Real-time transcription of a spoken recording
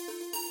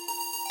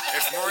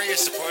If more of you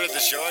supported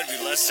the show, I'd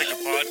be less sick of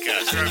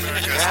podcasts. The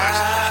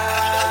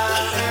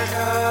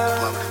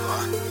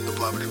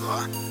blah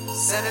blah.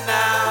 Sending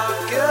out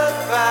good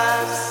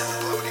vibes.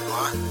 The blah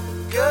blah.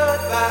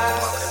 Good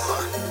vibes.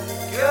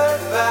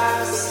 Good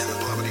vibes. The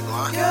blah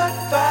blah. Good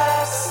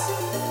vibes.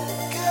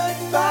 Good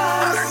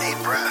vibes.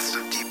 108 breaths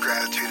of deep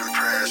gratitude and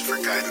prayers for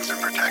guidance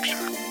and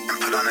protection. And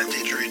put on a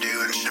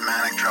didgeridoo and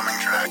shamanic drumming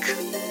track.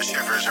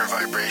 Shivers or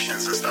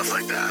vibrations and stuff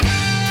like that.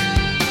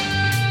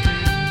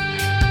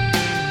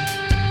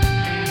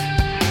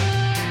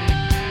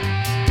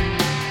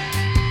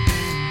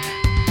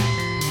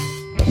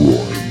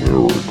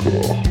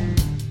 America.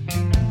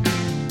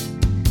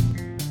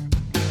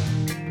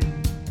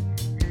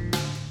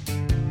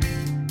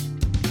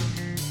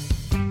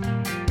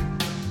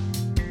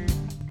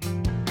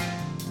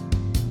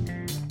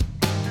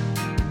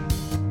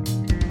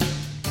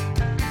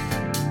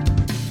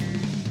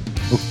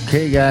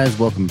 Okay, guys,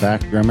 welcome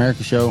back to the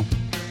America Show.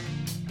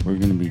 We're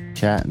going to be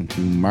chatting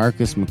to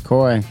Marcus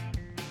McCoy,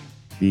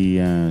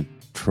 the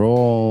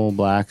troll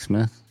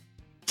blacksmith.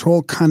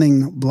 Troll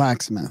Cunning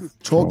Blacksmith.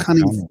 Troll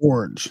Cunning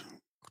Forge.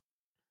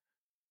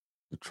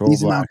 The troll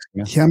He's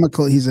blacksmith.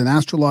 He's an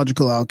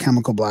astrological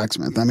alchemical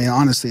blacksmith. I mean,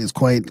 honestly, it's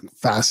quite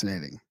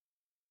fascinating.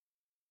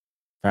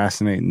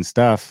 Fascinating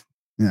stuff.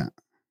 Yeah.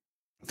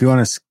 If you want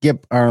to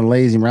skip our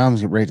lazy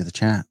rounds, get right to the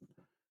chat.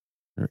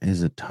 There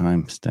is a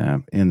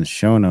timestamp in the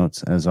show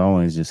notes. As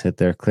always, just hit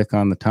there, click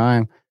on the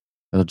time.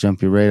 It'll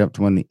jump you right up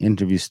to when the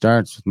interview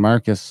starts with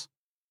Marcus.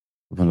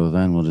 Until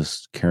then, we'll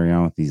just carry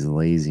on with these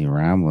lazy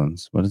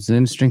ramblings. But it's an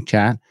interesting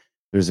chat.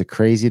 There's a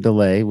crazy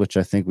delay, which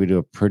I think we do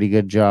a pretty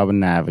good job of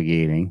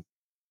navigating.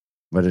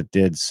 But it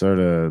did sort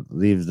of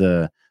leave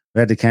we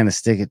had to kind of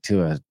stick it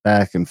to a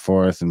back and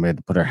forth, and we had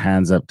to put our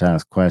hands up to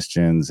ask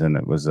questions. And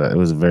it was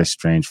a very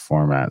strange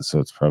format. So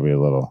it's probably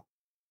a little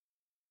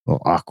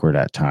awkward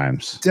at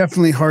times.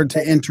 Definitely hard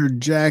to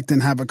interject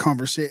and have a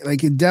conversation.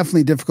 Like, it's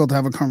definitely difficult to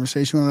have a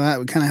conversation with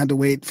that. We kind of had to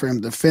wait for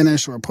him to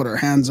finish or put our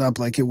hands up.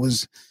 Like, it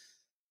was,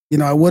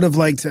 I would have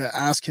liked to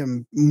ask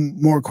him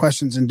more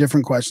questions and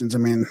different questions. I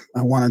mean,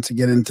 I wanted to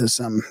get into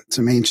some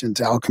ancient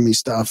alchemy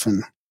stuff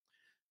and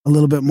a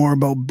little bit more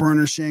about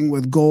burnishing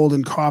with gold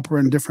and copper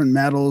and different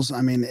metals.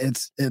 I mean,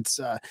 it's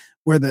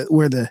where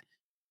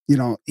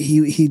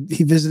he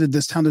visited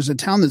this town. There's a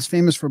town that's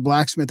famous for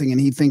blacksmithing, and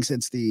he thinks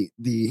it's the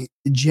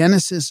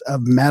genesis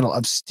of metal,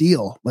 of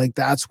steel. Like,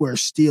 that's where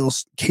steel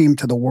came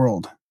to the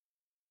world,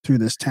 through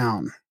this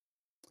town.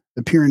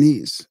 The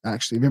Pyrenees,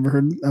 actually. Have you ever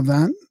heard of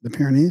that? The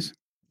Pyrenees?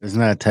 Isn't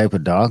that a type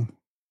of dog?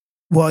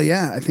 Well,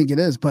 yeah, I think it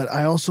is. But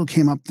I also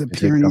came up the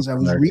Pyrenees. I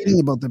was reading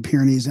about the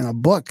Pyrenees in a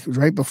book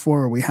right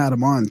before we had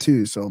him on,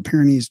 too. So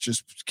Pyrenees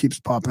just keeps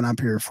popping up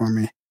here for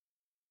me.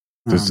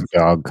 Does the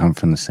dog come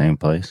from the same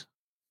place?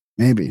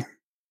 Maybe.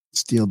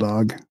 Steel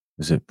dog.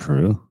 Is it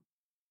Peru?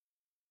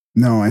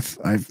 No,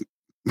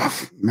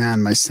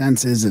 man, my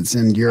sense is it's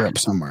in Europe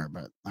somewhere,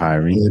 but I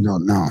really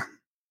don't know.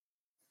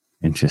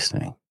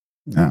 Interesting.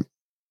 Yeah.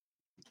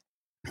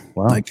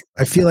 Well, like,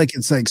 I feel like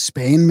it's like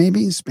Spain,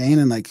 maybe Spain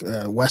and like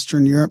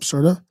Western Europe,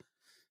 sort of.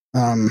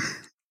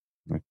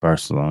 Like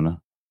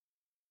Barcelona.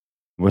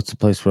 What's the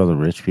place where all the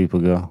rich people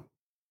go?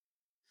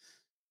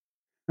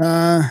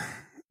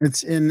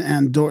 It's in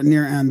Andorra,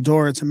 near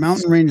Andorra. It's a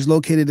mountain range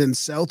located in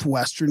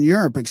southwestern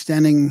Europe,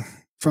 extending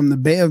from the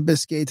Bay of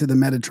Biscay to the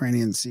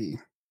Mediterranean Sea.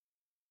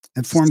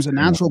 It forms a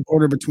natural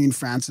border between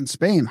France and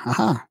Spain.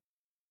 Haha.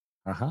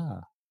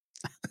 Aha.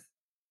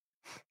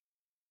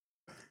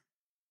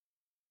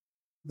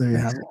 There you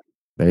have it.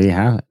 There you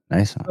have it.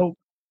 Nice one.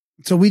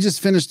 So we just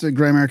finished the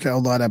Grimerica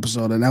Outlawed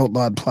episode, an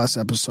Outlawed Plus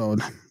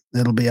episode.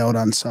 It'll be out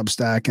on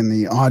Substack, and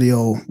the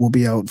audio will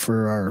be out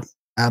for our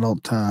our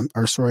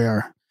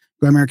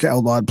Grimerica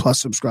Outlawed Plus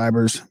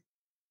subscribers,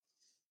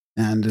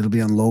 and it'll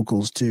be on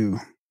locals too.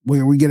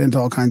 We get into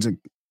all kinds of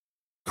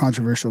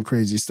controversial,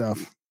 crazy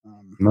stuff.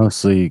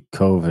 Mostly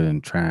COVID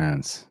and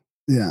trans.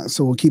 Yeah,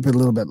 so we'll keep it a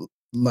little bit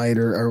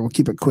lighter, or we'll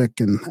keep it quick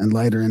and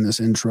lighter in this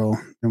intro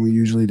than we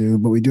usually do.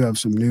 But we do have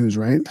some news,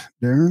 right,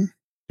 Darren?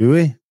 Do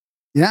we?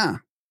 Yeah.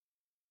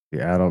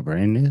 The adult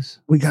brain news?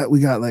 We got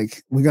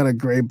a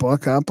great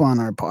book up on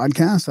our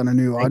podcast, on our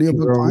new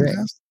audiobook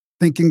podcast,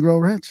 Think and Grow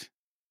Rich.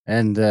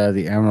 And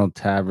the Emerald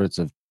Tablets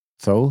of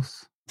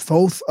Thoth.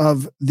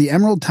 The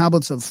Emerald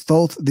Tablets of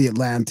Thoth the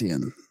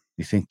Atlantean.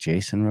 You think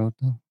Jason wrote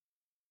them?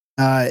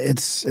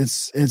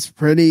 It's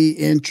pretty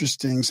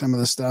interesting, some of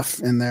the stuff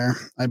in there.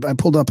 I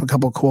pulled up a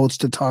couple quotes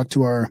to talk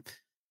to our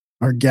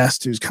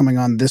guest who's coming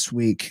on this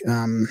week,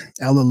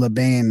 Ella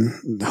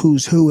LeBain,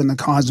 who's who in the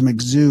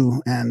Cosmic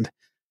Zoo, and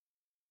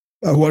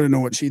I want to know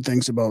what she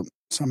thinks about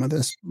some of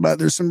this. But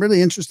there's some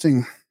really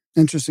interesting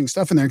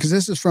stuff in there, because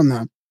this is from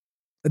I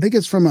think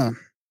it's from a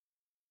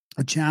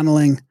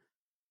channeling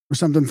or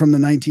something from the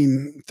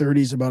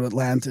 1930s about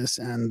Atlantis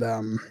and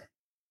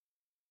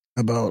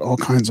about all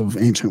kinds of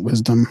ancient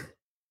wisdom.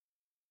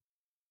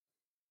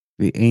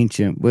 The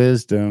ancient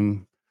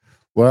wisdom.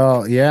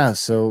 Well, yeah.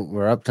 So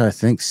we're up to, I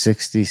think,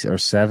 60 or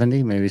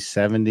 70, maybe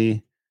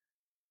 70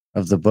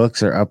 of the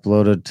books are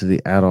uploaded to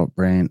the Adult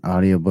Brain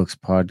Audiobooks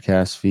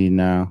podcast feed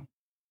now.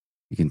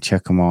 You can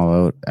check them all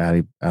out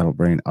at Adult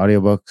Brain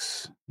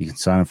Audiobooks. You can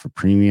sign up for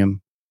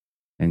premium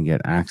and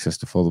get access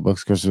to full the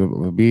books. Because it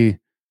will be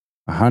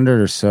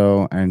 100 or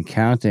so and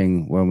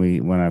counting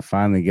when I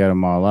finally get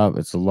them all up.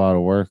 It's a lot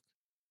of work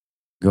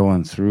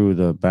going through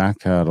the back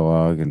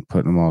catalog and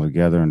putting them all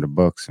together into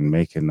books and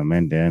making them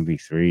into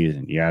MP3s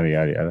and yada,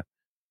 yada, yada.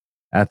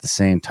 At the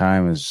same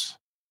time as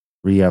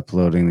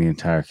re-uploading the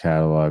entire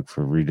catalog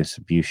for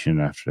redistribution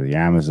after the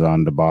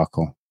Amazon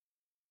debacle.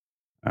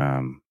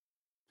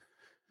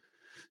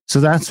 So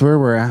that's where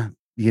we're at,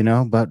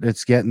 but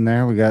it's getting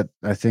there. We got,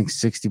 I think,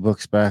 60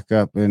 books back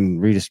up and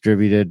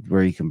redistributed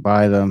where you can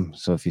buy them.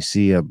 So if you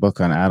see a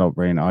book on Adult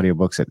Brain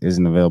Audiobooks that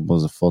isn't available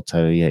as a full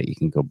title yet, you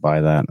can go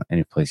buy that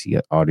any place you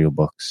get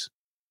audiobooks.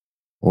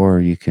 Or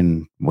you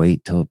can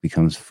wait till it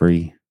becomes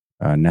free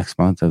next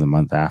month or the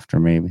month after,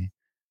 maybe.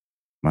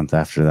 Month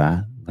after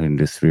that. We can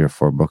do 3 or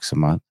 4 books a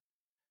month.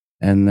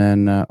 And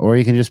then, or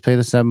you can just pay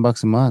the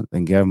 $7 a month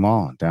and get them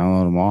all,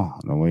 download them all,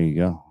 and away you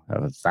go.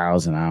 Have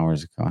 1,000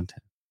 hours of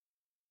content.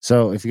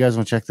 So if you guys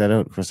want to check that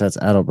out, of course, that's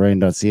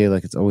adultbrain.ca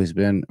like it's always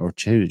been, or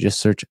just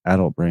search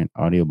Adult Brain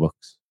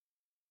Audiobooks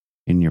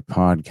in your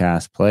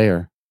podcast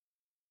player.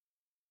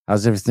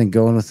 How's everything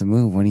going with the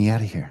move? When are you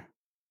out of here?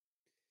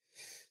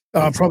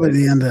 Probably at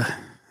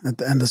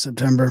the end of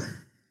September.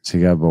 So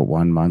you got about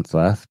 1 month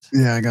left?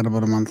 Yeah, I got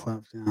about a month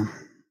left, yeah.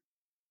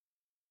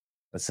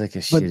 That's like a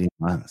shitty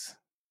month.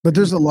 But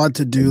there's a lot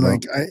to do.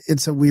 Like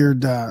it's a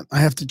weird, I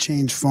have to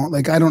change phone.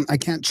 Like I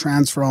can't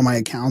transfer all my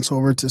accounts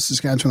over to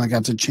Saskatchewan. Like I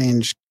have to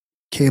change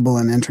cable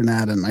and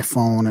internet and my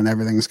phone and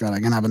everything's I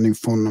can have a new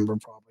phone number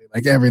probably.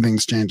 Like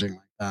everything's changing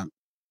like that.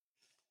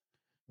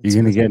 You're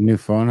going to get a new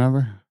phone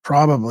number?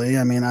 Probably.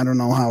 I mean, I don't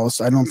know how else.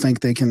 I don't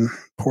think they can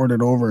port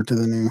it over to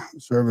the new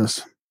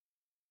service.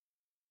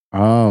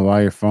 Oh,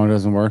 why your phone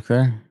doesn't work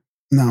there?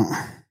 No.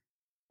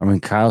 I mean,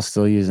 Kyle's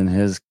still using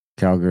his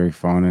Calgary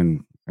phone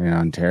in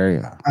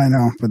Ontario. I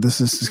know, but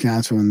this is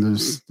Saskatchewan.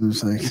 There's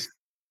like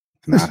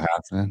not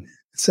happening.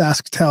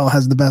 SaskTel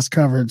has the best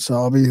coverage, so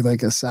I'll be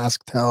like a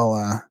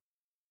SaskTel.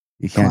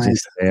 You can't client.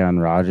 Just stay on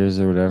Rogers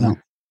or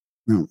whatever.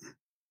 No.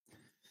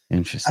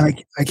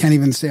 Interesting. I can't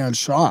even stay on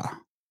Shaw.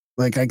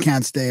 Like I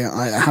can't stay.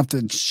 I have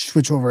to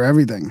switch over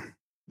everything.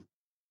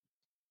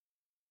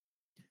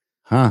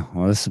 Huh.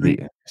 Well, this will be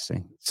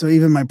interesting. So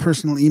even my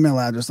personal email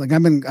address, like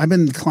I've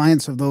been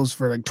clients of those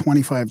for like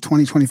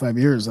 25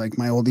 years. Like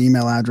my old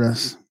email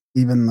address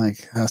even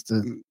like has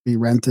to be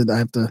rented. I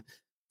have to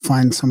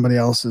find somebody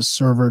else's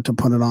server to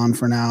put it on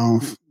for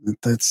now.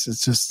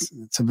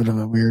 It's a bit of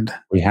a weird.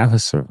 We have a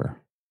server.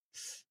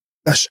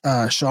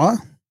 Shaw?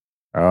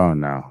 Oh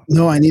no.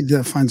 No, I need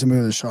to find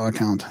somebody with a Shaw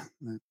account.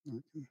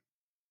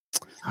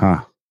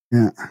 Huh.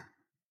 Yeah.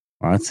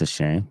 Well, that's a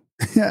shame.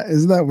 Yeah,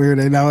 isn't that weird?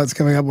 And now it's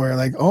coming up where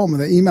like, oh,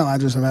 the email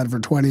address I've had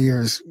for 20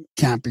 years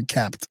can't be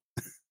kept.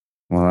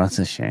 Well, that's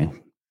a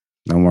shame.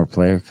 No more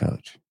player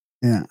coach.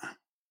 Yeah.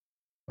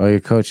 Well, your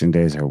coaching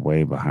days are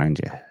way behind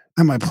you.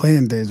 And my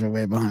playing days are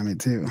way behind me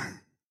too.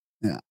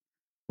 Yeah.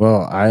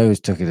 Well, I always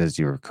took it as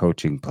you were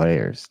coaching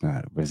players.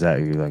 Was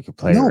that you like a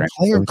player? No,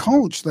 player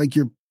coach. Like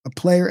you're a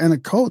player and a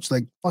coach.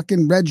 Like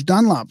fucking Reg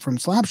Dunlop from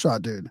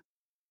Slapshot, dude.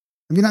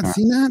 Have you not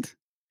seen that?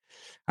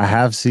 I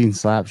have seen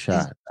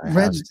Slapshot.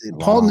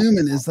 Paul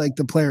Newman is like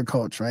the player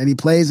coach, right? He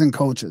plays and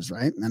coaches,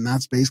 right? And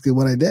that's basically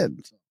what I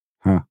did.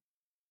 Huh.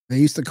 They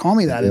used to call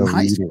me that in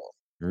high school.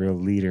 Real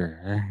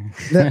leader.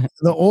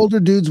 the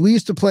older dudes, we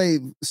used to play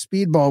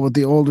speedball with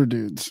the older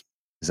dudes.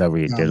 Is that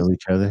what you did with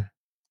each other?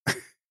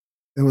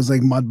 It was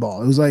like mud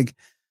ball. It was like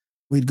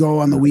we'd go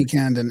on the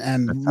weekend and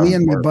me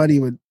and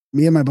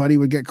my buddy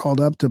would get called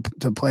up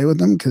to play with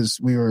them because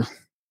we were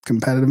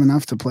competitive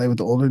enough to play with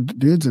the older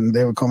dudes, and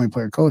they would call me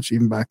player coach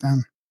even back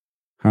then.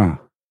 Huh.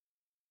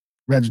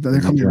 They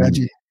call me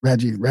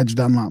Reg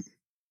Dunlop.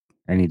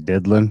 Any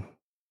diddling?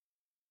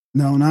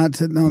 No,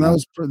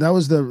 that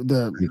was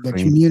the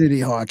community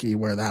hockey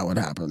where that would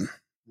happen.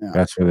 Yeah.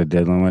 That's where the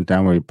diddling went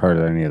down. Were you part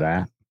of any of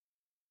that?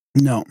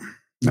 No.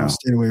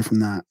 Stayed away from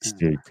that.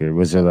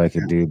 Was there like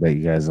a dude that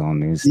you guys all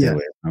knew? Stay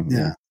away from?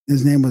 Yeah.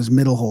 His name was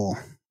Middle Hole.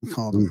 We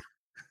called him.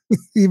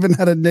 He even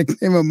had a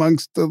nickname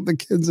amongst the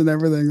kids and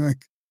everything.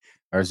 Like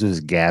ours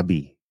was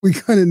Gabby. We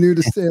kind of knew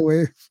to stay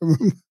away from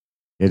him.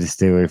 You had to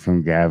stay away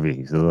from Gabby.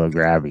 He's a little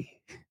grabby.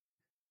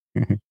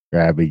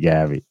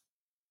 Gabby.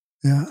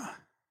 Yeah.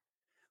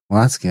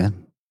 Well, that's good.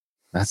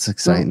 That's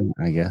exciting,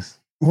 I guess.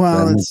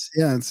 Well,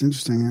 it's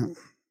interesting. Yeah.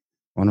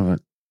 One of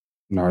it,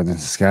 northern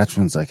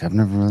Saskatchewan's like I've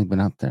never really been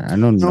up there. I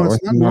know no,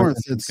 it's not north.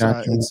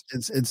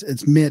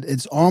 It's mid.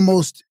 It's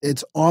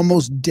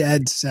almost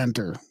dead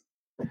center.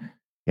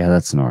 Yeah,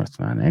 that's north,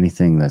 man.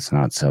 Anything that's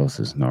not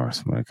south is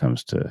north when it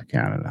comes to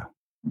Canada.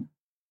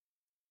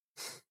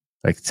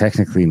 Like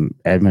technically,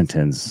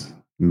 Edmonton's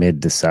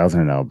mid to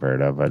southern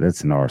Alberta, but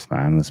it's north,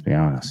 man. Let's be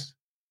honest.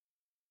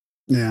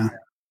 Yeah.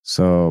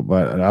 So,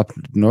 but up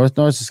north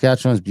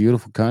Saskatchewan is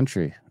beautiful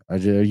country. Are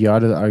you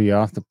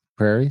off the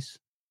prairies?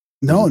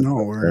 No,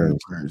 we're in the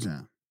prairies.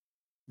 Yeah.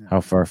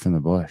 How far from the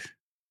bush?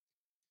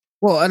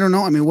 Well, I don't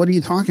know. I mean, what are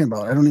you talking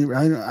about? I don't even.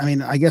 I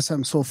mean, I guess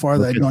I'm so far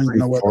that I It gets don't even pretty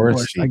know where the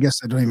bush. foresty. I guess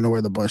I don't even know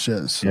where the bush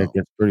is. So. Yeah, it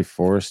gets pretty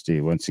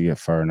foresty once you get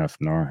far enough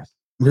north.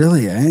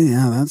 Really? Eh?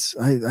 Yeah, that's.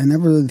 I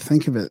never really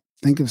think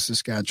of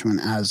Saskatchewan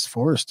as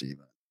foresty.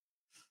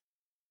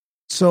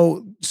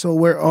 So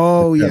where?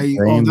 Oh yeah. That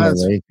Rainbow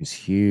That's. Lake is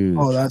huge.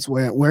 Oh, that's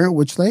where?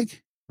 Which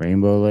lake?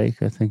 Rainbow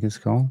Lake, I think it's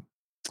called.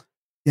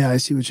 Yeah, I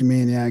see what you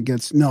mean. Yeah, it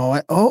gets no.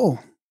 Oh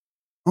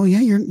yeah.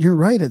 You're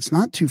right. It's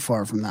not too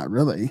far from that,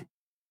 really.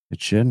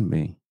 It shouldn't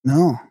be.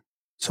 No.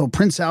 So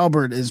Prince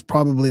Albert is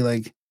probably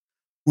like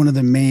one of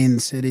the main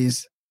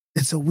cities.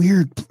 It's a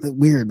weird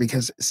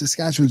because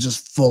Saskatchewan's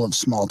just full of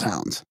small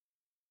towns.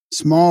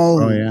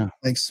 Oh yeah.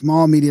 Like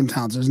small, medium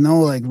towns. There's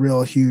no like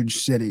real huge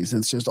cities.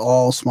 It's just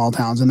all small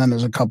towns. And then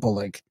there's a couple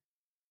like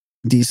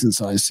decent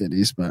sized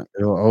cities. But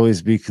It'll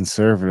always be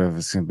conservative.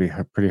 It's going to be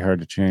pretty hard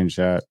to change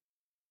that.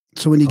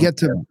 so when you get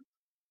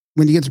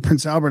to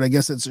Prince Albert, I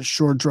guess it's a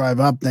short drive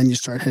up. Then you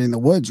start hitting the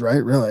woods,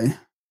 right? Really?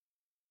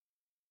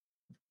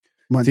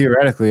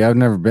 Theoretically, I've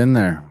never been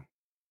there.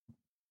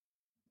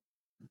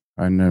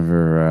 I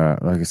never,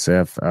 like I say,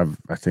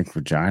 I think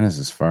Regina's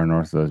as far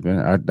north as I've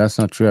been. That's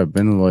not true. I've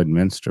been to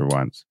Lloydminster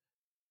once,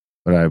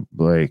 but I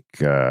like,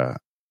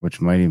 which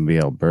might even be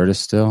Alberta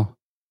still.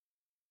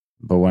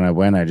 But when I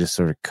went, I just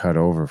sort of cut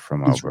over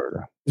from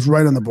Alberta. It's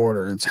right on the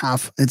border. It's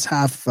half.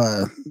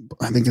 I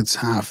think it's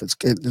half.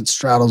 It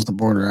straddles the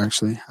border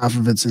actually. Half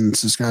of it's in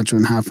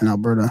Saskatchewan, half in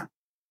Alberta.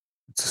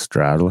 It's a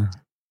straddler.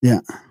 Yeah.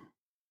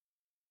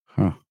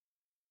 Huh.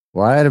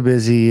 Well, I had a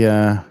busy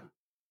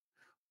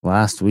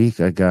last week.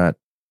 I got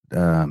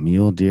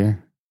mule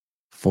deer,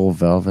 full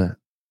velvet,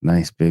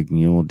 nice big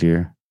mule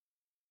deer.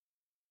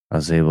 I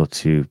was able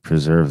to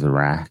preserve the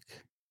rack,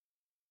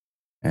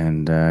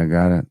 and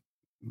got it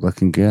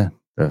looking good.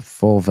 The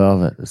full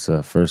velvet. It's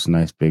the first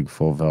nice big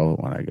full velvet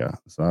one I got,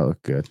 so that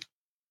looked good.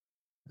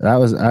 I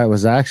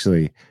was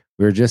actually.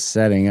 We were just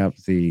setting up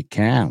the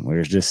cam. We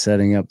were just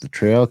setting up the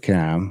trail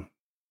cam,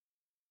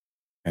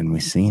 and we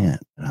seen it,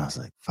 and I was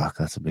like, "Fuck,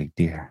 that's a big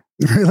deer."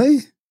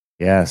 Really?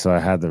 Yeah, so I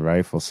had the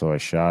rifle, so I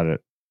shot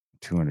it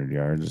 200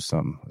 yards or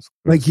something.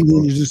 Like you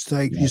mean you just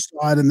like you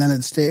saw it and then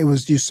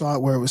you saw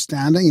it where it was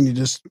standing and you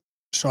just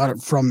shot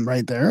it from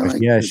right there?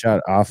 Like, yeah, I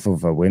shot off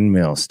of a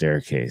windmill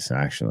staircase,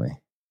 actually.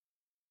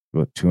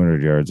 About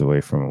 200 yards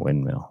away from a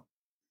windmill.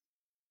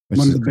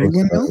 One of the big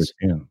windmills?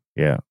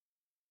 Yeah.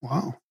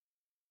 Wow.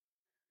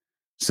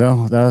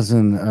 So that was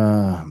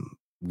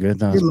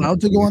good. Are you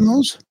allowed to go on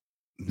those?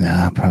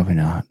 Nah, probably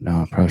not.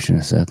 No, I probably shouldn't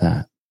have said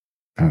that.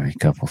 Probably a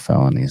couple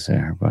felonies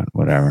there, but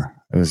whatever.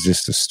 It was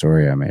just a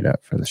story I made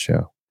up for the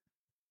show.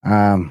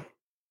 And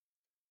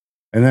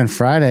then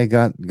Friday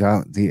got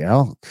the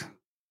elk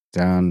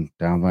down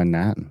by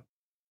Natton,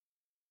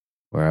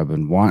 where I've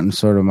been wanting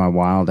sort of my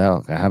wild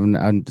elk. I've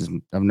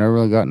never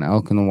really gotten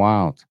elk in the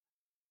wild.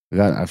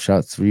 I've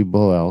shot 3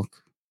 bull elk,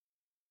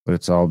 but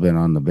it's all been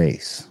on the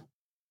base,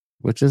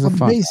 which is a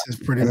fun. The base is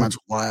pretty much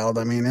wild.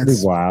 I mean, it's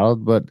pretty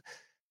wild, but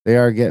they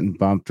are getting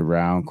bumped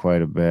around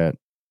quite a bit.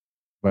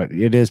 But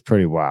it is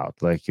pretty wild.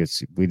 Like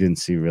we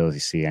didn't really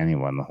see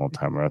anyone the whole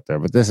time we're out there.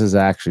 But this is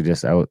actually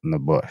just out in the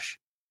bush.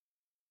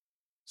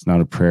 It's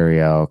not a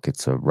prairie elk.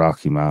 It's a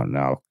Rocky Mountain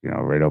elk,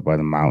 right out by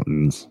the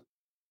mountains.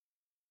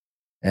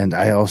 And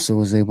I also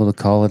was able to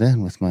call it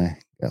in with I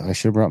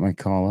should have brought my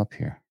call up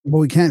here. Well,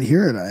 we can't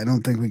hear it. I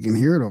don't think we can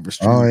hear it over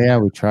stream. Oh, yeah,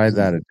 we tried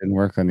that. It didn't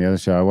work on the other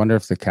show. I wonder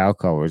if the cow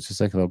call was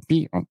just like a little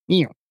meow,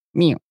 meow,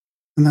 meow.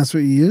 And that's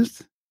what you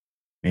used?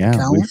 Yeah.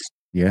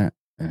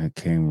 And it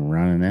came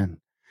running in.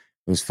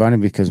 It was funny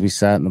because we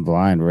sat in the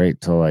blind right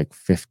till like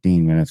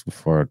 15 minutes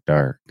before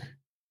dark.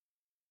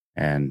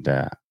 And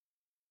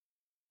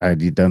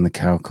I'd done the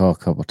cow call a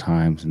couple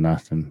times,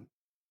 nothing.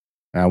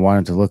 And I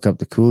wanted to look up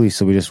the coulee,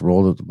 so we just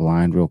rolled up the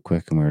blind real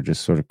quick and we were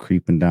just sort of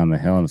creeping down the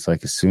hill. And it's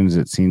like as soon as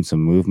it seen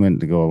some movement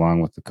to go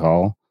along with the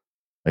call,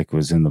 like it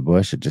was in the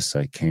bush, it just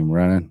like came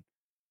running,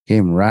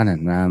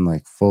 man,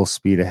 like full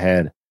speed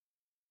ahead.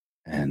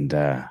 And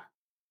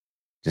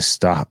just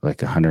stopped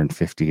like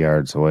 150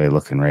 yards away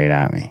looking right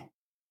at me.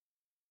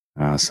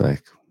 And I was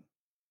like,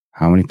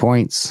 how many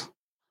points?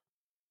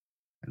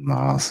 And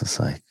Miles was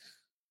like,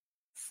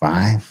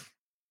 5,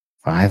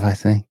 I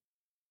think.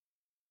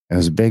 It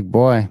was a big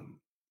boy.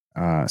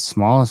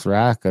 Smallest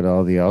rack at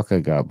all the elk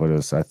I got, but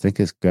I think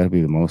it's got to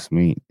be the most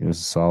meat. It was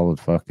a solid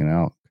fucking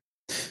elk.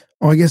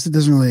 Oh, I guess it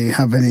doesn't really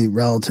have any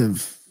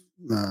relative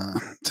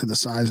to the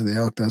size of the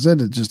elk, does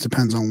it? It just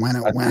depends on when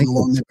it went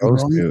along the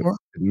growing for.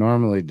 It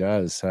normally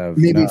does have.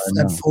 Maybe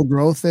at full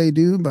growth they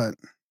do, but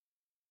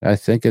I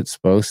think it's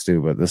supposed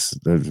to, but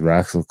the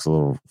rack looks a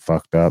little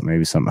fucked up.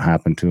 Maybe something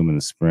happened to him in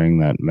the spring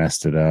that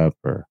messed it up,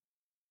 or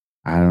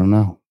I don't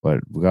know.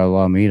 But we got a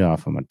lot of meat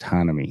off him, a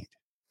ton of meat.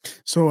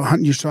 So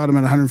you shot him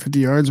at 150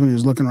 yards when he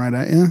was looking right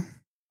at you?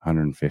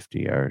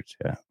 150 yards,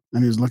 yeah.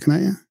 And he was looking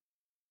at you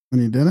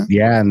when he did it?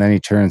 Yeah, and then he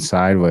turned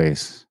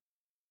sideways,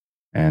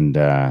 and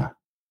I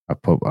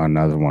put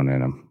another one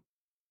in him,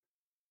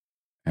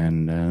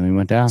 and he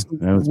went down. So,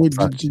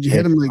 did you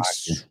hit him like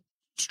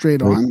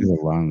straight on? The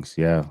lungs,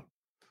 yeah.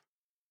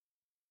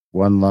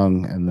 one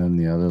lung and then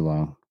the other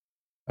lung.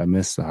 I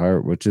missed the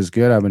heart, which is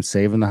good. I've been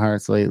saving the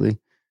hearts lately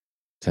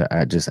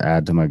to just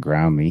add to my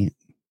ground meat.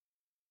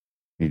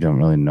 You don't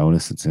really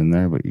notice it's in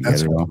there, but you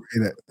get it all.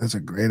 That's a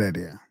great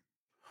idea.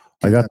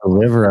 I got the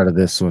liver out of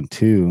this one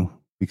too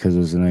because it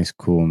was a nice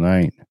cool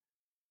night.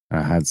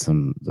 I had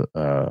some,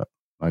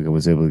 like I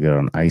was able to get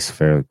on ice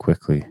fairly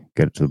quickly,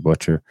 get it to the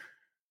butcher.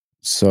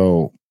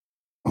 So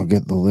I'll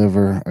get the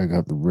liver. I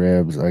got the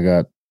ribs.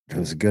 It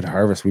was a good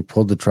harvest. We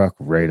pulled the truck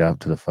right up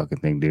to the fucking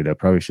thing, dude. I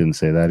probably shouldn't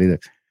say that either.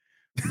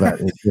 But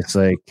it's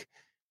like,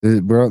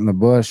 we're out in the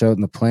bush, out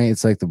in the plain.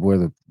 It's like where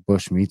the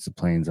bush meets the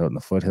plains out in the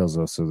foothills,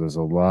 though. So there's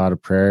a lot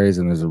of prairies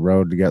and there's a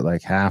road to get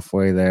like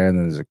halfway there. And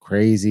then there's a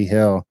crazy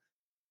hill.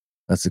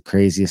 That's the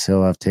craziest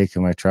hill I've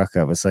taken my truck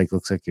up. It's like,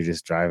 looks like you're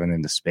just driving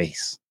into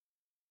space.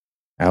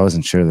 I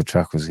wasn't sure the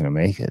truck was going to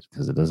make it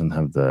because it doesn't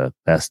have the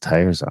best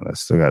tires on it.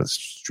 Still got the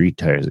street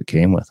tires it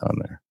came with on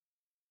there.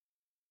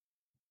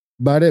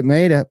 But it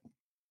made it.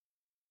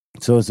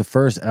 So it's the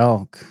first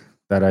elk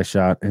that I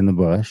shot in the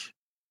bush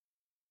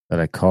that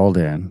I called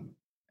in,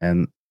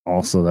 and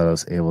also that I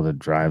was able to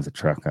drive the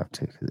truck up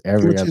to.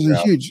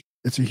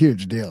 It's a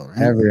huge deal, right?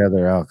 Every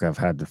other elk I've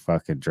had to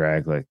fucking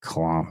drag like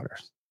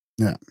kilometers.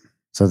 Yeah.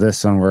 So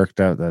this one worked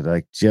out that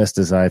like just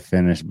as I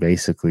finished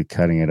basically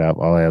cutting it up,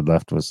 all I had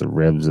left was the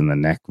ribs and the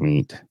neck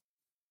meat.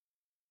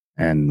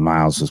 And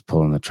Miles was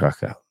pulling the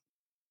truck out.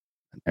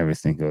 And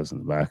everything goes in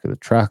the back of the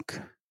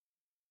truck.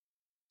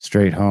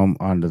 Straight home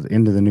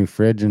into the new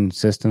fridge and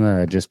system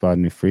that I just bought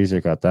a new freezer.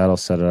 Got that all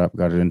set it up,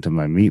 got it into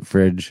my meat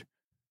fridge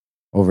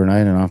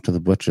overnight and off to the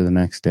butcher the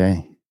next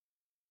day.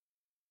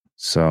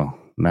 So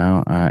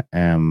now I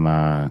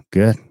am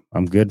good.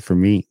 I'm good for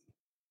meat.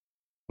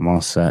 I'm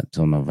all set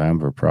till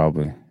November,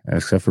 probably,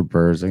 except for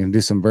birds. I'm going to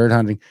do some bird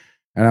hunting,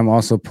 and I'm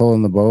also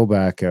pulling the bow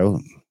back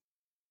out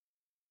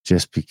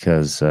just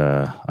because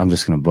I'm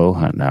just going to bow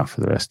hunt now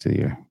for the rest of the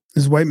year.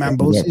 Is white man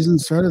bow season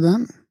started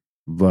then?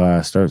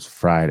 Starts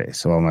Friday,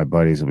 so all my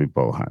buddies will be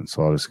bow hunting,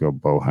 so I'll just go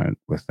bow hunt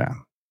with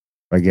them.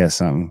 If I get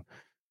something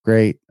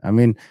great, I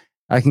mean,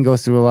 I can go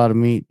through a lot of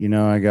meat. You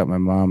know, I got my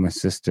mom, my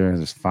sister.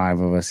 There's 5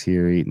 of us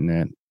here eating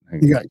it.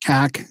 You got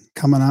CAC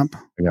coming up.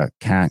 I got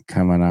CAC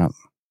coming up.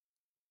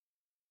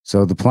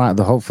 So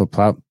the hopeful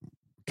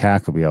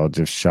CAC will be able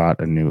to just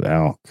shot a new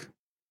elk.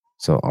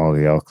 So all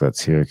the elk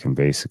that's here can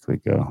basically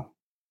go.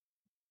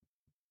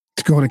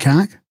 To go to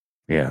CAC?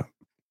 Yeah.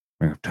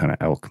 We have a ton of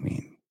elk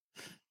meat.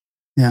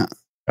 Yeah.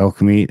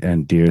 Elk meat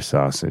and deer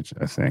sausage,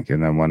 I think.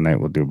 And then one night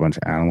we'll do a bunch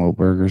of antelope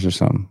burgers or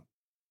something.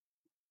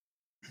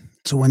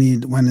 So when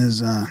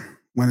is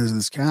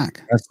this CAC?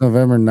 That's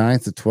November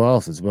 9th to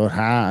 12th. It's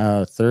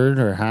about third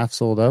or half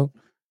sold out.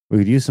 We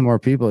could use some more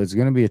people. It's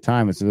going to be a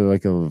time. It's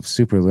like a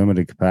super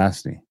limited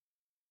capacity.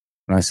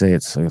 When I say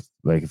it's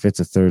like if it's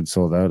a third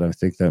sold out, I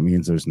think that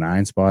means there's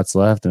 9 spots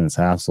left and it's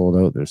half sold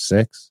out. There's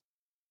 6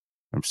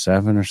 or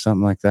 7 or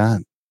something like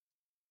that.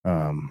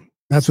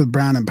 That's with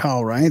Brown and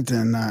Powell, right?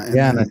 And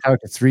and I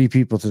talked to 3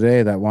 people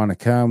today that want to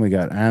come. We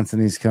got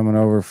Anthony's coming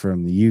over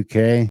from the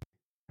UK,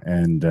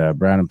 and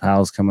Brown and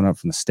Powell's coming up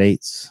from the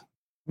States.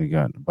 We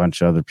got a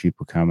bunch of other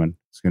people coming.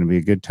 It's going to be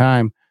a good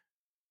time.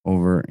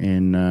 Over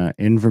in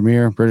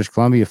Vermeer, British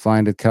Columbia. Fly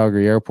into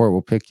Calgary Airport.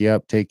 We'll pick you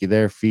up, take you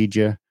there, feed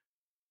you.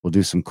 We'll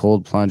do some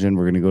cold plunging.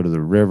 We're going to go to the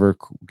river,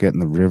 get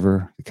in the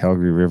river, the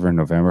Calgary River in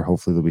November.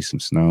 Hopefully there'll be some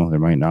snow. There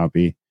might not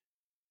be.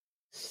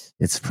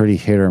 It's pretty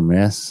hit or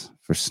miss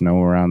for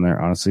snow around there,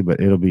 honestly,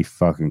 but it'll be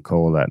fucking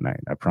cold at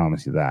night. I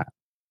promise you that.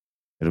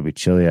 It'll be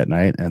chilly at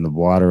night, and the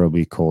water will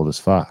be cold as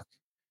fuck.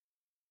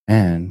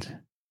 And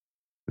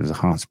there's a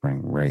hot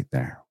spring right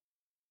there.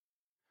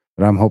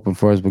 What I'm hoping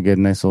for is we'll get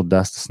a nice little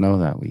dust of snow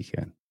that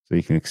weekend so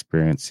you can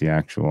experience the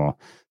actual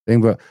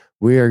thing. But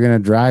we are going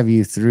to drive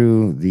you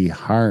through the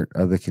heart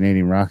of the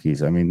Canadian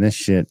Rockies. I mean, this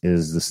shit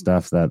is the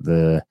stuff that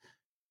the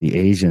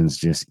Asians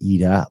just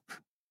eat up.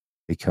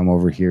 They come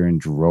over here in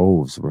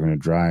droves. We're going to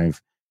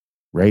drive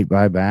right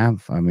by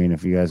Banff. I mean,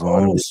 if you guys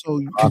want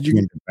to talk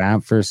into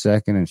Banff for a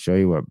second and show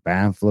you what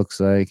Banff looks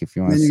like, if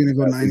you want then you're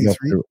going to go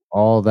 93 through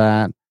all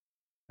that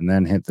and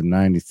then hit the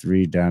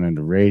 93 down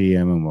into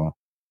Radium, and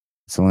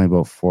it's only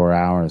about 4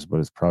 hours, but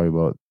it's probably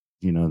about,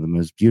 the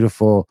most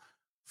beautiful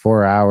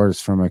 4 hours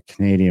from a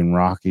Canadian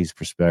Rockies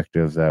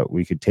perspective that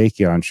we could take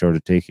you on short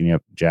of taking you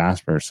up to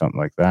Jasper or something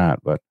like that.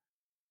 But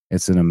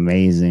it's an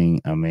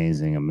amazing,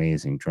 amazing,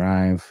 amazing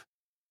drive.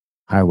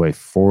 Highway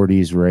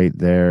 40's right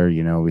there.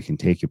 We can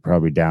take you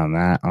probably down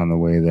that on the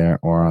way there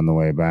or on the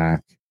way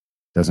back.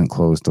 Doesn't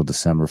close till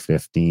December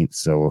 15th.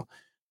 So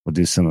we'll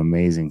do some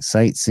amazing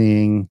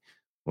sightseeing.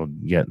 We'll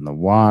get in the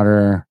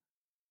water.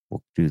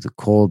 We'll do the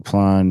cold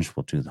plunge.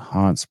 We'll do the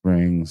hot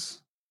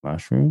springs,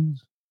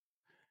 mushrooms,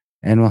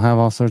 and we'll have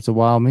all sorts of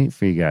wild meat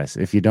for you guys.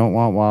 If you don't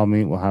want wild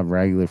meat, we'll have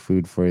regular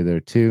food for you there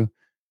too.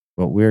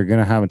 But we're going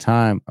to have a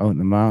time out in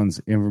the mountains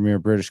in Vermeer,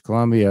 British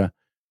Columbia.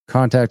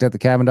 Contact at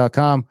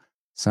thecabin.com.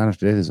 Sign up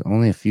today. There's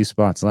only a few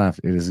spots left.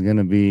 It is going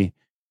to be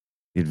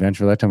the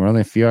adventure of a lifetime. We're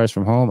only a few hours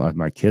from home.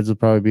 My kids will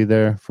probably be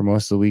there for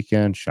most of the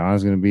weekend.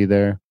 Sean's going to be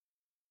there.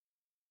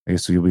 I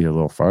guess you'll be a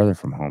little farther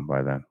from home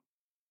by then.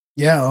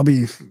 Yeah, it'll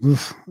be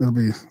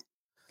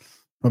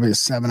probably a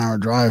 7-hour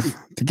drive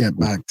to get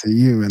back to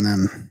you, and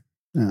then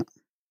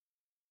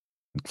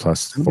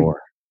Plus That'll be- 4.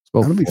 Let's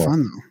go that'll be 4.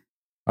 fun though.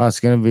 Oh, it's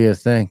going to be a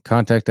thing.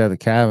 Contact at the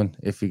cabin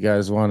if you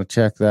guys want to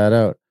check that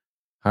out.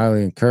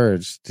 Highly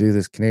encouraged to do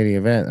this Canadian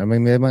event. I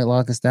mean, they might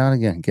lock us down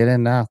again. Get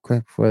in now,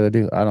 quick, before they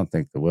do. I don't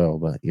think they will,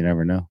 but you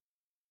never know.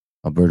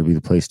 Alberta be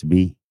the place to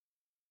be.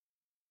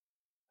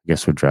 I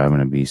guess we're driving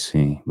to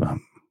BC, but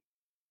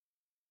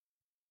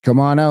come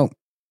on out.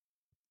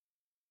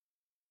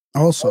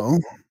 Also,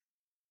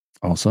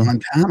 Also,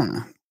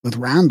 Montana with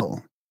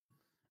Randall.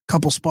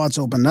 Couple spots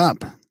opened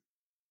up.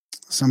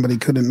 Somebody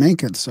couldn't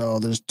make it, so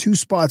there's 2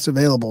 spots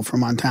available for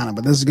Montana,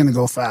 but this is going to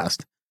go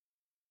fast.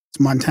 It's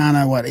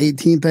Montana,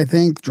 18th, I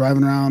think,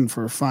 driving around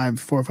for 4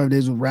 or 5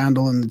 days with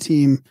Randall and the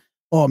team.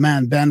 Oh,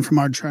 man, Ben from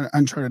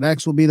Uncharted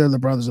X will be there, the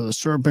Brothers of the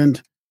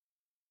Serpent.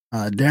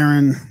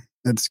 Darren,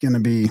 it's going to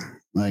be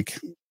like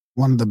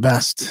one of the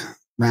best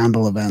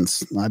Randall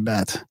events, I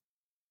bet.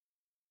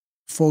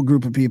 Full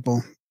group of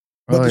people.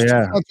 But there's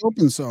 2 spots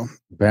open, so.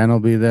 Ben will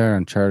be there,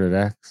 Uncharted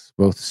X,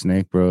 both the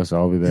Snake Bros,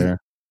 I'll be there. Yeah.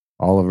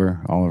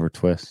 Oliver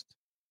Twist.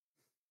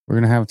 We're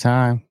going to have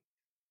time.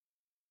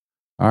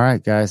 All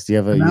right, guys. Do you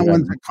have a... And that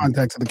one's at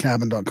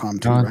contactthecabin.com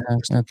too, right?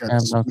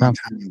 Cabin.com.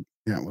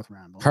 Yeah, with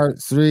Randall.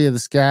 Part 3 of the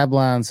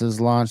Scablands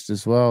is launched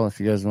as well, if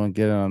you guys want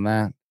to get in on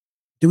that.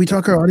 Did we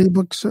talk our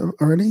audiobooks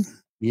already?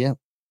 Yep.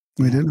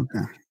 We did?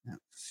 Okay. Yeah.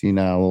 See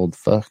now, old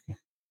fuck.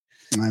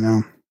 I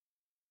know.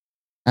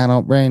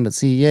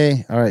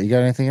 Adultbrain.ca. All right, you got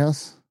anything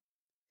else?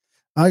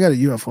 I got a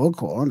UFO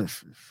quote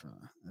if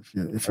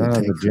you I don't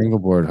have the jingle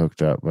board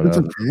hooked up, but it's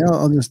okay.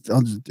 I'll just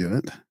do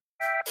it.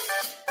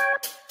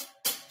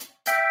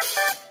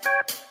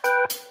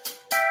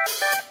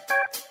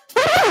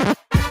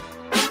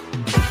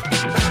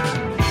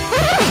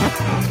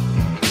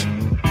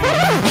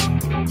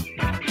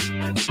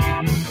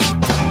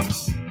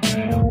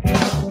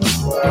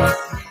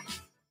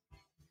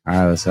 All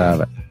right, let's have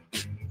it.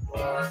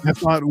 I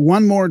thought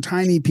one more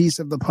tiny piece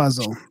of the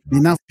puzzle.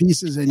 Enough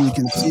pieces and you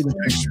can see the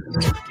picture.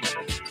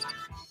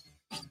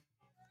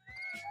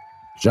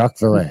 Jacques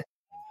Vallée.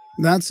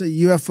 That's a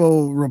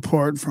UFO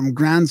report from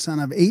grandson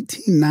of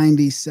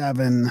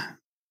 1897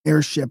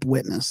 airship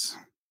witness.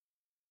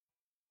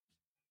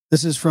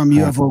 This is from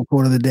UFO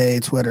Quote of the Day,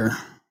 Twitter.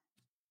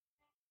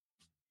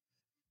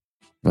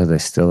 Were they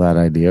steal that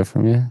idea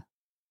from you?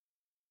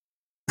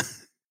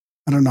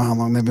 I don't know how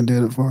long they've been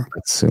doing it for.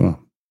 Let's sue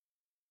them.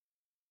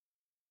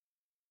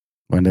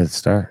 When did it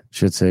start?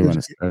 Should say when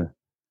it started.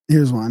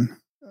 Here's one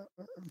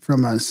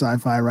from a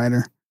sci-fi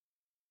writer.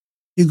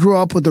 You grew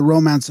up with the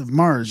romance of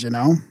Mars, you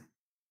know?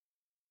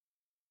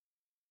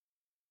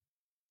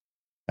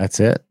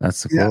 That's it?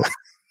 That's the quote?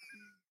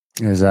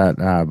 Yeah. Is that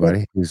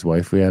buddy whose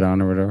wife we had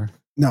on or whatever?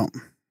 No.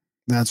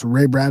 That's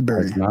Ray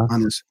Bradbury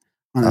on his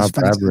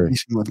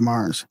fascination with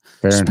Mars.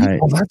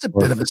 Fahrenheit. That's a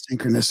bit of a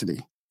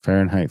synchronicity.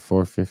 Fahrenheit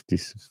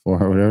 454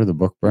 or whatever, the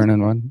book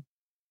burning one?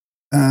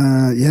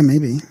 Yeah,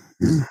 maybe.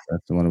 Yeah.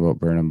 That's the one about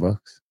burning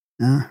books.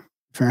 Yeah.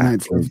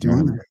 Fahrenheit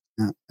 451.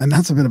 Yeah. And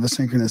that's a bit of a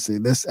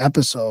synchronicity. This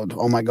episode,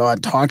 oh my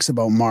God, talks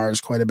about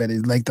Mars quite a bit.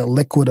 He's like the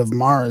liquid of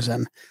Mars,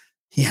 and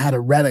he had a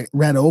red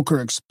ochre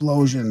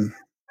explosion.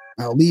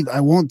 I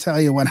won't tell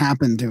you what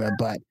happened to it,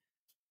 but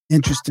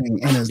interesting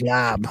in his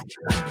lab.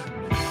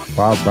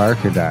 Bob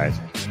Barker died.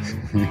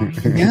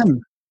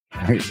 Again.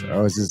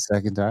 Oh, is it the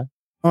second time?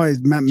 Oh,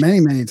 he's met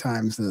many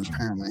times,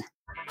 apparently.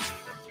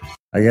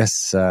 I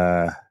guess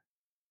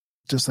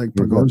just like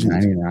Prigozhin.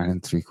 99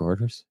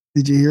 3/4.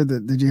 Did you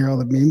hear all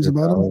the memes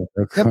about him?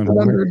 Kept it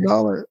under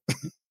 $1.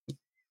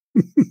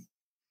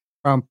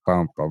 Bum,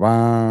 bum, bum,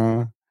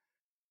 bum.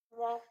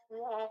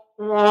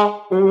 You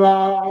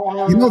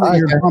know that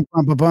your bum,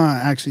 bum, bum, bum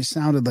actually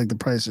sounded like The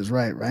Price is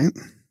Right, right?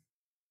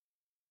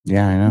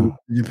 Yeah, I know.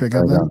 Did you pick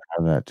up that? I don't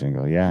have that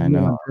jingle. Yeah, I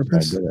know. I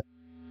did it.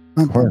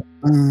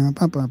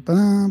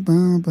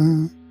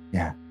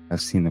 Yeah,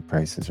 I've seen The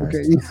Price is Right.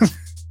 Okay.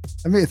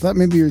 I thought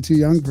maybe you were too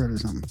young for it or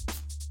something.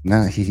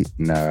 No, he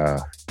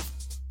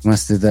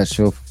must have did that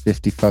show for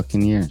 50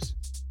 fucking years.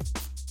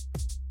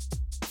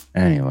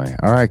 Anyway,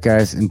 all right,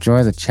 guys,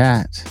 enjoy the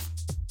chat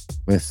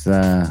with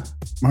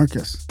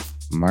Marcus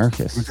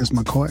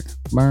McCoy.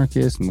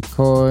 Marcus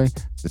McCoy,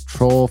 the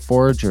Troll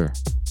Forager.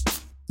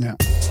 Yeah.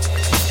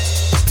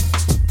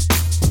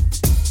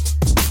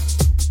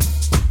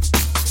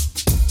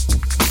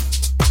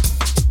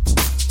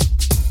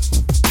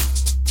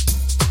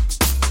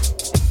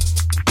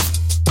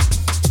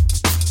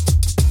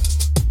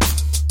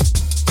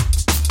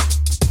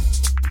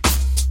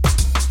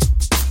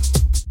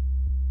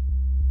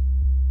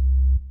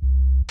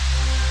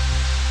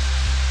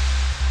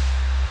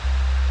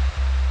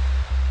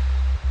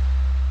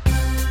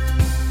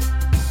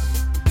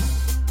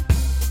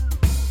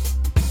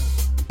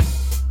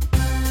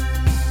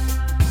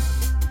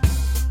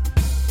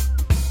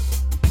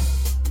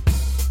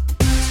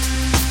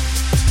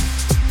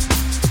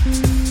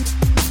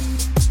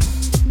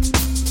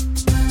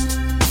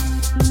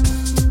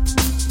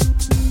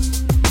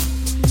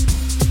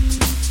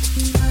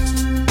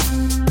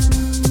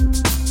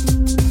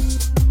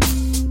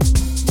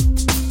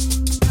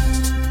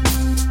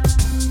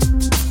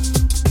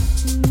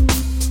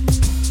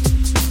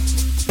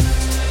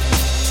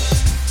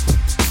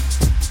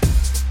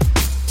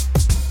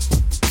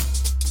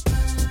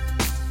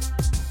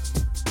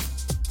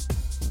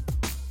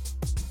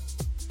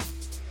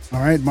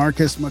 right,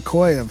 Marcus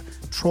McCoy of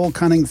Troll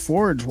Cunning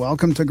Forge.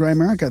 Welcome to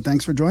Grimerica.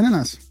 Thanks for joining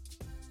us.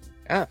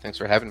 Yeah, thanks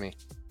for having me.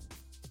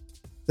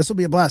 This will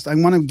be a blast. I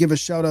want to give a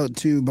shout out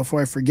to,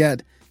 before I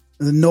forget,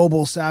 the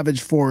Noble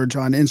Savage Forge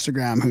on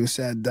Instagram, who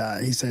said,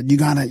 he said, you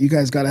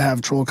guys gotta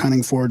have Troll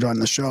Cunning Forge on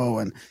the show,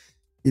 and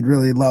he'd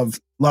really love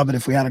it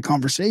if we had a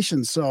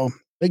conversation. So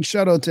big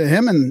shout out to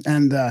him,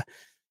 and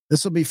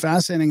this will be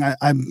fascinating.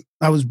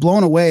 I was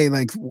blown away,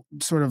 like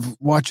sort of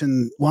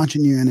watching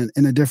you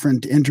in a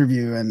different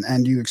interview,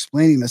 and you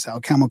explaining this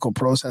alchemical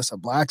process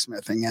of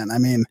blacksmithing. And I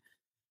mean,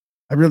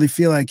 I really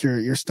feel like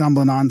you're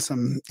stumbling on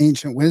some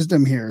ancient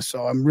wisdom here.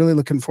 So I'm really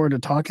looking forward to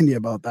talking to you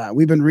about that.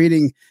 We've been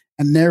reading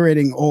and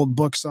narrating old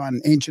books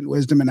on ancient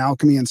wisdom and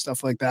alchemy and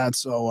stuff like that.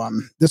 So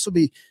this will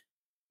be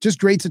just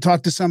great to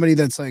talk to somebody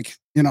that's like,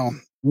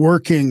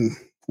 working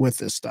with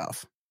this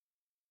stuff.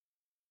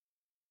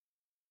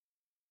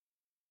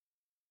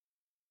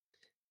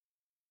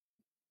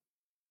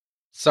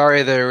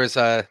 Sorry, there was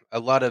a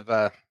lot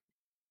of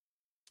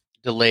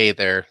delay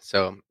there,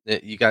 so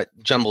you got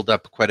jumbled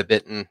up quite a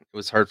bit, and it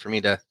was hard for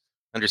me to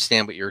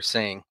understand what you were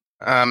saying.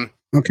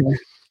 Okay.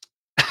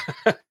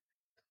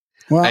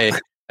 Well,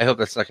 I hope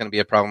that's not going to be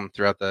a problem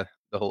throughout the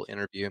whole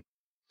interview.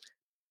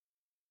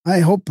 I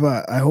hope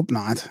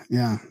not.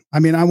 Yeah. I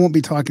mean, I won't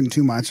be talking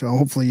too much, so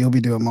hopefully you'll be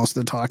doing most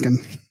of the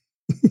talking.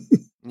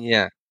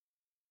 Yeah.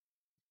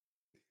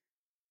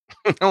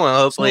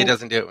 Well, hopefully it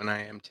doesn't do it when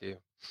I am too.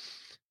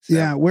 So,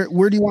 yeah.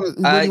 Where do you want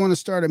to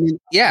start? I mean,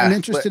 yeah, I'm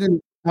interested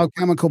in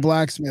alchemical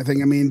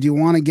blacksmithing. I mean, do you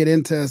want to get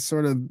into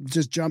sort of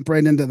just jump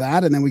right into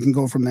that, and then we can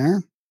go from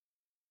there?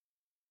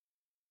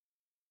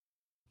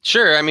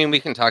 Sure. I mean, we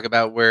can talk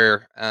about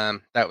where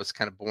that was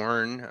kind of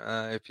born,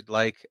 if you'd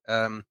like.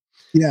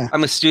 Yeah.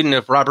 I'm a student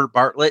of Robert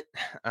Bartlett.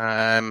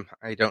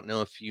 I don't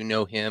know if you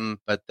know him,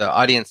 but the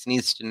audience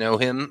needs to know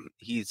him.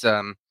 He's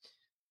a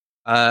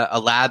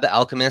lab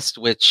alchemist,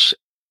 which,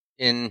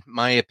 in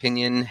my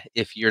opinion,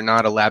 if you're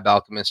not a lab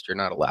alchemist, you're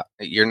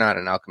not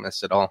an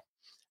alchemist at all.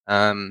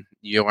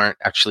 You aren't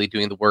actually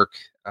doing the work.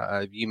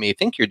 You may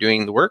think you're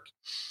doing the work,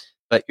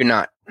 but you're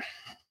not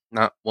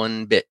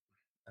one bit.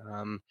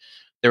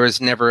 There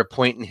was never a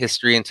point in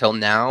history until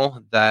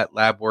now that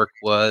lab work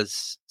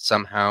was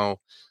somehow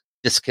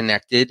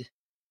disconnected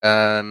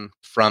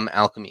from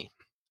alchemy.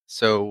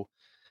 So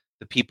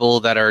the people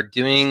that are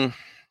doing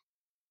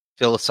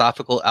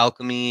philosophical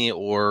alchemy,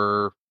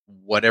 or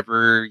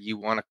whatever you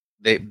want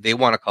to, they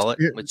want to call it,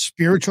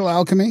 spiritual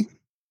alchemy.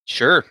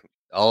 Sure,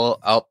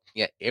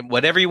 yeah,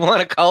 whatever you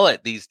want to call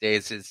it these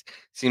days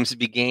seems to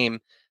be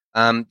game.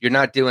 You're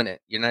not doing it.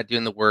 You're not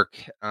doing the work.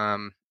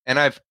 And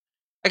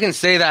I can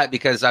say that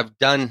because I've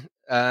done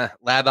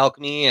lab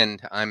alchemy,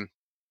 and I'm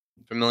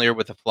familiar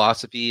with the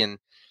philosophy, and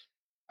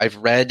I've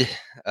read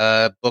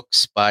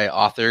books by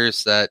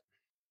authors that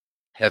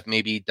have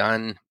maybe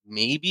done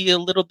a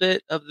little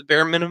bit of the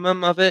bare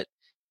minimum of it,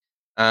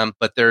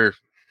 but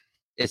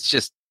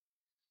it's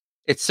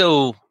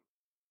so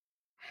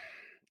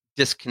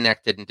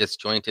disconnected and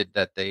disjointed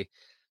that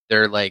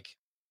they're like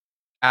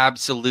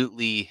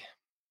absolutely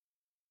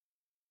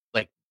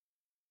like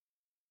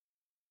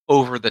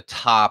over the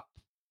top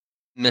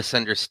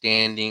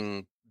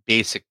misunderstanding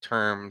basic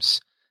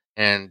terms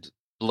and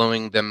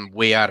blowing them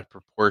way out of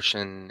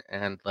proportion,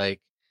 and I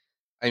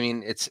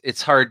mean,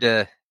 it's hard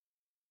to.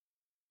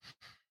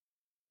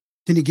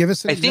 Can you give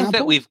us an example? Think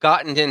that we've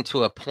gotten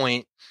into a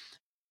point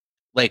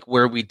like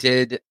where we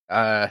did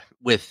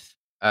with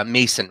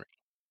masonry.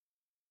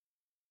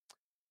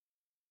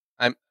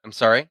 I'm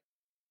sorry.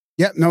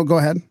 Yeah, no, go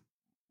ahead.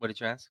 What did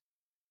you ask?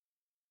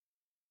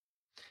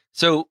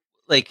 So,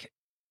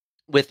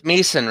 with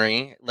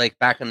masonry,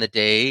 back in the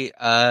day,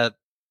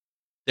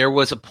 there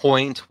was a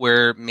point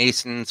where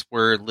masons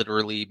were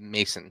literally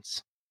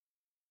masons,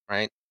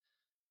 right?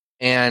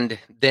 And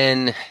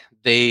then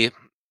they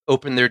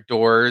opened their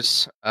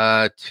doors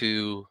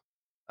to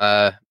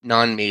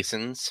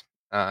non-masons.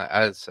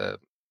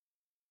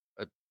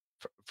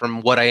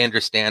 From what I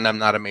understand, I'm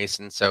not a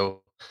mason,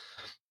 so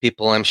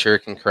people, I'm sure,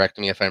 can correct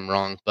me if I'm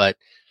wrong, but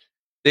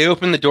they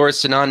opened the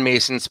doors to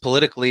non-masons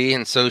politically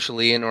and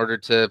socially in order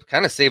to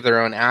kind of save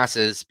their own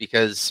asses,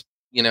 because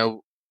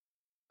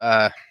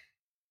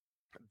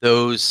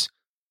those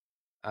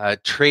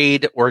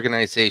trade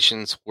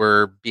organizations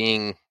were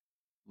being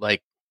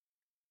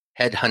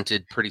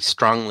headhunted pretty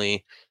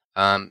strongly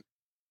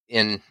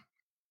in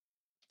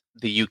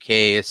the UK,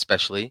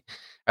 especially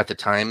at the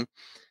time,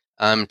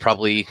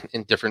 probably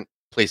in different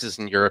places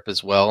in Europe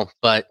as well.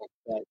 But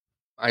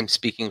I'm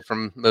speaking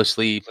from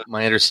mostly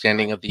my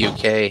understanding of the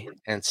UK.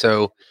 And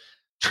so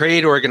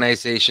trade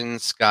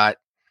organizations got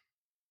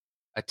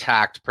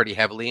attacked pretty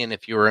heavily. And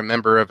if you were a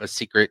member of a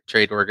secret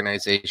trade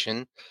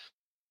organization,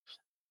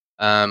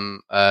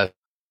 a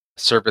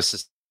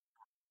service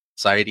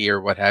society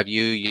or what have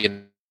you,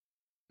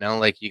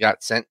 you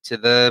got sent to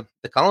the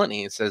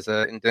colonies as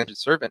an indentured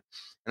servant.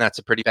 And that's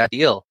a pretty bad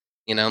deal,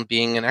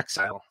 being in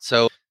exile.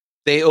 So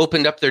they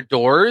opened up their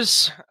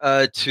doors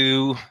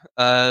to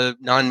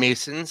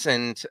non-masons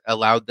and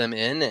allowed them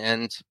in.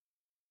 And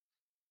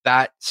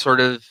that sort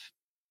of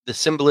the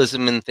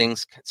symbolism and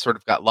things sort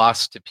of got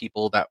lost to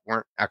people that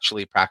weren't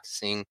actually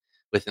practicing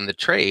within the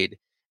trade.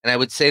 And I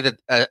would say that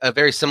a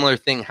very similar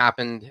thing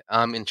happened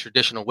in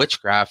traditional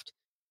witchcraft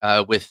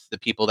with the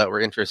people that were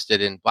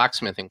interested in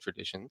blacksmithing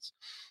traditions.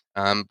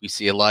 We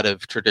see a lot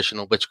of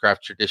traditional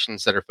witchcraft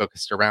traditions that are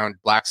focused around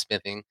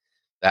blacksmithing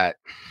that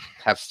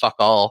have fuck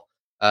all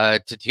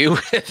to do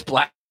with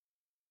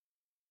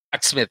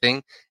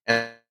blacksmithing,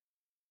 and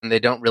they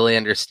don't really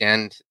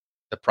understand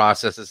the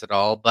processes at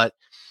all. But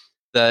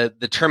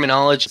the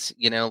terminology,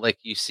 like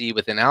you see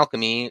within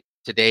alchemy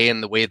today,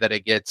 and the way that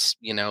it gets,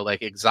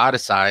 like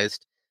exoticized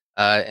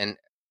and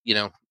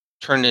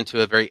turned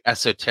into a very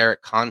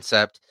esoteric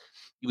concept,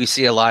 we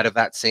see a lot of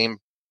that same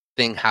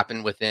thing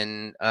happen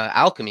within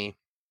alchemy.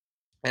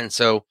 And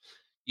so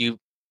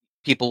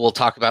people will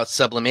talk about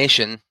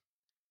sublimation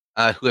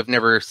who have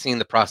never seen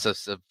the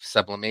process of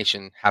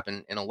sublimation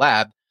happen in a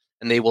lab,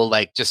 and they will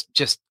like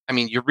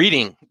you're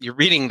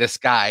reading this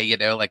guy,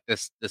 like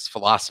this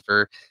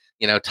philosopher,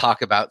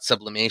 talk about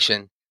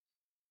sublimation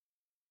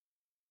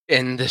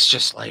in this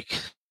just like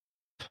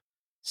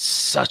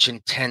such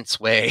intense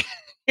way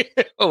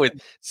with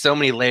so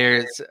many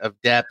layers of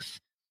depth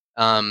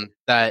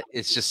that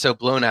it's just so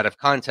blown out of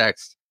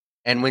context.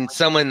 And when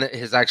someone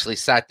has actually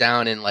sat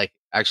down and like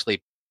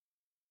actually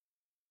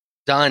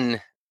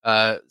done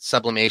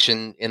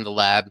sublimation in the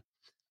lab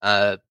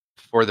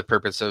for the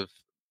purpose of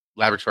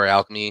laboratory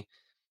alchemy,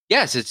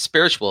 yes, it's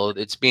spiritual,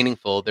 it's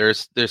meaningful.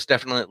 There's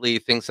definitely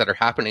things that are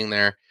happening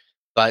there,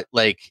 but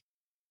like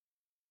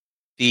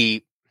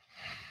it's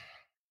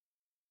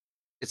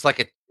like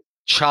a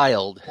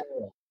child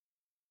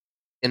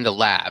in the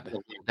lab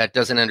that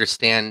doesn't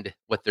understand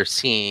what they're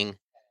seeing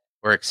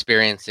or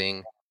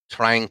experiencing,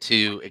 trying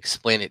to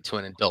explain it to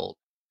an adult.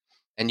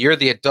 And you're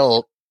the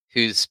adult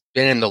who's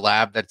been in the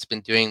lab that's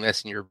been doing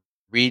this, and you're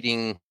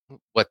reading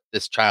what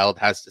this child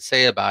has to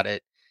say about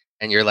it,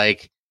 and you're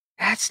like,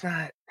 that's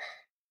not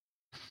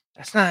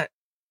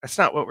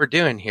what we're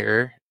doing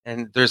here.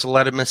 And there's a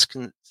lot of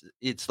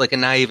it's like a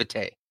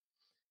naivete.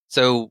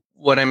 So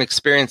what I'm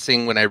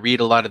experiencing when I read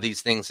a lot of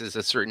these things is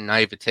a certain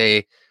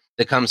naivete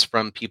that comes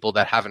from people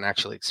that haven't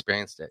actually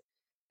experienced it.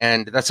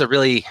 And that's a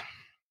really,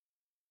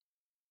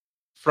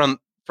 from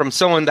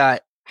someone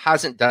that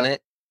hasn't done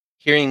it,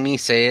 hearing me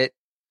say it,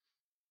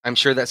 I'm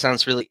sure that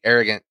sounds really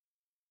arrogant,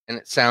 and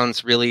it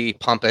sounds really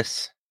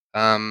pompous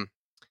and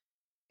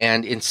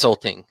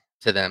insulting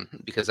to them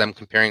because I'm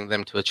comparing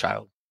them to a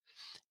child.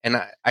 And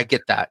I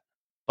get that.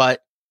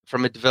 But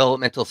from a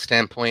developmental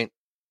standpoint,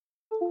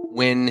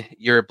 when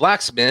you're a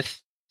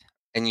blacksmith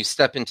and you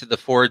step into the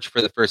forge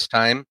for the first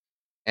time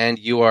and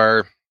you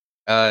are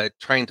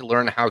trying to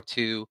learn how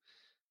to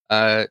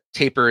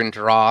taper and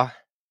draw,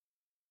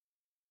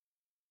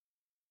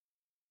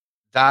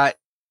 that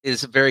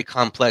is a very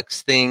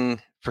complex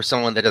thing for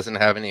someone that doesn't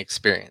have any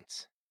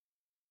experience.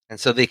 And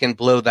so they can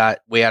blow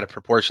that way out of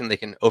proportion. They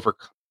can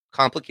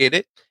overcomplicate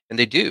it, and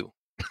they do.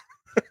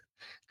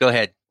 Go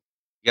ahead.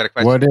 You got a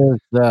question? What is,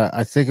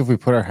 I think if we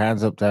put our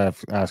hands up to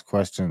ask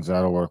questions,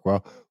 that'll work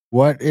well.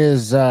 What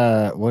is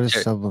Sure.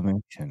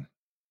 sublimation?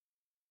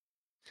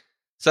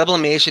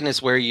 Sublimation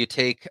is where you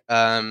take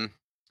a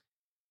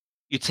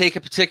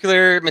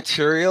particular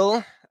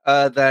material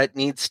that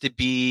needs to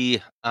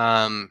be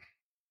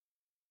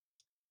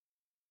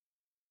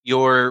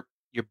you're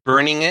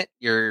burning it,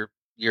 you're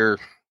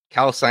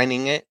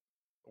calcining it,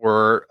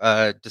 or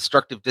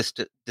destructive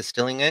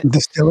distilling it.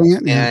 Distilling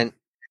it, yeah. And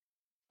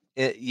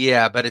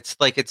but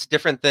it's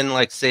different than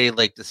like say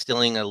like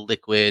distilling a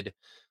liquid,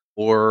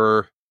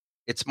 or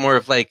it's more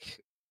of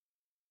like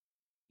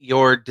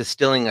you're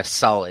distilling a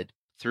solid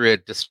through a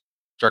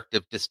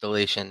destructive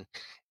distillation,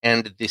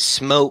 and the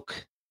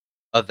smoke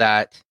of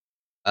that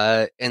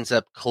ends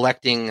up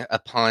collecting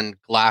upon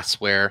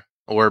glassware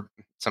or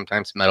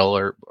sometimes metal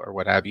or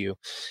what have you,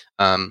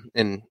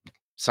 and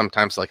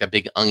sometimes like a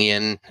big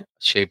onion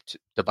shaped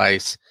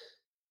device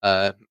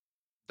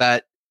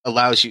that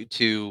allows you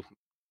to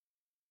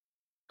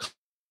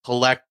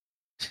collect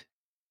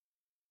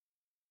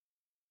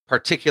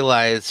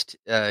particularized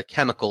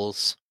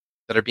chemicals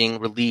that are being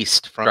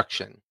released from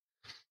production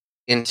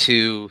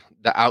into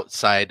the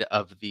outside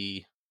of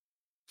the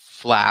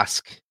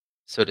flask,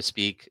 so to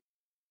speak,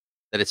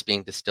 that it's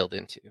being distilled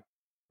into,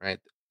 right?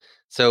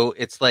 So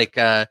it's like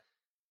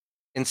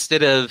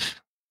instead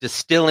of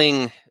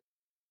distilling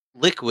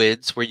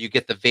liquids where you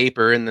get the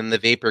vapor and then the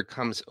vapor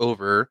comes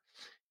over,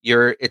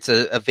 it's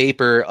a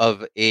vapor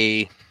of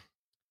a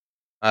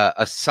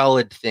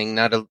solid thing,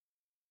 not a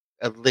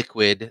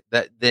liquid,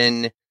 that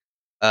then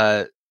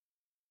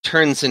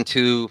turns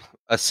into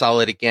a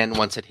solid again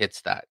once it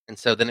hits that. And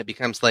so then it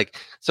becomes like,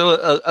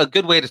 so a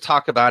good way to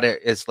talk about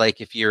it is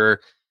like if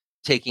you're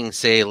taking,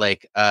 say,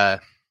 like an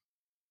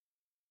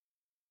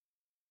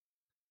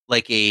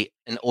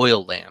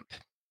oil lamp,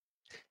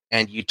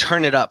 and you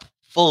turn it up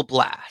full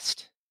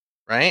blast,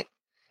 right?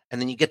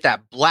 And then you get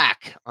that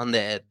black on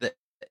the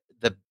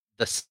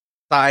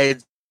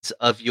sides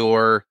of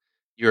your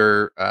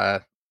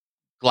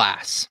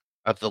glass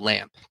of the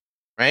lamp,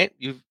 right?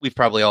 We've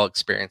probably all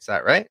experienced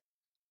that, right?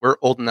 we're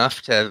old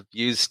enough to have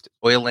used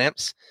oil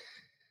lamps.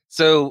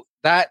 So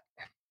that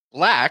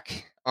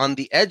black on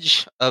the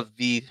edge of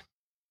the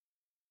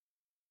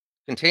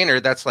container,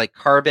 that's like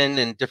carbon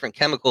and different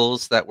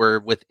chemicals that were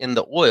within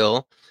the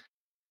oil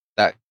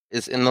that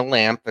is in the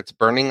lamp that's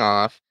burning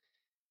off.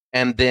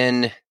 And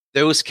then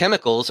those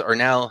chemicals are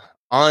now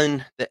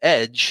on the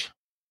edge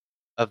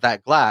of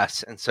that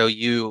glass. And so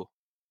you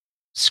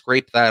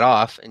scrape that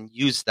off and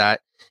use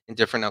that in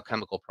different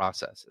alchemical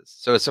processes.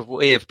 So it's a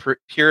way of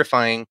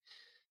purifying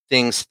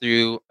things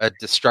through a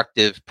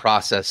destructive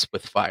process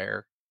with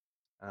fire.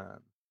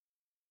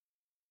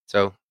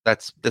 So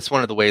that's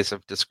one of the ways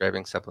of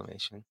describing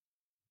sublimation.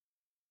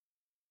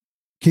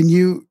 Can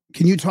you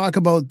talk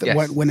about Yes.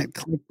 what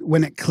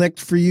when it clicked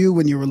for you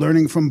when you were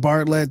learning from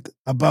Bartlett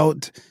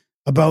about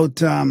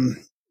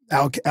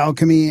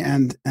alchemy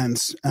and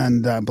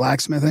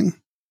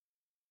blacksmithing?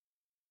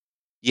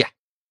 Yeah,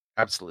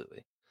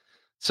 absolutely.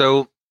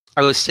 So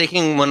I was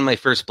taking one of my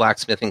first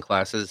blacksmithing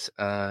classes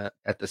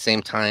at the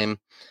same time.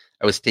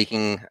 I was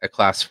taking a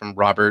class from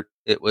Robert.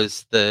 It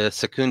was the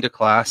Secunda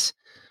class,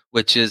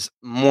 which is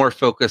more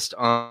focused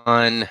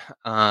on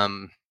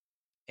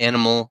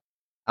animal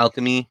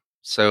alchemy.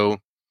 So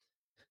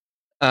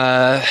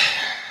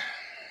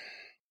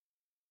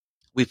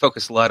we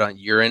focus a lot on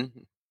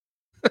urine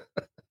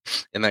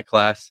in that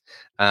class,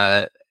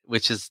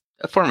 which is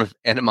a form of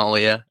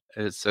animalia,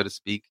 so to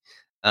speak.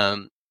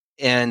 And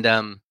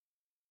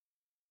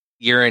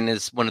urine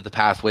is one of the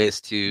pathways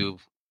to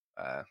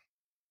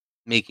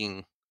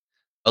making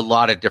a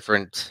lot of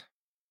different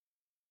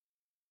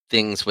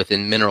things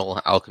within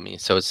mineral alchemy.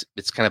 So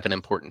it's kind of an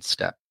important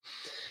step.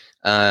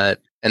 And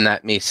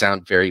that may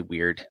sound very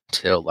weird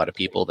to a lot of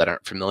people that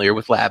aren't familiar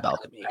with lab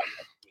alchemy,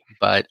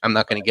 but I'm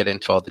not going to get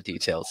into all the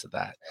details of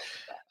that.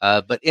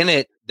 But in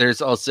it,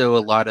 there's also a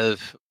lot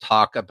of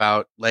talk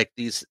about like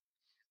these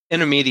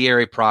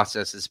intermediary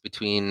processes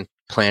between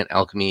plant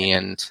alchemy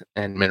and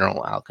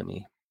mineral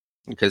alchemy,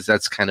 because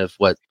that's kind of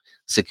what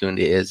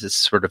Secunda is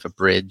sort of a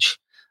bridge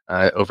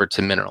over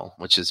to mineral,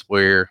 which is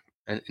where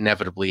we're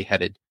inevitably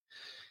headed.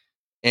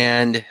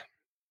 And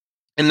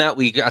in that,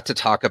 we got to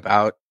talk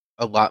about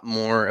a lot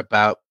more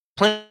about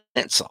plant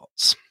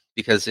salts,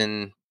 because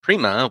in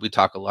Prima, we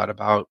talk a lot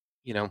about,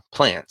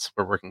 plants.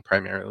 We're working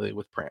primarily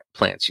with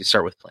plants. You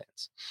start with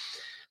plants.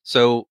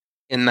 So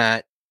in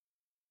that,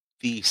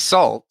 the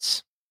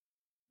salts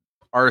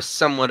are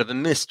somewhat of a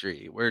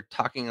mystery. We're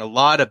talking a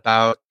lot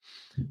about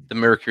the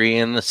mercury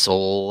and the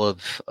soul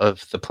of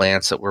the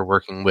plants that we're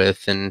working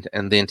with, and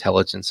the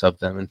intelligence of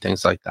them and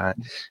things like that,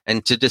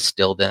 and to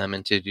distill them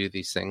and to do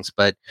these things.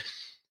 But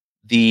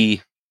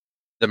the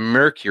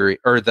mercury,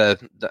 or the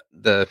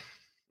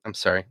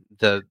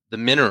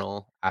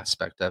mineral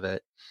aspect of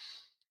it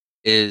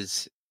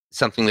is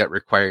something that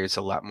requires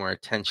a lot more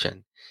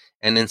attention.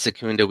 And in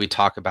Secunda, we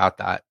talk about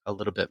that a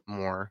little bit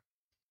more.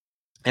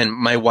 And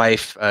my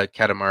wife,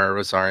 Katamara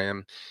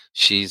Rosarium,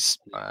 she's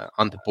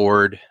on the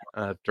board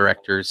of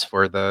directors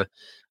for the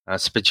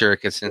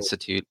Spagyricus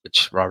Institute,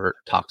 which Robert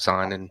talks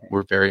on, and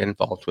we're very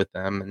involved with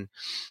them.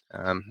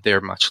 And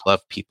they're much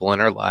loved people in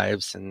our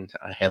lives, and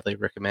I highly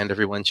recommend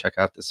everyone check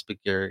out the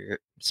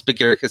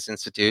Spagyricus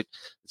Institute.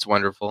 It's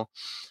wonderful.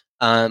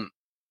 And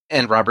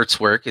Robert's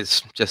work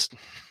is just,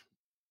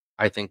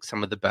 I think,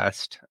 some of the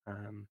best.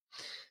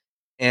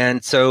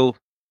 And so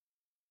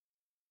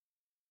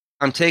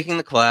I'm taking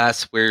the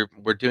class where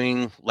we're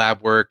doing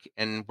lab work,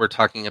 and we're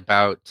talking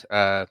about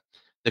the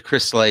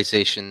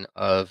crystallization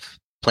of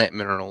plant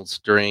minerals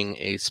during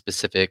a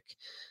specific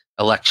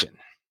election,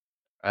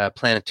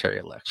 planetary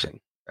election,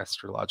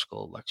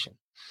 astrological election.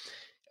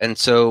 And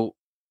so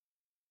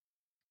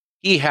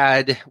he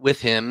had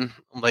with him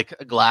like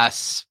a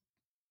glass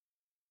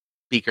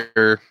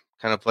beaker,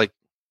 kind of like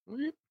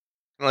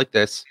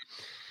this,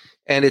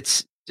 and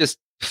it's just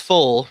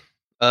full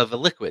of a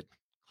liquid,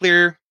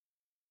 clear,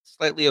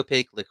 slightly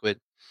opaque liquid.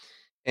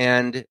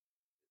 And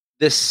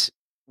this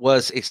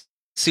was a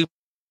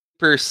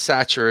super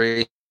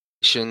saturation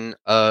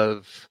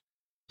of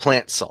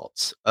plant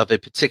salts of a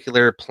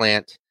particular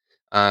plant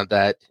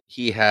that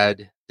he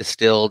had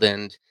distilled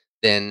and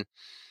then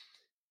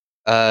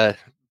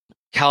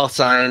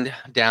calcined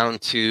down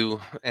to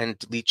and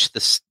leached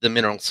the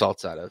mineral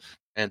salts out of,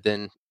 and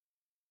then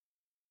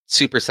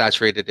super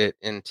saturated it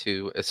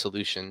into a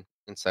solution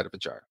inside of a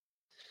jar.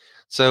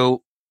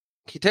 So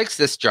he takes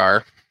this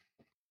jar,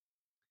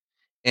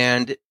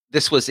 and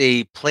this was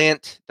a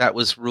plant that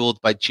was ruled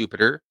by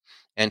Jupiter,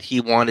 and he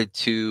wanted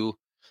to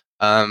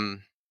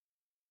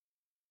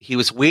he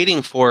was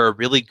waiting for a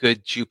really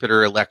good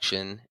Jupiter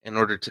election in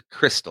order to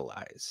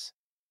crystallize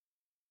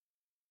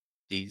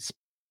these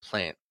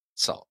plant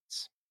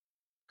salts,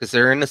 because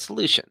they're in a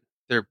solution.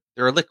 They're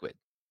a liquid,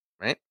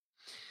 right?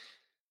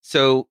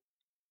 So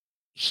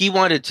he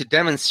wanted to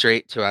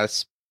demonstrate to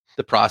us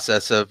the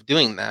process of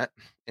doing that,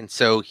 and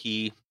so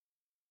he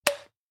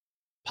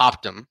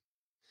popped them,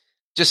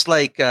 just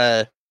like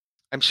I'm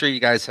sure you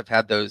guys have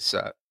had those.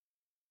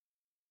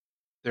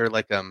 They're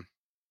like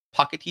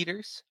pocket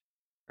heaters,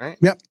 right?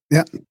 Yep.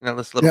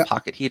 Those little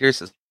pocket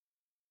heaters.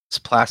 It's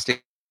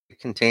plastic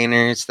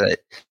containers that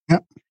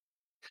Yep.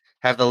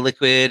 have the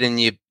liquid, and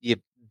you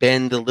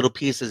bend a little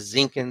piece of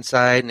zinc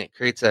inside, and it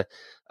creates a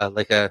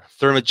like a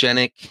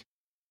thermogenic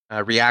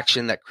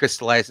reaction that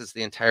crystallizes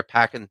the entire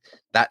pack, and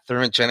that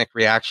thermogenic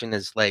reaction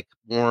is like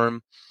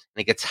warm,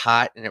 and it gets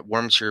hot, and it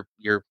warms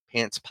your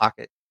pants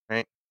pocket,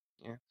 right?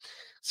 Yeah.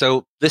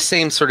 So this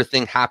same sort of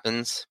thing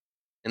happens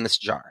in this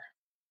jar,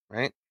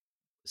 right?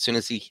 As soon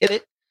as he hit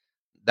it,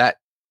 that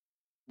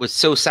was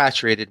so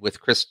saturated with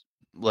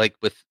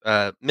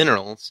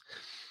minerals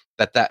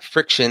that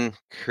friction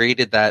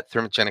created that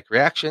thermogenic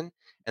reaction,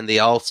 and they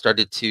all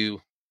started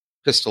to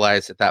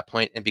crystallize at that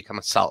point and become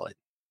a solid,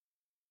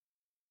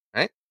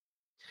 right?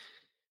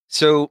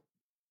 So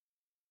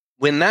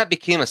when that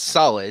became a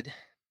solid,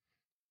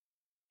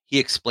 he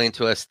explained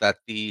to us that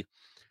the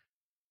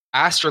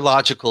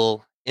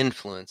astrological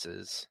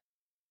influences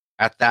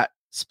at that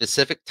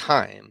specific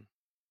time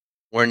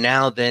were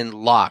now then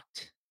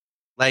locked.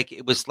 Like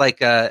it was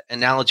like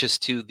analogous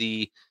to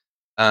the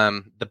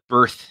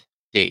birth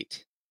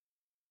date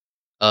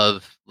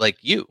of like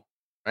you,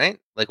 right?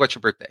 Like, what's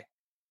your birthday?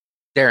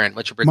 Darren,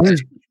 what's your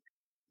birthday?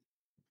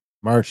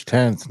 March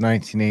 10th,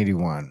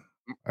 1981.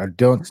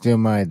 Don't steal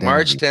my identity.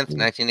 March 10th, please.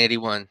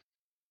 1981.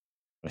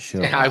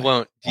 Sure. I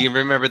won't. Do you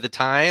remember the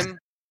time? Do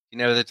you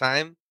know the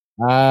time?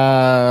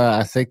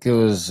 I think it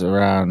was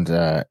around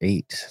 10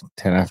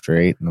 after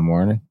 8 in the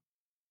morning.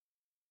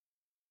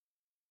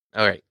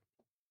 All right.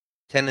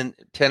 10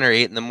 or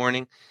 8 in the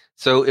morning.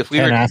 So if we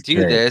 10 were to after do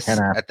 8, this 10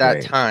 at after that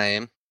 8.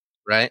 time,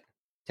 right?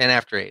 10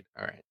 after 8.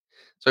 All right.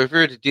 So if we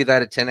were to do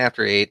that at 10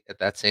 after 8 at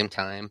that same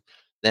time,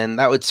 then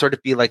that would sort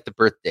of be like the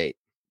birth date.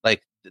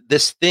 Like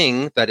this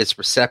thing that is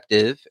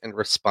receptive and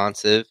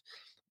responsive,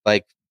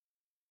 like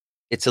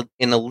it's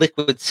in a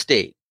liquid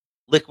state.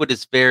 Liquid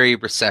is very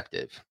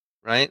receptive,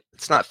 right?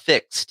 It's not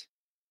fixed.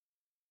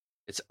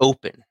 It's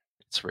open.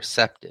 It's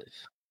receptive.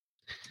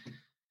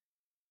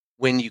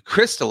 When you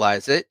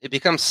crystallize it, it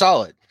becomes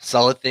solid.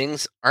 Solid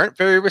things aren't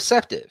very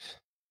receptive,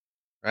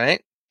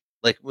 right?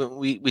 Like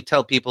we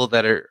tell people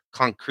that are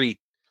concrete,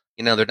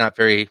 they're not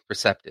very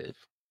receptive,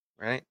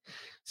 right?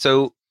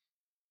 So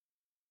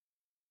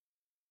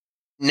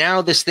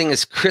now this thing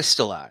is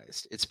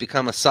crystallized. It's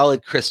become a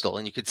solid crystal,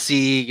 and you could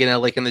see,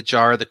 like in the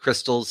jar, the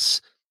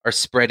crystals are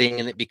spreading,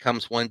 and it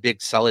becomes one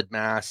big solid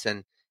mass,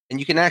 and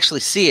you can actually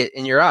see it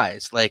in your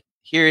eyes. Like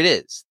here it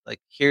is. Like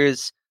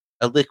here's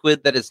a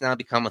liquid that has now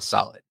become a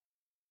solid.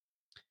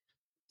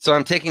 So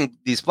I'm taking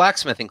these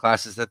blacksmithing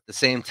classes at the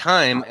same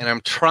time, and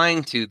I'm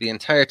trying to, the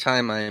entire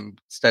time I'm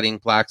studying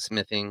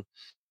blacksmithing,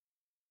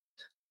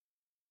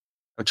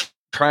 I'm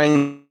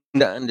trying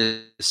to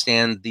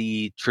understand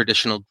the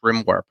traditional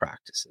grimoire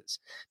practices.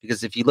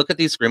 Because if you look at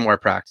these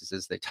grimoire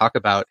practices, they talk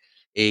about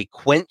a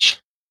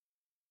quench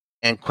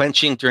and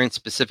quenching during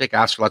specific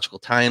astrological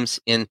times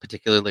in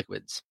particular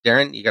liquids.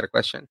 Darren, you got a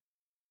question?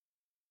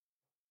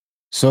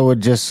 So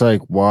would just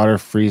like water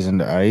freeze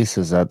into ice,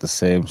 is that the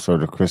same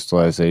sort of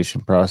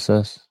crystallization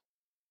process?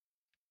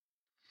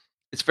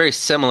 It's very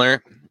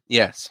similar.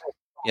 Yes.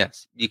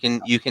 You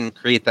can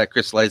create that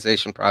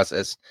crystallization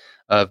process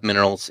of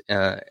minerals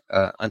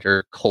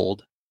under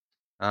cold.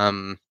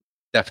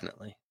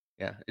 Definitely.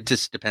 Yeah. It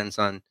just depends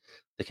on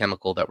the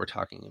chemical that we're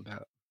talking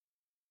about,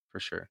 for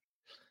sure.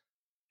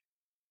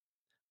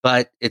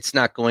 But it's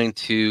not going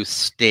to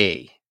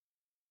stay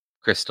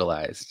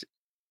crystallized,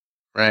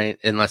 right?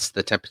 Unless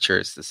the temperature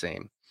is the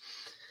same.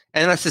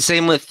 And that's the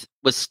same with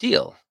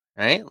steel,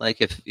 right?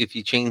 Like if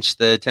you change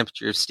the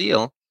temperature of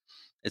steel,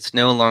 it's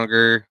no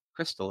longer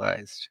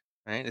crystallized,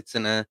 right? It's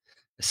in a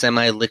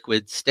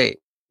semi-liquid state.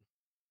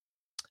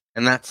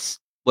 And that's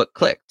what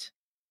clicked,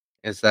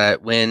 is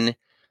that when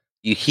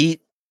you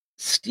heat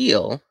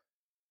steel,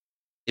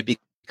 it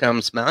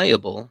becomes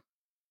malleable.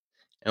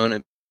 And when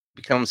it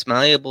becomes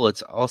malleable,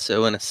 it's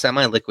also in a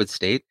semi-liquid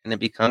state, and it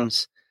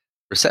becomes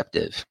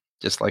receptive,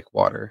 just like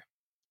water,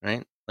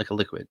 right? Like a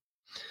liquid.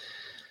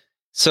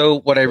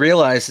 So what I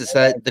realized is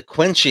that the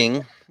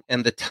quenching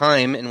and the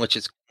time in which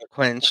it's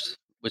quenched,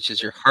 which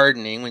is your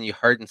hardening, when you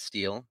harden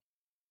steel,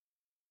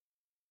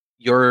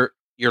 you're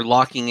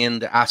locking in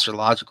the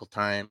astrological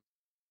times,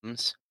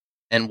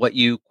 and what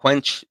you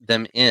quench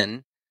them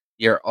in,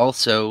 you're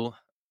also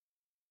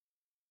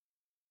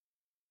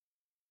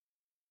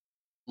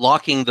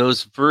locking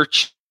those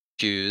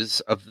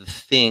virtues of the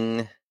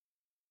thing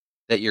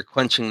that you're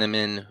quenching them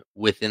in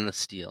within the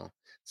steel.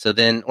 So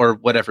then, or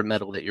whatever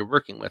metal that you're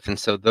working with. And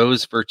so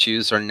those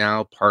virtues are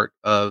now part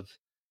of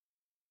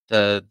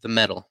the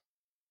metal.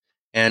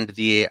 And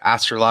the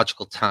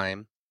astrological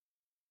time,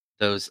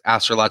 those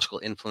astrological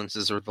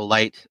influences, or the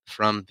light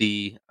from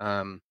the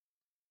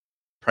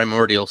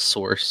primordial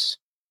source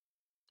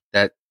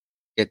that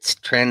gets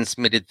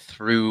transmitted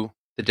through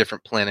the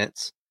different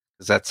planets,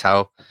 because that's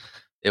how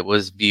it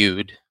was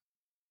viewed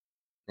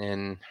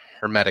in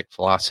Hermetic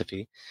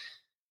philosophy,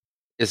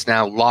 is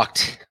now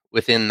locked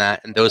within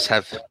that, and those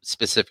have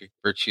specific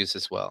virtues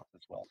as well.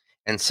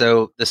 And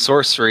so the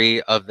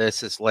sorcery of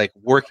this is like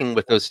working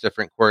with those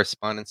different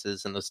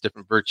correspondences and those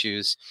different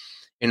virtues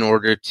in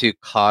order to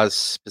cause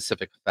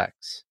specific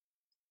effects.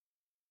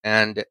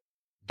 And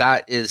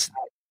that is,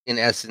 in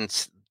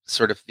essence,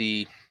 sort of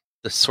the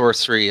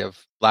sorcery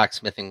of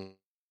blacksmithing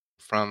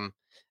from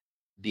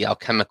the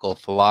alchemical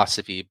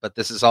philosophy. But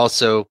this is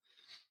also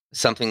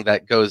something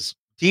that goes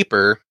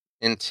deeper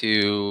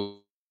into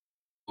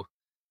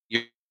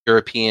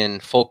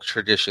European folk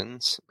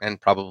traditions, and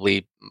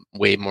probably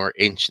way more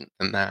ancient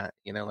than that.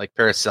 Like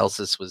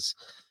Paracelsus was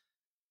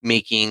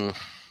making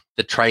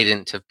the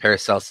trident of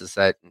Paracelsus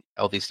that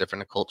all these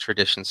different occult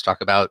traditions talk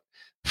about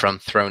from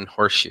thrown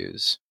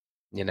horseshoes.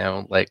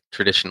 Like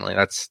traditionally,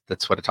 that's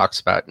what it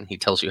talks about, and he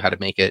tells you how to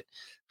make it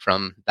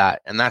from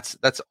that. And that's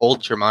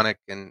old Germanic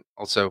and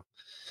also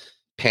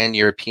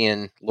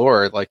pan-European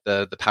lore. Like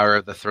the power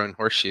of the thrown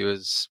horseshoe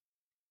is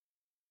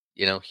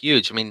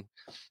huge. I mean,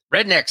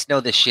 rednecks know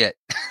this shit.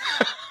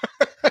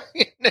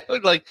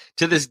 Like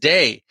to this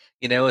day,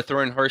 a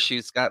thrown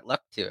horseshoe's got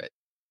luck to it.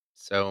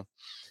 So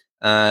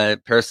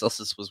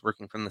Paracelsus was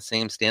working from the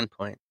same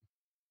standpoint,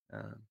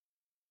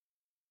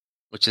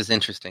 which is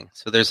interesting.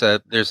 So there's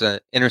a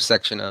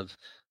intersection of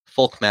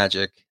folk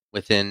magic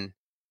within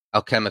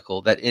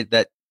alchemical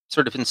that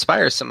sort of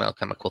inspires some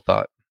alchemical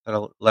thought that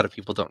a lot of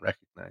people don't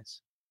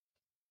recognize.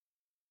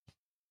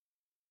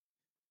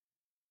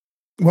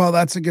 Well,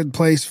 that's a good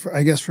place for,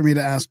 I guess, for me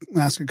to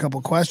ask a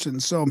couple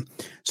questions. So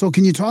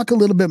can you talk a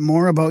little bit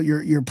more about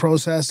your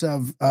process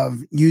of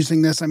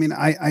using this? I mean,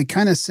 I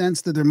kind of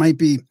sense that it might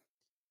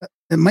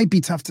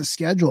be tough to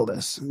schedule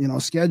this,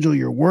 schedule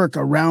your work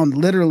around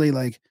literally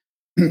like,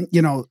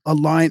 the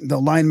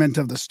alignment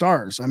of the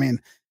stars. I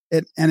mean,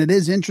 it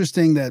is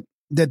interesting that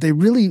they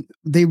really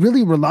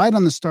relied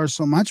on the stars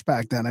so much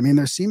back then. I mean,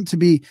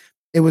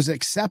 it was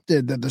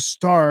accepted that the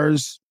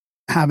stars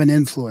have an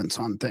influence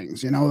on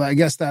things. I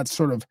guess that's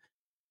sort of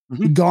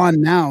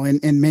gone now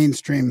in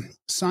mainstream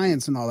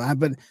science and all that.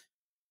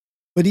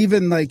 But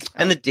even like,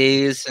 and the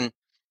days and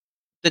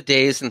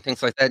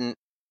things like that, and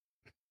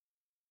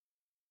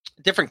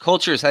different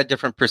cultures had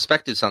different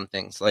perspectives on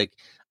things. Like,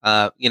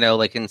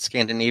 like in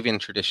Scandinavian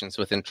traditions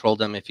within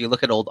trolldom, if you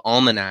look at old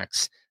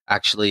almanacs,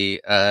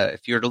 actually,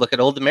 if you were to look at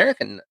old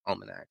American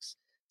almanacs,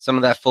 some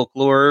of that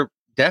folklore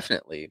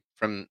definitely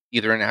from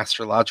either an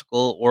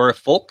astrological or a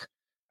folk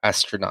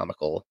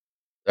astronomical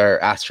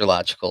or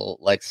astrological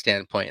like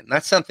standpoint. And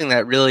that's something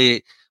that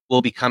really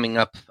will be coming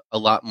up a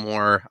lot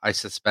more, I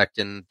suspect,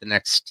 in the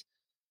next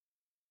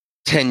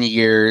 10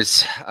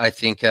 years. I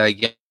think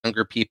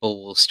younger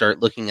people will start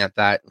looking at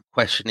that and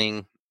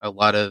questioning a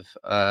lot of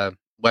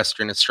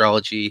Western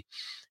astrology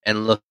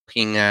and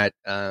looking at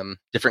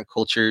different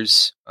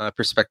cultures'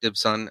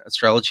 perspectives on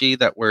astrology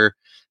that were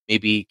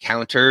maybe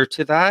counter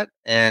to that,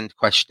 and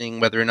questioning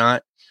whether or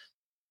not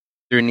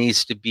there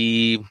needs to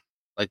be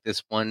like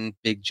this one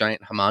big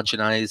giant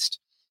homogenized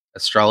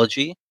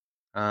astrology.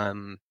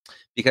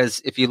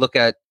 Because if you look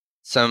at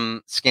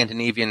some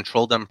Scandinavian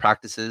trolldom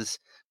practices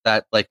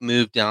that like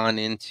moved on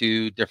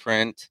into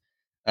different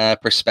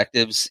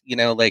perspectives,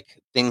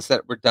 like things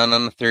that were done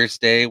on a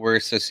Thursday were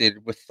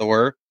associated with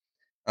Thor,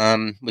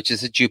 which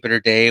is a Jupiter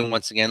day, and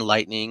once again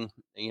lightning.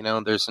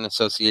 There's an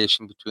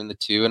association between the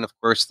two, and of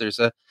course there's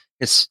a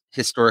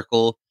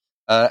historical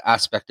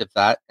aspect of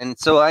that. And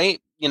so I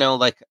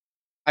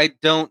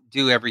don't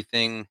do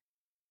everything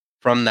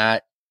from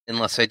that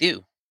unless I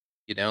do.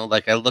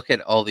 Like I look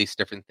at all these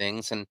different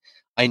things, and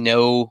I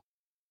know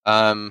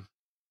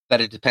that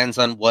it depends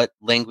on what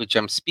language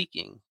I'm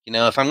speaking.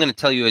 If I'm going to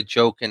tell you a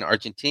joke in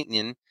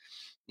Argentinian,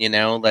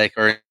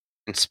 or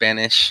in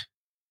Spanish,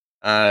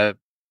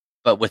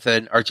 but with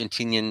an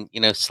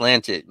Argentinian,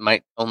 slant, it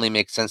might only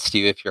make sense to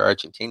you if you're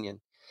Argentinian.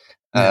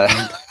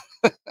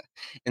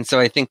 And so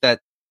I think that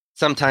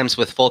sometimes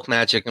with folk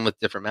magic and with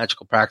different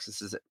magical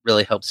practices, it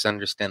really helps to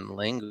understand the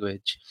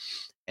language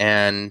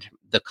and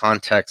the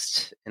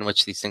context in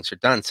which these things are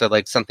done. So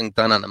like something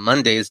done on a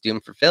Monday is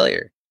doomed for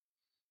failure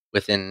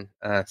within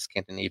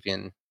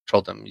Scandinavian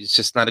trolldom. It's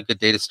just not a good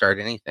day to start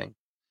anything.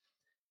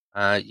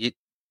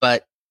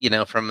 But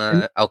from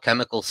an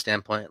alchemical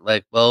standpoint,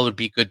 like, well, it would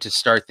be good to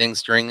start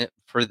things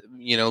for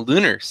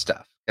lunar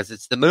stuff because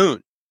it's the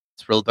moon.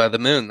 It's ruled by the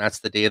moon. That's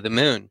the day of the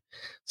moon.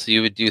 So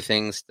you would do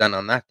things done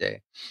on that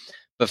day.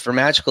 But for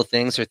magical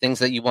things or things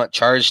that you want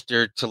charged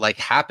or to like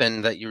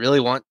happen that you really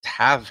want to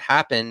have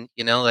happen,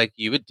 like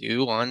you would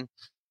do on,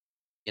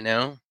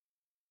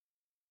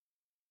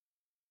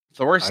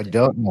 Thursday. I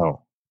don't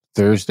know.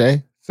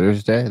 Thursday,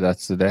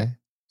 that's the day.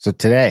 So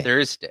today.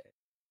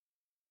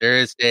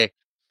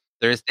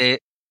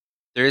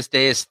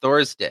 Thursday is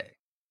Thor's day,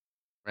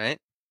 right?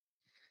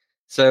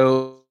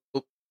 So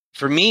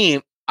for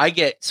me, I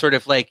get sort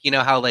of like,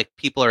 how like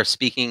people are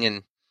speaking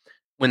and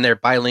when they're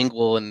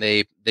bilingual and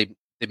they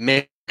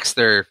mix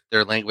their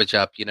language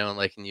up,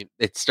 like, and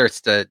it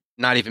starts to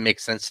not even make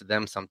sense to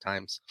them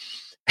sometimes,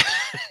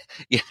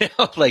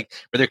 like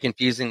where they're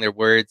confusing their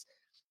words,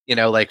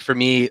 like for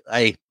me,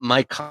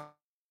 my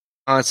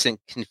constant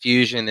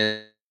confusion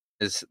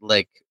is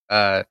like,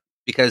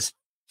 because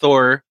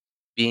Thor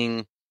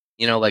being,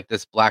 like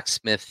this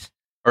blacksmith,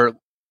 or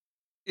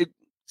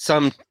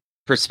some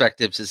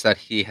perspectives is that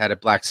he had a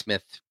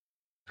blacksmith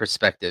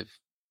perspective,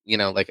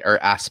 like,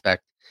 or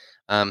aspect.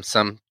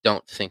 Some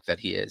don't think that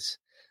he is.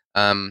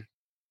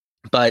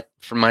 But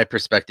from my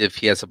perspective,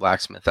 he has a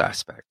blacksmith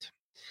aspect.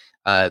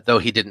 Though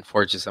he didn't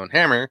forge his own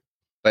hammer,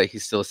 but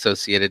he's still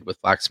associated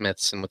with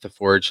blacksmiths and with the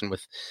forge and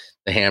with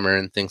the hammer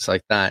and things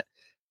like that.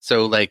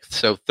 So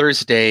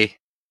Thursday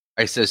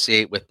I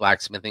associate with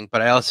blacksmithing,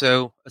 but I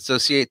also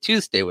associate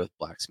Tuesday with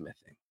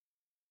blacksmithing,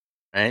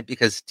 right?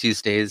 Because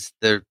Tuesday is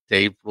the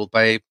day ruled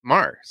by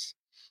Mars,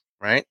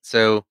 right?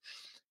 So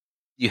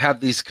you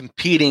have these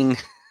competing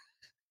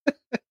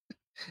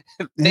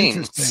things.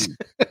 Interesting.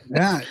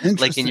 Yeah, interesting.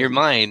 Like in your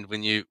mind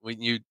when you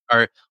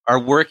are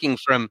working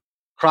from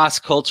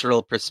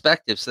cross-cultural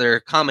perspectives. There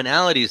are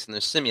commonalities and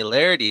there's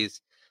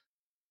similarities,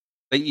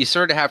 but you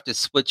sort of have to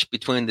switch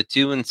between the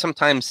two, and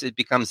sometimes it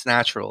becomes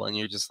natural and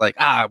you're just like,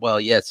 well,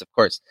 yes, of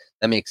course,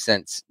 that makes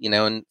sense,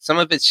 and some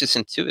of it's just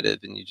intuitive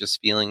and you're just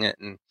feeling it,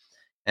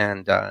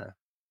 and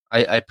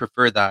I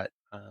prefer that.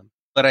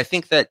 But I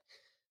think that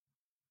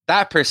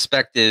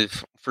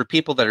perspective for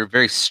people that are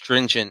very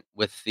stringent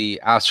with the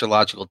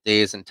astrological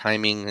days and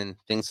timing and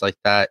things like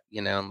that,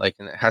 and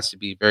it has to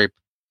be very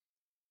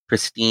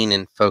pristine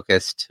and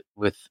focused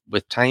with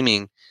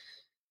timing.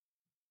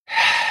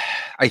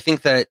 I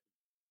think that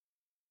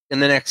in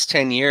the next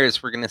 10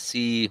 years, we're going to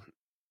see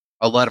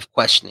a lot of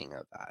questioning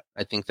of that.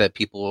 I think that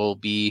people will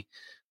be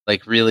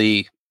like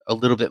really a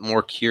little bit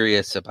more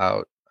curious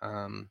about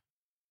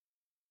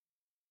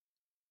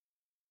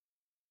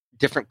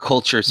different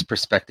cultures'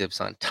 perspectives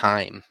on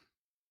time.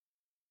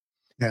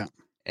 Yeah.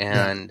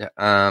 And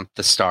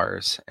the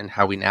stars and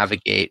how we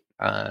navigate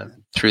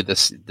through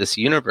this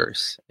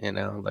universe,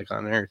 like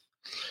on Earth.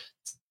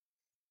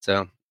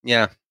 So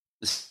yeah,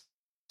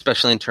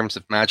 especially in terms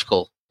of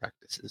magical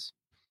practices.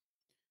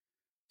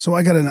 So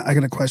I got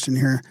a question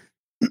here.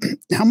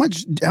 How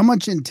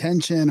much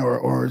intention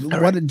or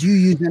what do you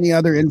use any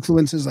other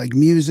influences like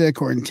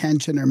music or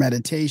intention or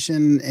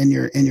meditation in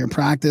your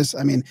practice?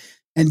 I mean,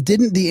 and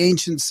didn't the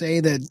ancients say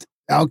that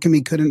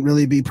alchemy couldn't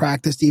really be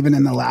practiced even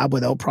in the lab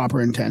without proper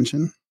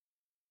intention?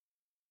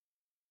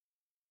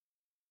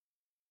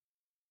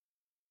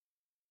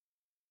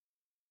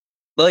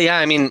 Well, yeah,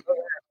 I mean,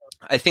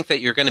 I think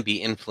that you're going to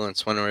be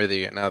influenced one way or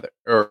the another,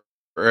 or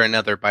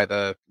another by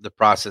the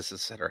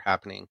processes that are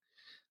happening.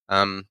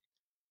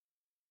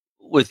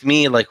 With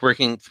me, like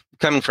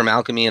coming from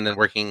alchemy and then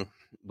working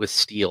with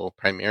steel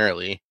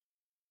primarily,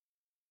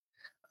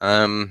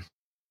 I'm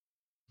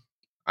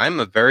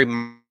a very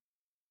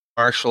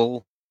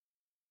martial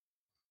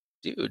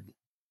dude.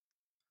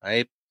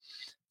 I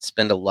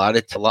spend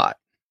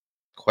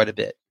quite a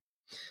bit.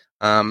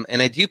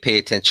 And I do pay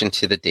attention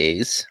to the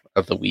days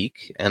of the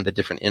week and the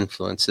different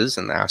influences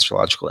and the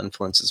astrological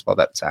influences while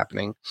that's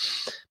happening.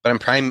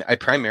 But I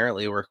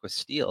primarily work with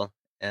steel,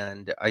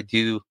 and I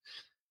do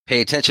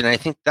pay attention. And I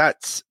think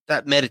that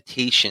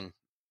meditation.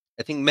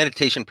 I think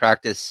meditation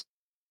practice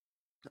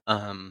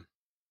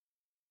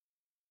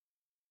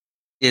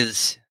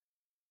is,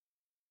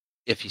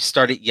 if you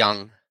start it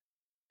young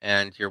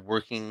and you're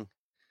working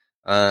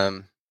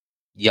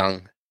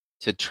young,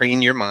 to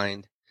train your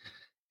mind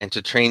and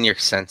to train your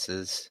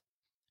senses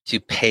to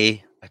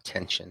pay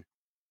attention,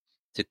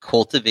 to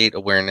cultivate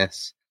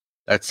awareness.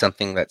 That's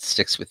something that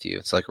sticks with you.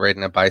 It's like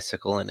riding a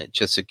bicycle, and it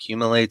just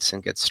accumulates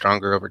and gets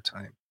stronger over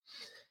time.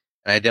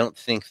 And I don't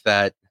think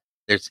that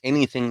there's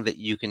anything that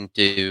you can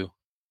do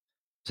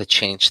to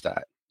change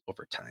that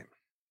over time.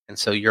 And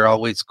so you're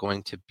always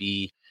going to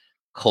be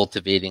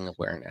cultivating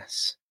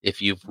awareness.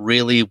 If you've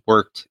really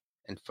worked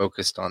and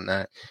focused on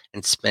that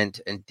and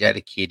spent and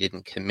dedicated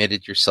and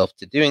committed yourself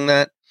to doing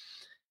that,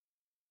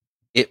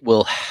 it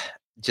will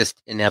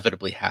just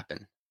inevitably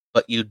happen.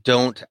 But you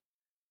don't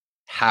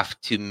have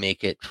to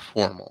make it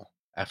formal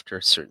after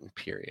a certain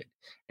period.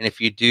 And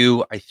if you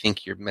do, I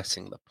think you're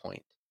missing the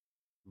point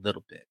a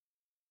little bit.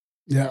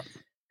 Yeah.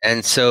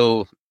 And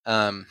so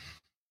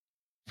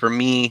for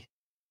me,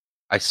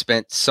 I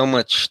spent so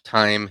much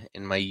time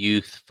in my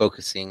youth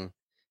focusing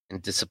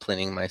and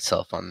disciplining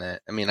myself on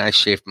that. I mean, I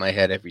shaved my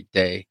head every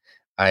day.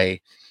 I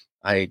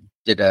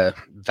did a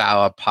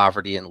vow of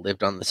poverty and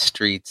lived on the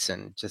streets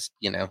and just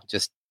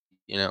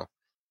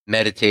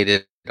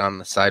meditated on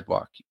the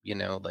sidewalk,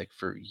 like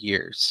for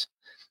years.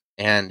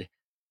 And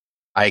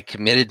I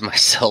committed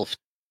myself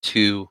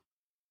to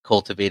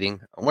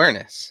cultivating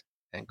awareness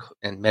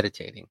and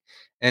meditating.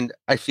 And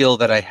I feel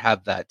that I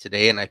have that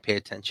today, and I pay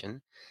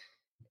attention.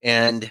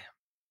 And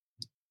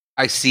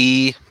I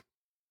see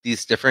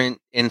these different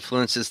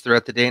influences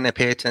throughout the day, and I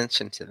pay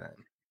attention to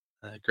them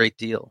a great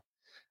deal.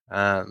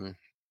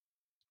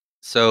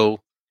 So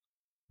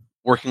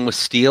working with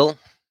steel,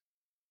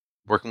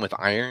 working with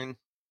iron,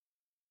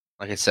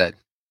 like I said,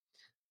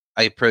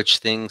 I approach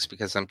things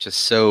because I'm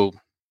just so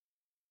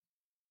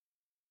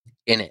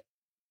in it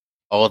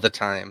all the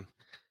time.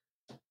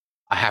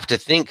 I have to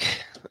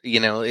think,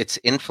 it's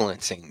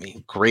influencing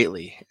me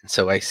greatly. And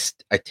so I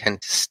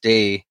tend to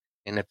stay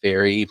in a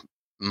very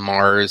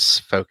Mars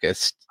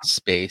focused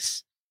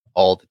space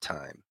all the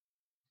time.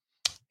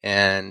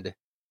 And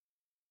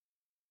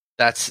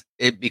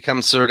it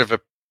becomes sort of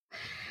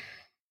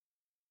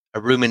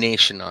a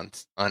rumination on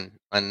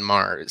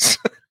Mars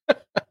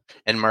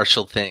and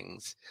martial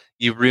things.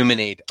 You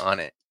ruminate on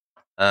it.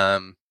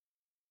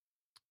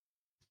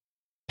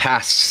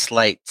 Past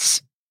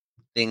slights,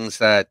 things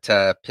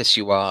that piss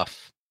you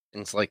off,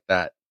 things like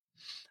that.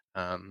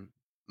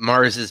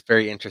 Mars is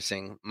very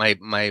interesting.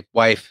 My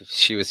wife, if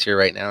she was here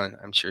right now, and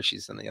I'm sure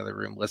she's in the other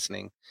room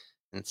listening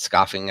and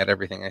scoffing at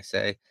everything I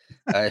say.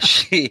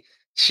 She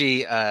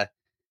and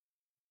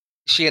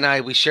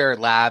I, we share a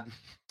lab,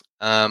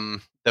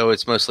 though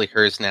it's mostly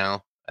hers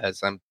now,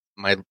 as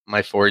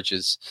my forge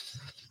is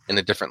in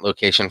a different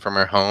location from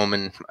our home,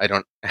 and I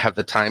don't have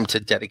the time to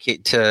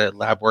dedicate to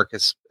lab work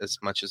as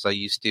much as I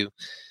used to.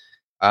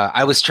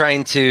 I was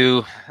trying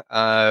to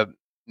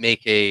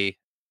make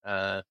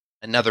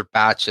another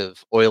batch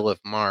of oil of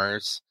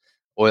Mars,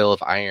 oil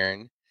of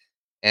iron,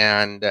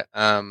 and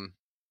I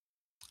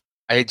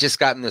had just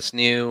gotten this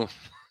new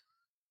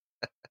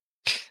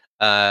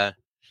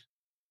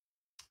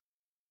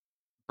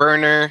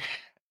burner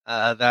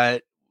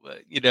that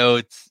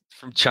it's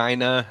from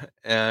China,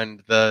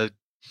 and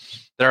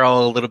they're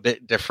all a little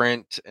bit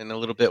different and a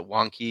little bit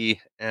wonky,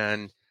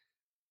 and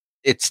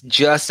it's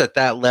just at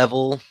that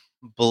level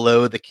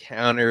below the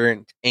counter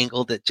and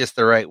angled it just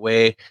the right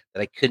way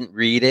that I couldn't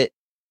read it,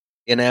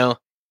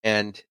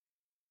 and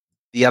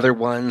the other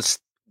ones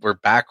were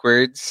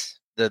backwards,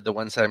 the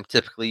ones that I'm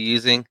typically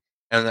using,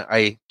 and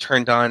I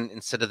turned on,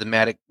 instead of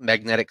the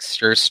magnetic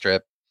stir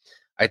strip,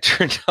 I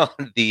turned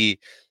on the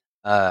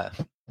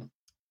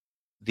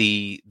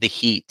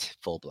heat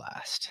full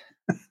blast.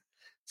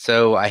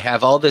 So I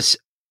have all this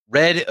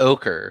red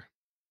ochre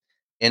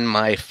in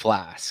my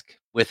flask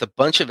with a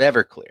bunch of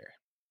Everclear,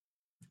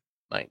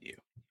 mind you.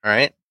 All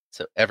right,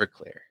 so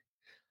Everclear,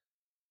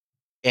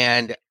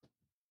 and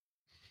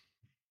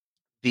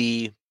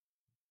the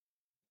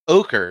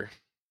ochre,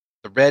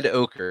 the red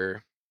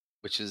ochre,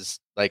 which is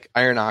like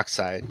iron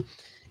oxide,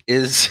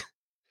 is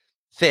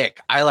thick.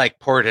 I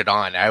poured it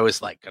on. I was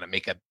gonna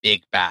make a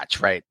big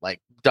batch, right?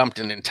 Dumped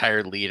an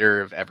entire liter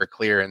of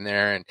Everclear in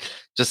there, and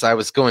I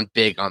was going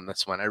big on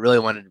this one. I really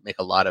wanted to make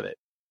a lot of it,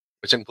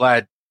 which I'm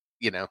glad,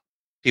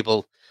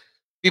 people,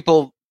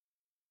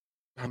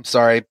 I'm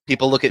sorry,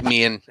 people look at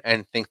me and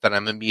think that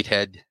I'm a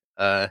meathead,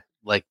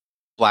 like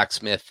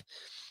blacksmith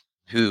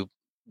who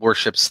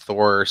worships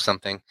Thor or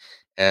something,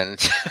 and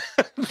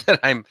that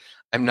I'm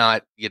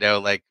not,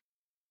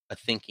 a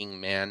thinking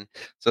man,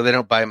 so they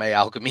don't buy my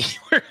alchemy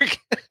work.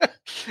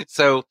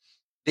 So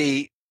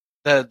the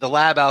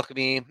lab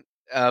alchemy,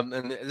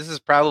 and this is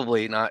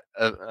probably not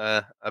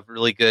a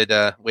really good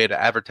way to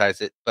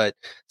advertise it, but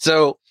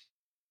so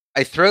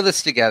I throw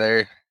this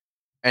together,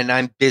 and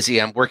I'm busy.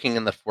 I'm working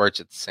in the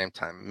forge at the same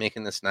time. I'm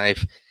making this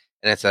knife,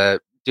 and it's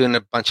doing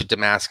a bunch of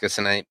Damascus,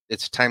 and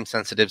it's a time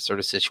sensitive sort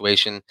of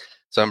situation.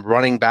 So I'm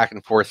running back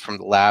and forth from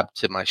the lab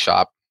to my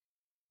shop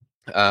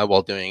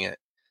while doing it.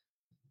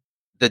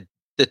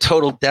 The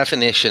total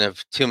definition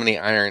of too many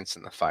irons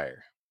in the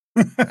fire,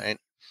 right?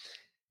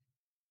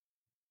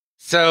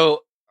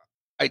 So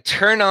I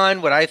turn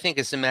on what I think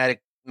is a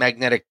magnetic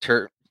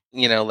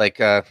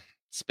a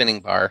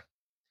spinning bar,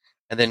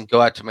 and then go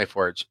out to my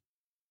forge.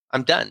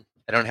 I'm done.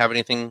 I don't have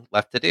anything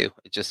left to do.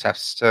 It just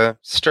has to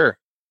stir.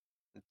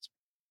 It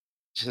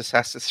just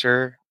has to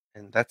stir,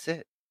 and that's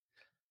it.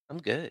 I'm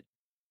good.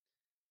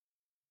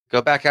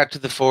 Go back out to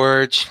the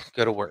forge,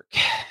 go to work.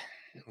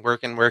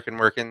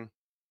 Working.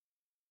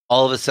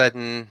 All of a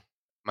sudden,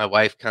 my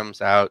wife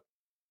comes out,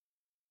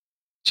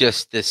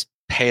 just this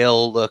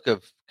pale look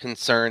of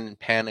concern and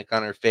panic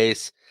on her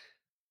face.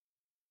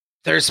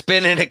 There's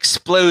been an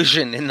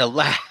explosion in the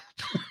lab.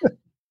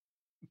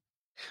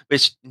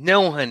 Which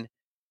no one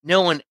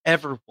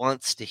ever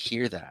wants to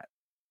hear that.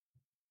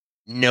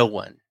 No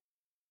one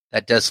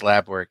that does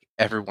lab work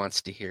ever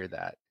wants to hear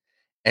that.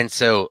 And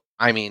so,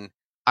 I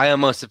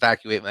almost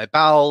evacuate my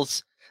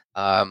bowels.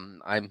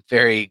 I'm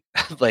very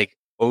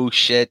oh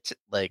shit,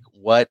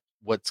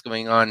 what's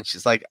going on?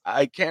 She's like,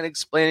 I can't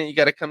explain it. You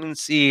got to come and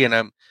see. And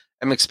I'm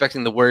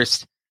expecting the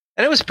worst.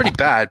 And it was pretty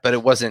bad, but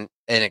it wasn't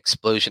an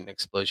explosion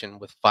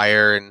with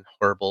fire and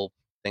horrible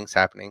things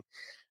happening.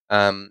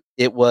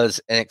 It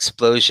was an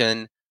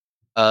explosion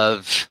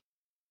of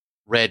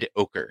red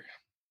ochre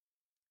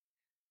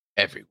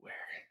everywhere.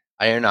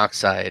 Iron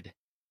oxide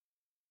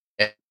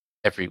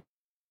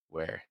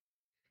everywhere.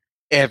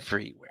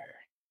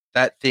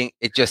 That thing,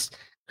 it just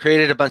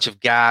created a bunch of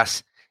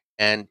gas,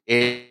 and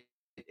it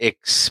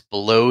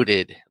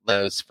exploded.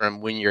 Those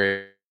from when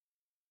you're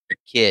a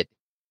kid,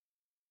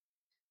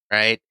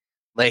 right?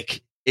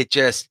 It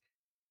just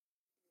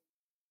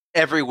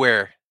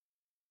everywhere,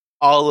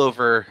 all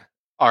over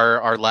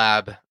our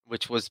lab,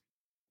 which was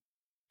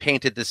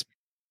painted this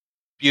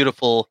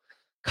beautiful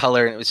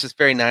color, and it was just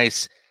very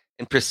nice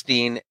and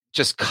pristine,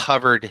 just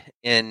covered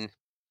in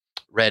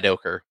red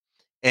ochre.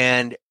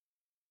 And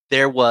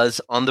there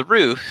was on the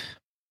roof,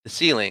 the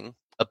ceiling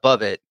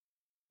above it,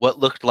 what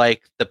looked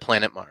like the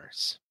planet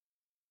Mars.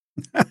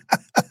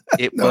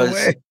 It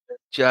was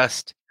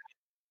just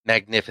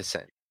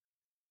magnificent.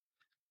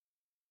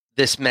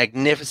 This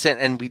magnificent,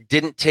 and we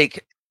didn't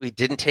take we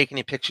didn't take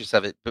any pictures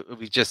of it, but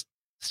we just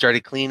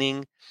started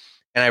cleaning.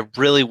 And I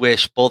really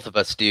wish both of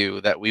us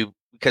do that,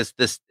 because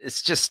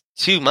it's just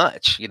too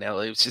much, it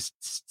was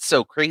just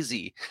so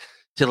crazy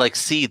to like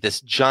see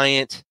this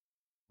giant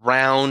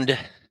round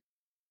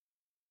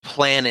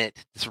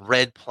planet, this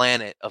red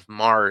planet of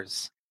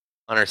Mars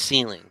on our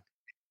ceiling.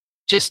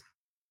 Just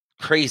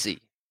crazy.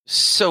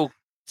 So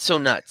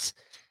nuts.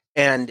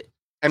 And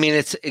I mean,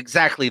 it's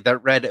exactly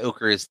that red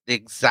ochre is the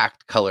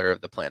exact color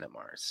of the planet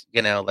Mars.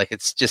 Like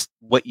it's just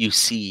what you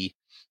see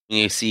when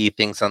you see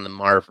things on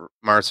the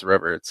Mars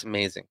River. It's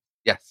amazing.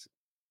 Yes.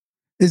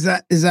 Is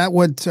that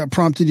what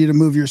prompted you to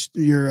move your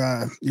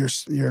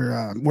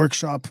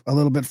workshop a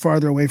little bit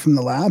farther away from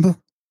the lab?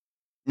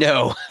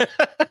 No,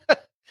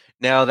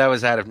 no, that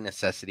was out of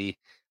necessity.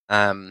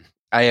 I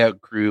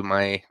outgrew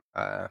my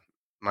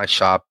my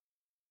shop.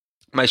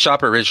 My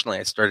shop originally,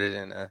 I started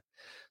in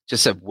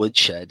just a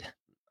woodshed.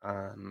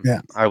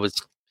 I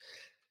was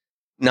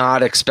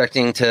not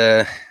expecting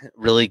to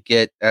really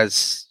get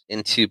as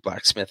into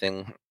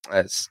blacksmithing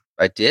as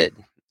I did,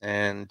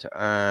 and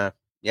I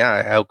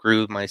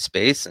outgrew my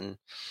space and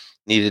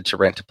needed to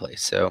rent a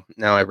place. So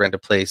now I rent a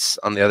place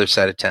on the other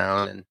side of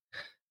town, and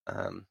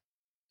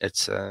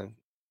it's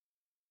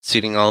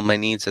suiting all my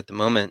needs at the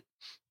moment.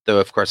 Though,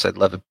 of course, I'd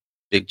love a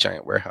big,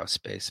 giant warehouse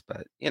space,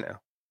 but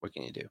what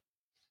can you do?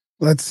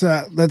 Let's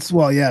I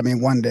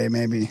mean, one day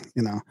maybe,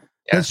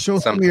 let's show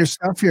some of your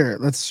stuff here.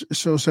 Let's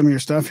show some of your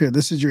stuff here.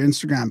 This is your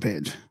Instagram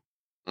page.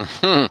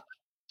 Mm-hmm.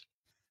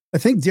 I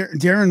think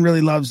Darren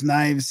really loves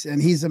knives,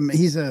 and he's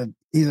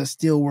a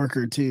steel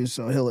worker too,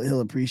 so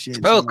he'll appreciate.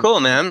 Oh,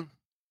 cool, man.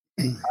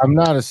 I'm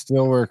not a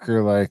steel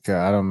worker. Like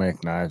I don't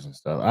make knives and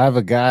stuff. I have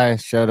a guy.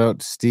 Shout out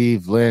to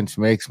Steve Lynch.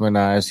 Makes my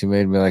knives. He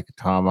made me like a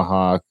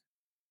tomahawk,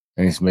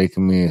 and he's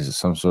making me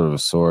some sort of a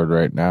sword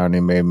right now. And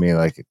he made me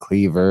like a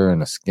cleaver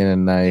and a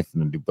skinning knife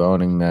and a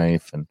deboning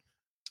knife. And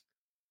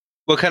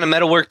what kind of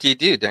metal work do you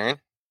do, Darren?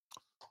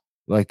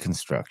 Like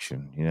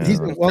construction, He's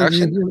an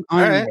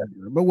iron worker,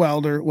 but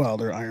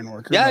welder, iron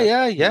worker.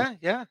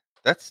 Yeah.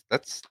 That's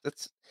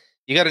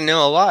you got to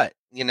know a lot,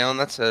 and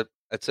that's an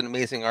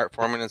amazing art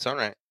form in its own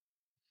right.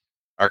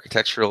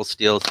 Architectural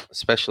steels,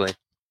 especially.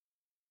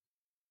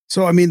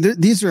 So, I mean,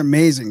 these are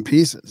amazing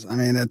pieces. I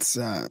mean, it's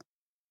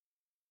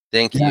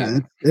thank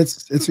you.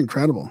 It's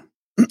incredible.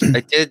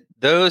 I did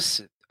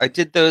those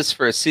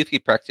for a Sufi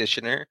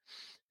practitioner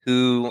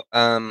who,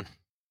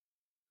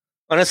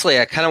 honestly,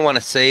 I kind of want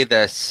to say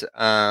this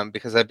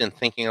because I've been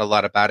thinking a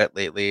lot about it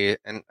lately,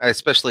 and I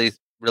especially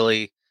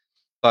really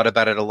thought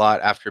about it a lot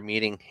after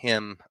meeting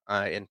him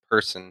in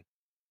person.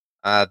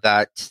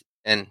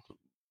 And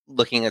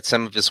looking at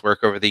some of his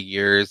work over the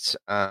years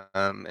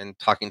and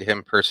talking to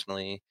him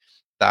personally,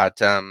 that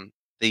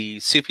the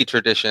Sufi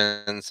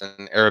traditions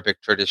and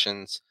Arabic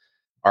traditions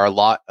are a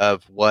lot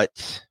of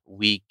what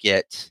we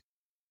get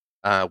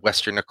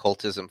Western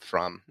occultism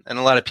from. And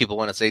a lot of people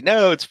want to say,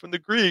 no, it's from the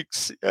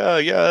Greeks.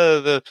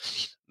 The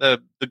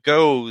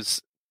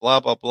goes, blah,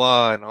 blah,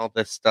 blah, and all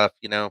this stuff,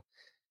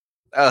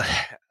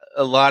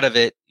 a lot of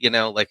it,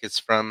 like it's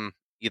from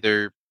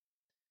either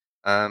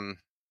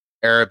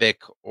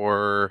Arabic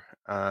or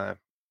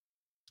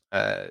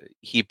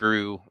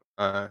Hebrew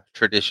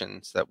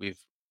traditions that we've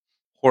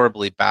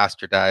horribly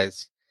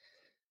bastardized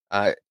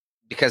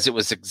because it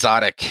was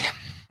exotic,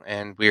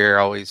 and we're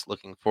always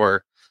looking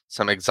for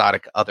some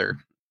exotic other.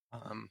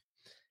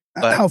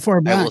 But how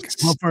far back?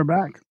 How far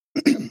back?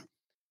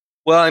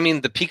 Well, I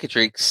mean, the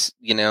Picatrix,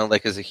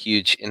 like is a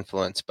huge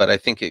influence, but I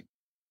think it,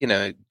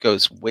 it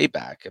goes way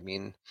back. I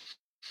mean,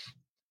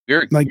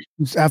 we're like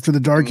after the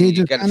Dark Ages.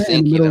 You got to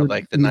think,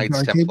 like the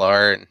Knights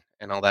Templar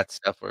and all that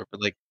stuff. Where we're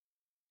like,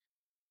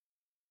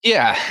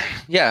 yeah,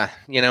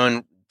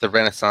 and the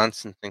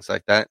Renaissance and things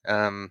like that.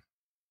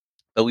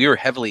 But we were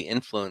heavily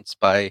influenced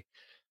by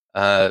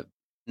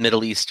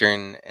Middle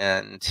Eastern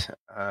and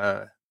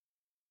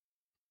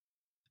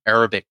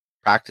Arabic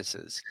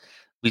practices.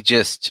 We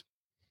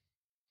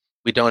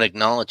don't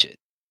acknowledge it.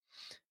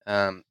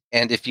 And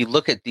if you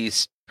look at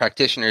these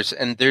practitioners,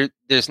 and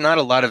there's not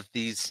a lot of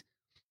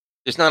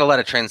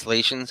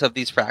translations of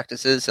these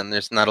practices, and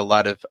there's not a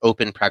lot of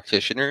open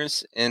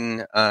practitioners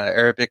in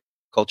Arabic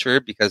culture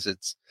because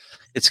it's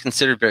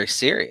considered very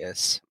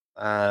serious.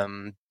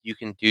 You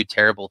can do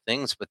terrible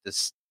things with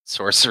this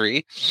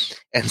sorcery,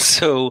 and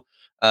so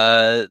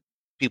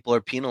people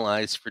are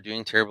penalized for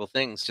doing terrible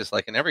things, just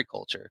like in every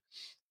culture.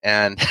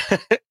 And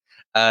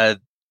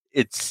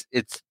it's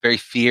very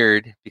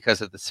feared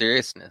because of the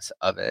seriousness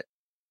of it.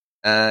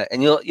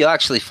 And you'll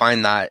actually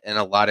find that in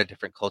a lot of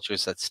different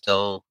cultures that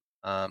still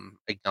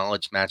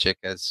acknowledge magic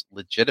as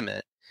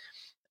legitimate,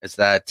 is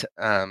that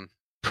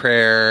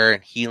prayer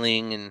and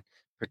healing and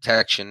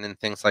protection and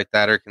things like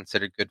that are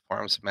considered good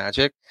forms of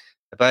magic,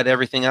 but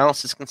everything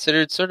else is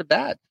considered sort of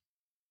bad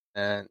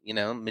and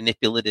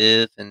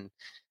manipulative and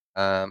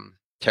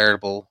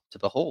terrible to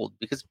behold,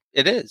 because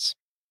it is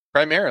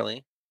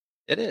primarily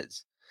it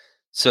is.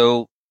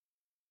 So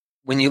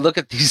when you look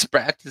at these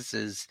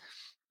practices,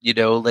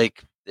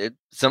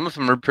 some of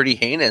them are pretty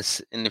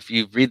heinous, and if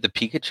you read the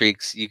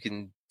Picatrix, you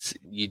can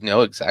You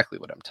know exactly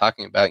what I'm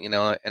talking about.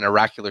 An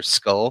oracular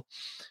skull.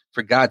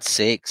 For God's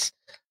sakes,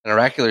 an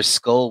oracular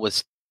skull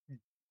was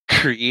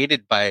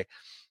created by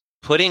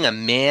putting a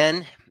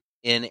man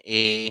in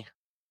a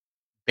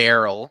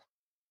barrel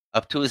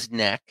up to his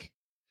neck.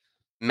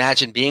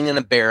 Imagine being in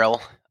a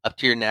barrel up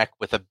to your neck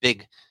with a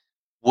big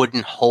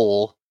wooden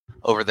hole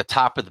over the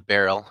top of the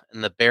barrel,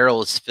 and the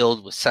barrel is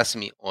filled with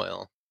sesame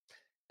oil.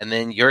 And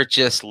then you're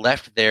just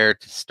left there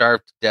to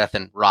starve to death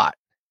and rot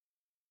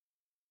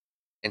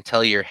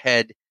until your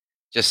head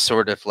just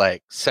sort of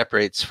like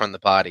separates from the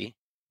body.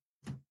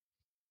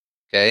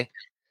 Okay?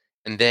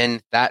 And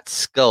then that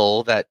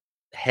skull, that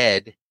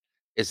head,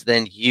 is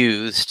then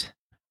used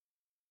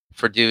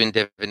for doing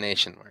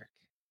divination work.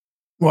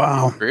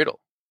 Wow. Brutal.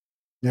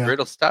 Yeah.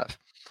 Brutal stuff.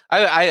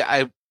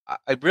 I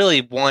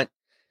really want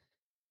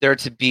there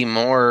to be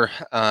more,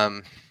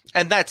 and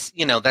that's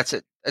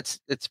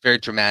it's very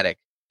dramatic.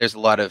 There's a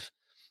lot of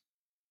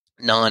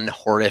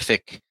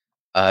non-horrific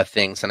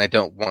things, and I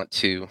don't want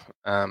to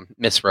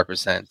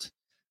misrepresent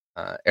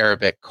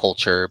Arabic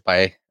culture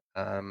by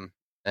and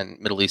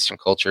Middle Eastern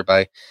culture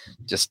by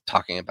just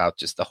talking about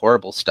just the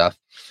horrible stuff.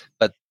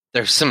 But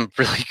there's some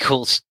really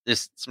cool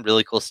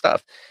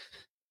stuff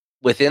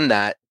within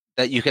that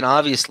you can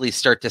obviously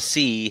start to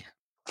see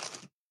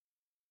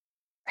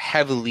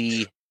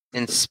heavily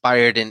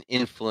inspired and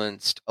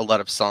influenced a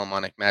lot of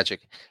Solomonic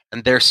magic,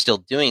 and they're still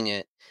doing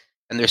it,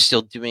 and they're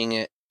still doing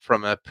it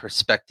from a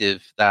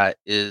perspective that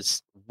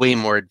is way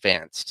more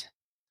advanced,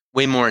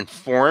 way more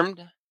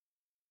informed.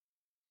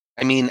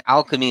 I mean,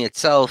 alchemy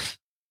itself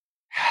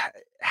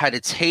had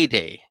its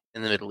heyday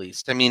in the Middle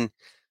East. I mean,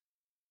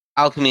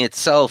 alchemy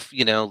itself,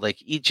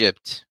 like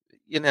Egypt,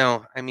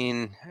 I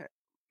mean,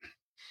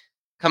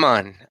 come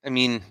on. I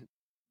mean,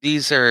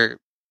 these are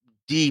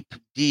deep,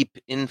 deep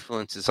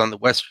influences on the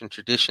Western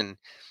tradition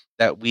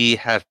that we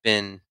have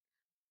been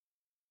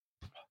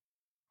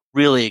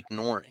really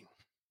ignoring.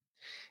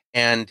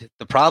 And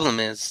the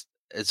problem is,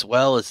 as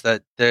well, is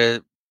that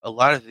a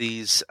lot of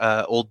these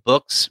old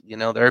books,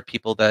 there are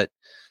people that,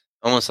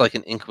 almost like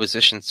an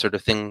Inquisition sort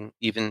of thing,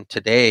 even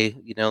today,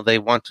 they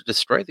want to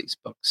destroy these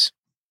books.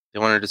 They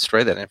want to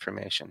destroy that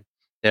information.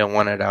 They don't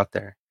want it out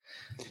there.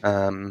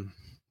 And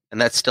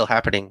that's still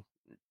happening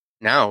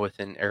now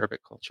within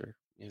Arabic culture.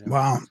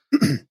 Wow.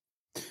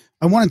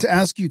 I wanted to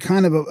ask you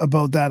kind of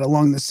about that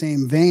along the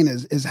same vein.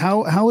 Is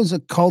how is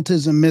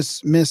occultism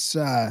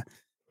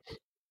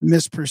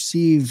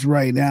misperceived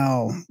right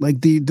now?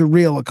 Like the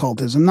real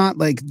occultism, not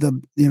like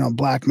the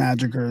black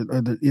magic or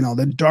the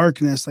the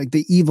darkness, like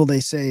the evil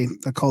they say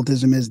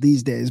occultism is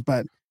these days,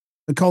 but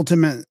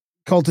occultism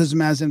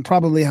as in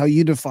probably how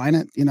you define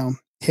it,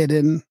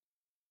 hidden.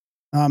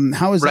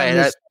 How is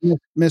that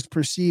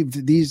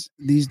misperceived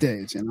these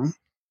days?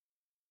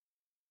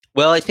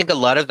 Well, I think a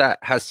lot of that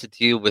has to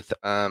do with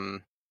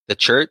the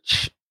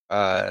church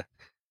and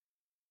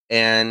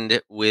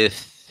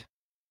with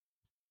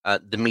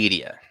the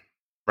media,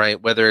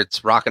 right? Whether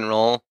it's rock and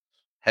roll,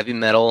 heavy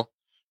metal,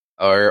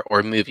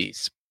 or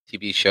movies,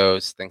 TV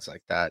shows, things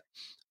like that.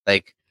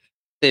 Like,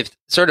 they've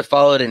sort of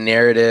followed a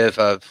narrative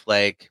of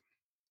like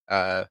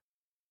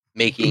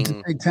making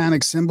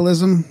satanic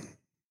symbolism.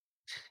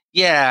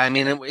 Yeah, I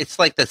mean, it's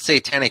like the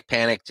satanic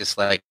panic just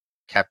like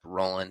kept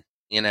rolling,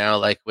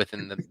 like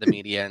within the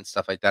media and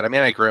stuff like that. I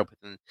mean, I grew up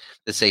within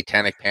the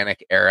satanic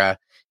panic era,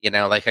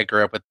 like I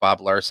grew up with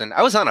Bob Larson.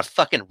 I was on a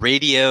fucking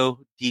radio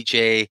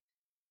DJ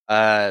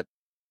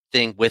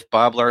thing with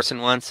Bob Larson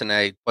once, and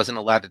I wasn't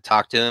allowed to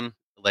talk to him.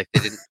 Like, they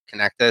didn't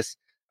connect us.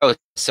 I was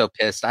so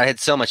pissed. I had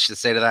so much to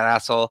say to that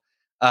asshole.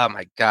 Oh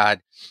my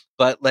God.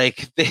 But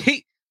like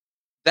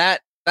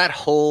that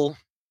whole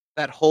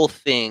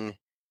thing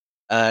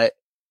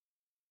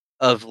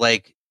of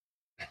like,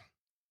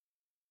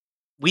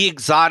 we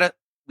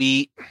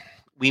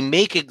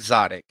make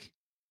exotic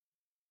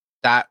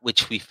that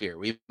which we fear.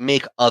 We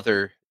make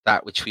other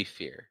that which we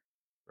fear,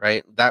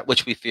 right? That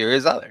which we fear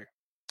is other.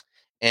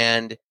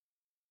 And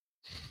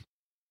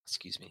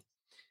excuse me.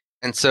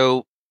 And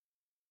so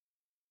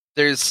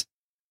there's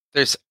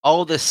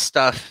all this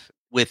stuff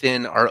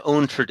within our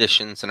own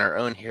traditions and our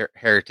own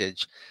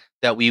heritage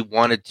that we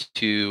wanted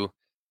to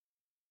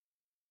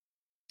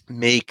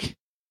make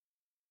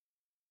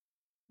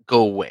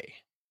go away.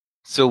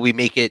 So we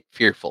make it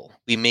fearful.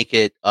 We make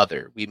it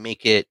other. We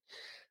make it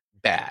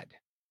bad.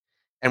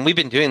 And we've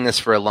been doing this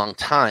for a long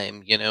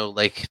time,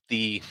 like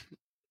the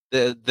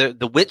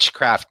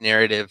witchcraft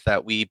narrative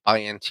that we buy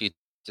into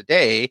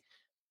today.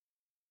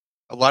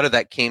 A lot of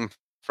that came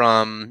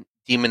from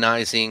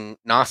demonizing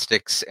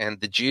Gnostics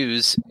and the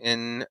Jews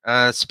in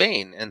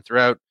Spain and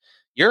throughout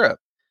Europe,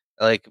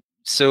 like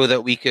so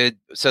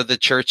the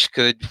church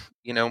could,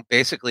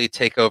 basically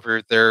take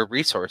over their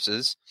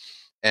resources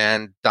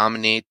and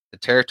dominate the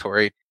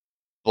territory,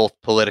 both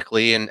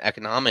politically and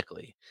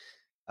economically.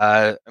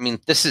 I mean,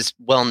 this is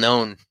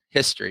well-known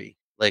history.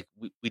 Like,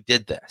 we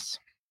did this,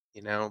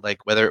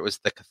 like whether it was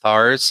the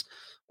Cathars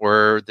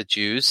or the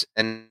Jews,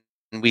 and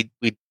we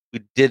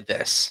did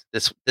this.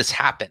 This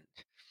happened.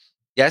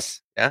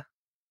 Yes. Yeah.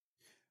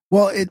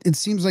 Well, it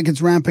seems like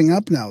it's ramping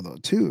up now, though,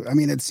 too. I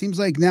mean, it seems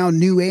like now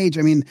New Age,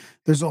 I mean,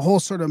 there's a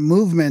whole sort of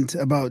movement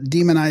about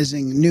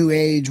demonizing New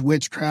Age,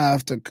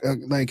 witchcraft,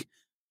 like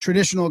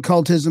traditional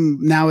occultism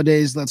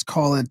nowadays, let's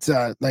call it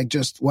like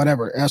just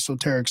whatever,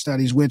 esoteric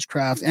studies,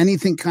 witchcraft,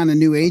 anything kind of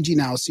New Agey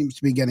now seems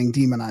to be getting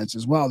demonized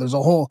as well. There's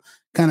a whole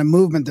kind of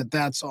movement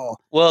that's all.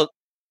 Well,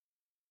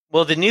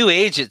 the New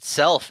Age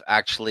itself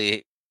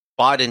actually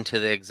bought into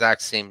the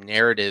exact same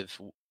narrative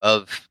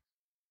of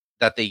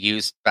that they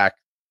used back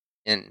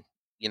in,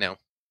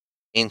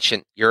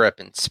 ancient Europe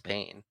and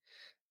Spain.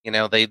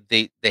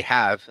 They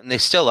have, and they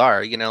still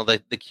are,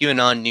 the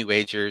QAnon New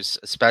Agers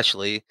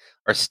especially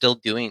are still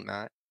doing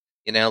that.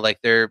 Like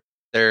they're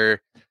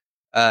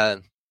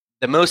the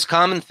most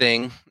common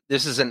thing.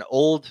 This is an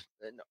old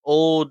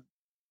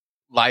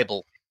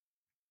libel,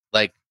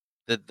 like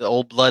the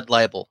old blood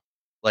libel,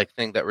 like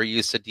thing that were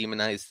used to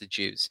demonize the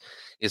Jews,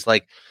 is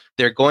like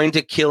they're going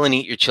to kill and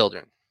eat your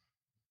children,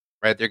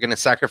 right? They're going to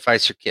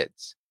sacrifice your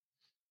kids,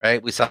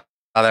 right? We saw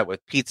that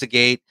with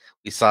Pizzagate.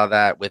 We saw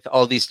that with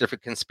all these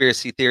different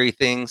conspiracy theory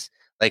things.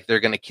 Like they're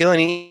going to kill and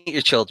eat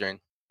your children,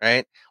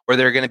 right? Or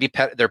they're going to be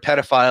they're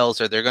pedophiles,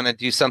 or they're going to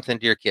do something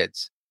to your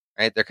kids,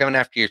 right? They're coming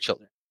after your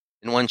children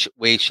in one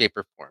way, shape,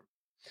 or form.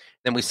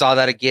 Then we saw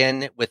that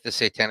again with the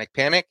Satanic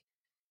Panic.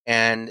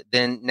 And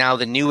then now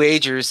the New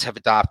Agers have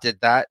adopted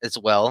that as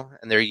well.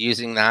 And they're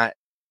using that.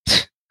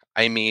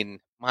 I mean,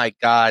 my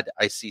God,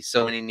 I see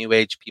so many New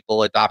Age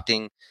people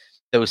adopting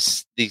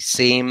these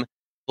same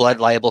blood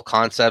libel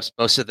concepts,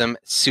 most of them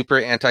super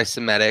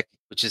anti-Semitic,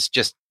 which is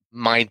just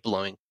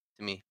mind-blowing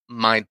to me,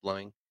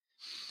 mind-blowing.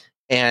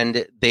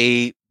 And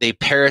they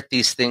parrot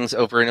these things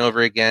over and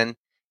over again,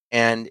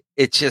 and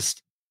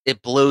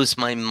it blows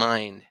my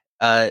mind.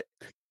 And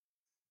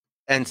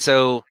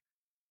so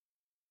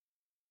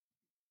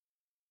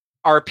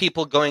are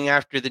people going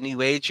after the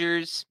New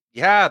Agers?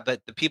 Yeah,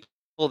 but the people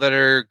that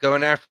are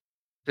going after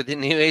the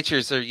New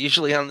Agers are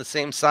usually on the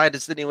same side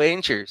as the New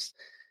Agers.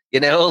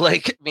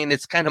 Like, I mean,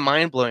 it's kind of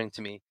mind-blowing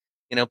to me,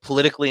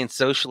 politically and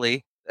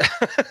socially.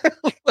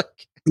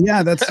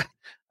 Yeah, that's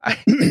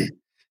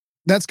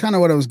that's kind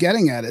of what I was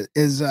getting at.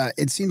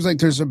 It seems like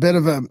there's a bit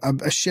of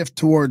a shift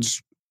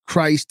towards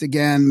Christ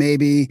again,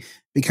 maybe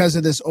because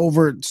of this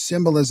overt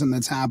symbolism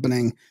that's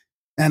happening.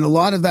 And a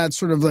lot of that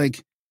sort of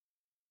like,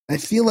 I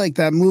feel like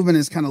that movement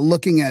is kind of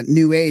looking at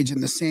New Age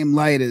in the same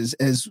light as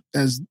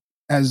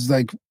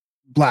like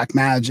black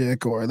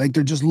magic, or like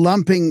they're just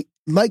lumping,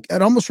 like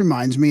it almost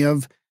reminds me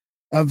of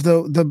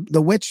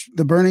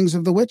the burnings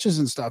of the witches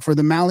and stuff, or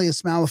the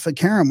Malleus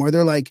Maleficarum, where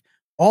they're like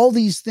all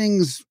these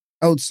things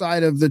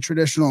outside of the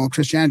traditional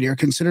Christianity are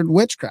considered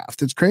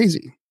witchcraft. It's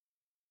crazy.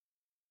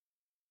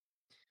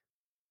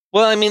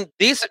 Well, I mean,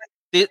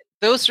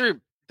 those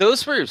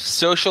were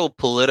social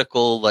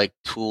political like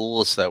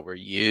tools that were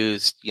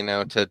used,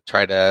 to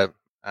try to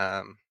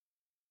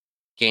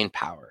gain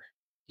power.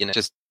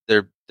 Just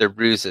they're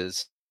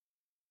ruses,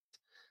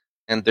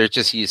 and they're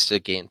just used to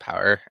gain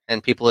power.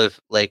 And people have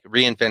like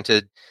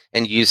reinvented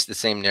and used the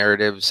same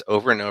narratives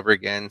over and over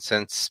again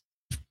since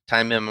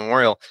time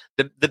immemorial.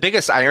 The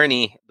biggest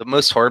irony, the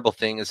most horrible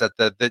thing, is that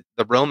the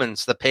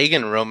Romans, the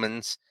pagan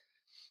Romans,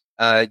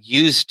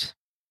 used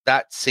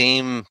that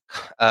same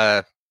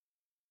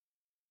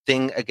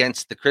thing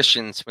against the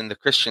Christians when the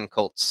Christian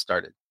cults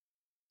started.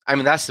 I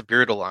mean, that's the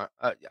brutal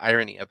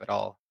irony of it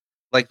all.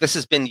 Like this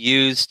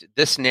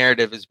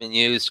narrative has been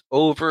used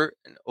over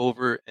and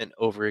over and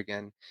over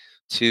again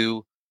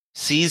to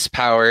seize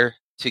power,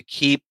 to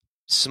keep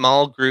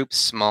small groups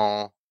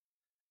small,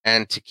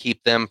 and to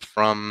keep them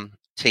from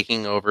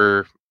taking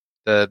over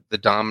the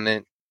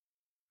dominant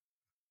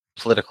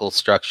political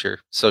structure,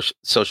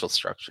 social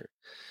structure.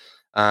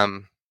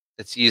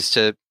 It's used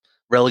to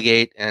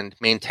relegate and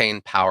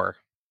maintain power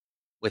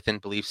within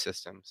belief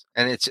systems,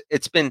 and it's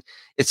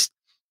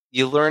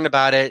you learn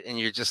about it, and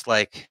you're just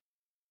like,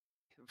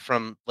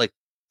 from like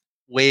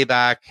way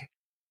back,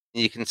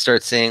 you can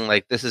start saying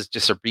like this is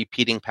just a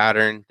repeating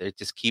pattern. They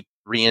just keep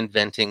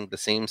reinventing the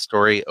same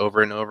story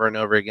over and over and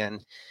over again,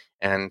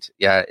 and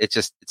yeah,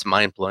 it's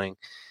mind blowing.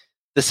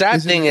 The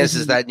sad thing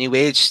is that New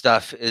Age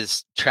stuff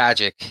is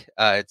tragic.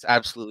 It's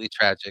absolutely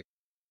tragic.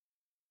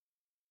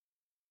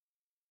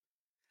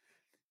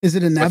 Is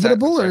it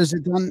inevitable, or is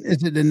it done?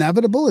 Is it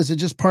inevitable? Is it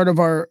just part of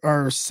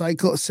our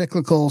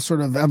cyclical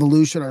sort of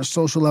evolution, our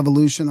social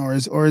evolution, or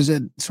is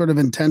it sort of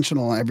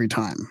intentional every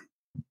time?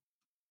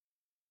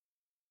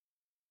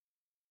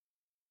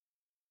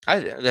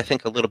 I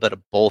think a little bit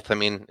of both. I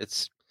mean,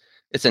 it's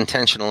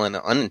intentional and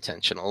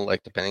unintentional,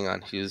 like depending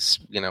on who's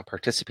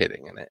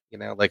participating in it.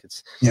 Like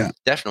it's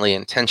definitely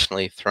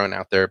intentionally thrown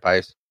out there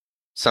by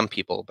some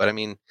people, but I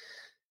mean,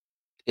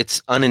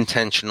 it's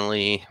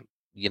unintentionally,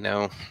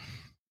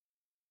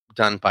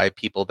 done by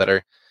people that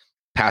are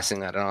passing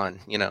that on.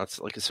 It's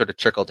like a sort of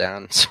trickle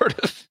down sort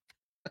of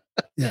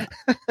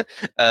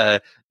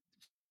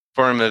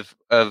form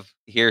of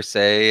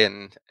hearsay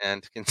and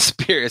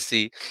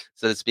conspiracy,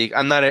 so to speak.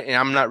 I'm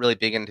not really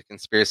big into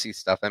conspiracy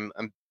stuff. I'm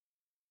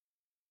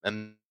a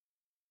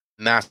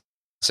massive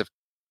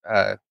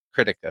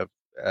critic of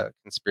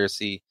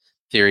conspiracy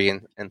theory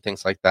and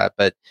things like that.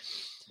 But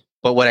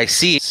what I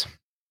see is,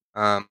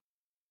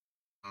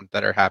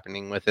 that are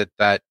happening with it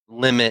that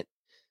limit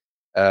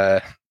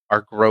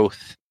our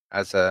growth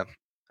as a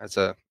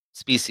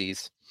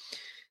species,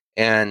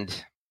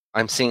 and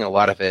I'm seeing a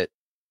lot of it,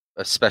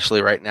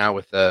 especially right now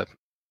with the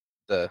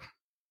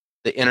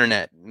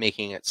internet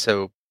making it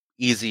so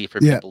easy for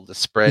people to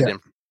spread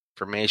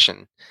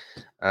information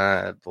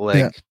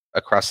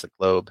across the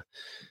globe.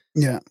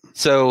 Yeah.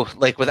 So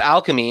like with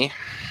alchemy,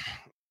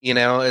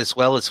 as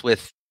well as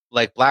with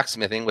like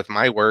blacksmithing, with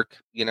my work,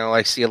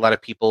 I see a lot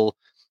of people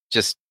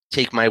just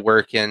take my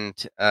work and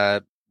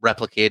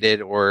replicate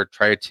it or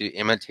try to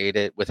imitate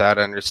it without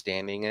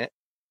understanding it.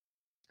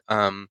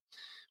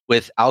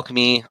 With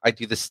alchemy, I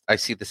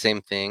see the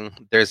same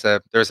thing. There's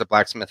a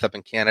blacksmith up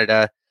in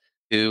Canada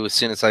who, as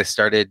soon as I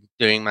started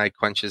doing my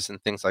quenches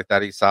and things like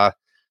that, he saw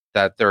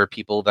that there were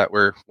people that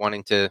were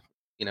wanting to,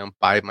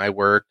 buy my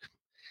work,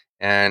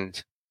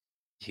 and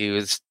he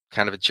was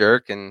kind of a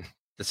jerk and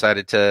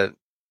decided to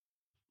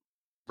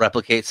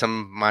replicate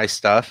some of my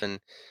stuff, and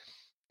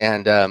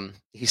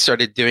he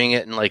started doing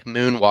it in like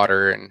moon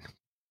water and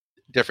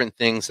different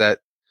things that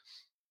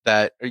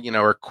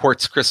or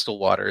quartz crystal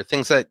water,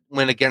 things that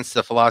went against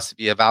the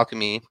philosophy of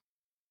alchemy,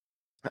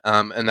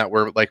 and that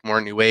were like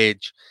more new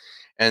age.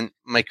 And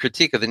my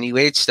critique of the new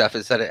age stuff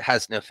is that it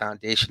has no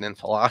foundation in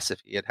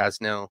philosophy. It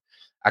has no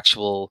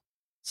actual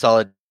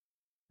solid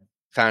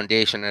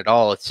foundation at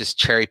all. It's just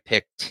cherry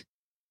picked,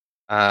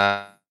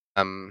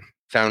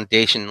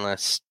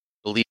 foundationless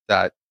belief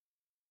that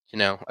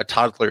a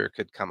toddler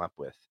could come up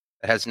with.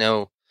 It has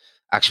no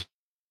actual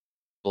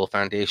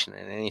foundation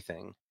in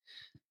anything.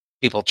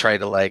 People try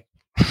to like,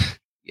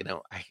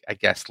 I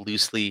guess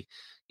loosely,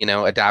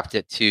 adapt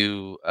it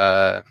to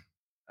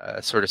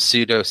sort of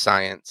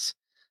pseudoscience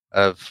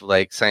of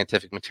like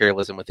scientific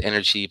materialism with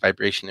energy,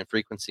 vibration, and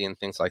frequency and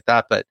things like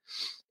that. But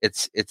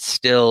it's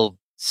still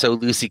so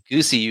loosey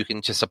goosey. You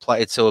can just apply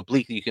it so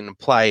oblique. You can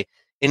apply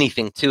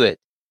anything to it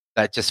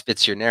that just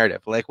fits your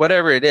narrative, like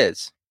whatever it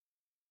is.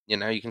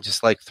 You can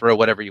just like throw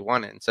whatever you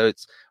want in. So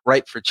it's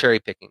ripe for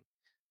cherry picking,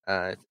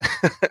 but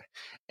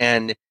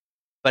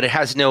it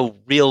has no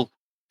real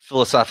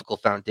philosophical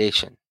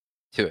foundation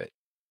to it,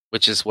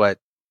 which is what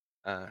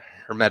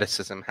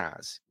Hermeticism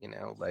has, and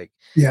I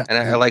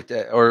like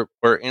that, or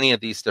any of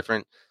these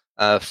different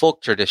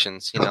folk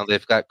traditions,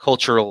 they've got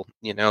cultural,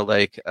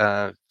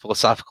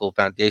 philosophical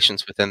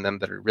foundations within them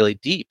that are really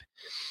deep,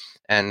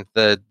 and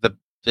the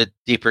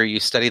deeper you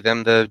study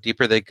them, the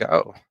deeper they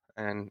go,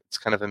 and it's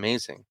kind of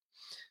amazing.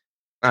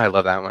 I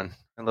love that one.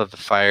 I love the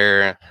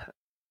fire.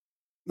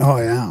 Oh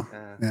yeah,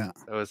 yeah.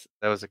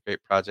 That was a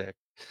great project.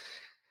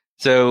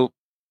 So,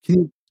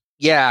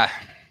 yeah.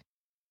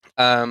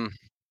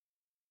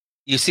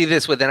 You see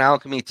this within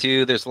alchemy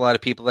too. There's a lot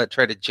of people that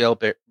try to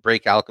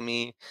jailbreak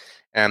alchemy,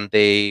 and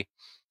they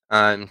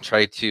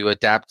try to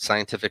adapt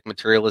scientific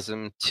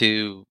materialism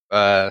to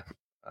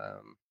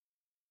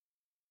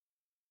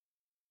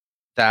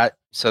that,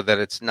 so that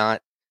it's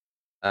not.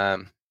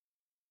 They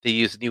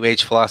use New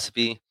Age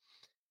philosophy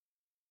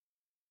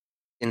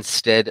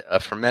instead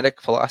of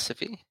Hermetic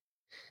philosophy,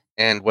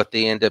 and what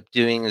they end up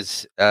doing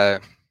is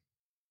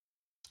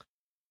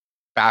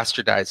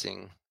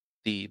bastardizing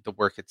the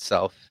work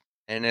itself.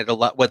 And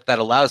what that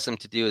allows them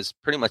to do is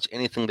pretty much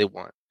anything they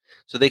want.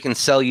 So they can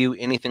sell you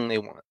anything they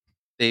want.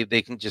 They're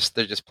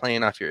just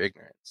playing off your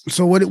ignorance.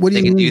 So what do you mean by?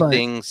 They can do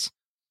things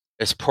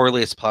as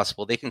poorly as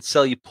possible. They can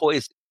sell you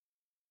poison.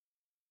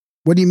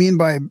 What do you mean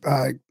by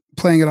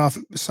playing it off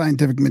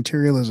scientific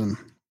materialism?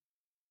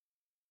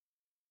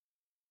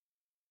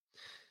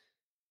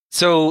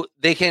 So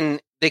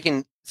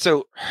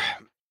so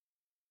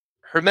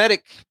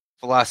Hermetic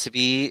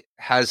philosophy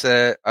has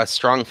a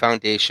strong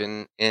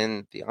foundation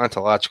in the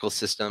ontological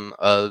system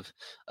of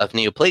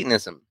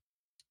Neoplatonism,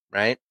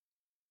 right?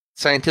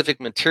 Scientific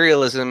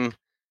materialism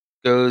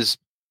goes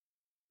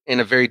in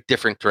a very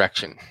different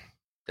direction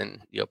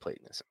than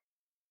Neoplatonism.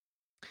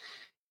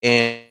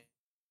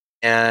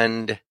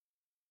 And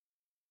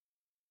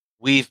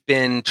we've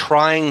been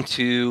trying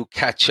to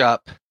catch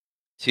up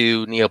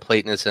to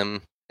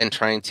Neoplatonism and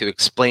trying to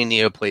explain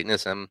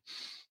Neoplatonism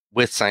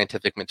with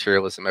scientific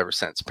materialism ever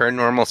since.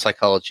 Paranormal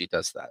psychology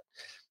does that.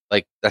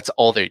 Like, that's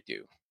all they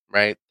do,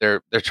 right?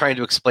 They're trying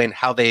to explain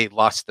how they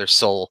lost their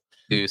soul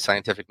to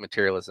scientific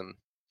materialism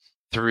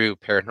through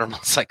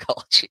paranormal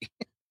psychology.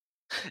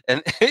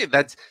 And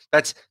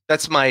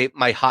that's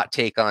my hot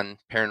take on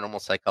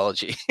paranormal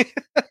psychology.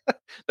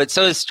 But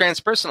so is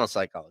transpersonal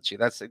psychology.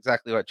 That's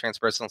exactly what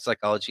transpersonal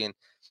psychology and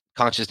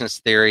consciousness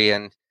theory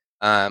and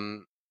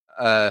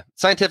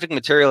scientific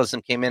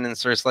materialism came in and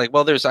sort of like,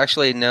 well, there's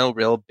actually no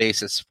real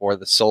basis for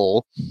the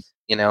soul.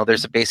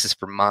 There's a basis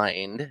for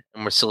mind,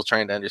 and we're still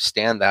trying to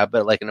understand that.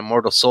 But like an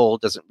immortal soul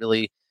doesn't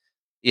really,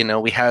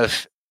 we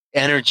have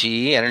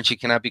energy. Energy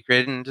cannot be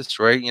created and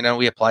destroyed.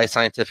 We apply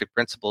scientific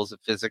principles of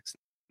physics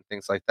and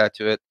things like that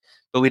to it,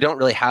 but we don't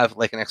really have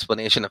like an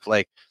explanation of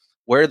like,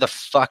 where the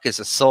fuck is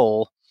a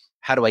soul?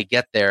 How do I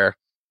get there?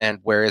 And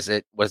where is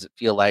it? What does it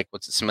feel like?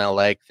 What's it smell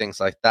like? Things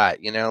like that.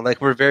 Like,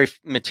 we're very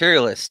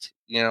materialist,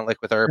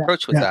 like with our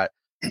approach with that.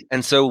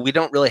 And so we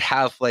don't really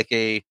have like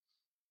a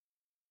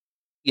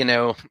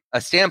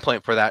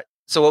standpoint for that.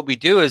 So what we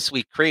do is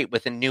we create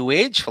with a New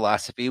Age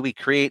philosophy, we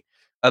create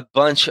a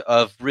bunch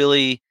of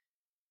really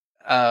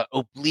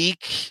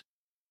oblique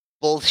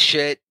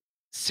bullshit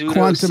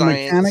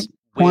pseudoscience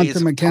ways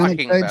of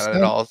talking about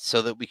it all,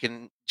 so that we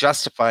can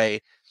justify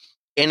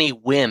any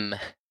whim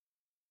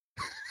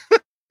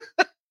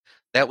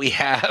that we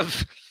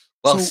have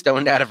while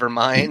stoned out of our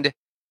mind,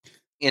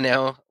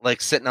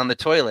 like sitting on the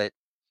toilet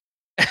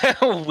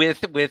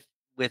with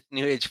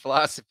New Age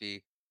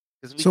philosophy,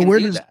 because we can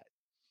do that.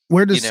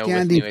 Where does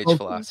with New Age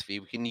philosophy,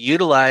 we can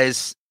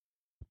utilize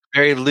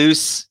very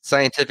loose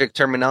scientific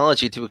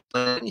terminology to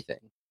explain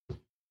anything.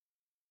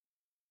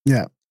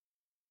 Yeah.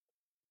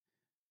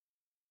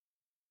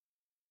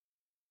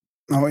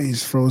 Oh,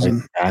 he's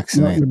frozen.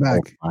 No, you're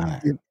back.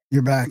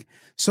 You're back.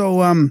 So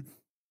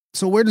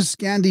where does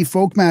Scandi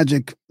folk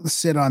magic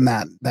sit on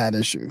that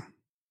issue?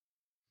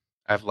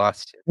 I've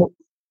lost you. Oh,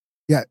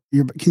 yeah.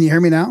 Can you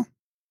hear me now?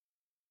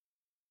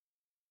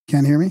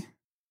 Can't hear me?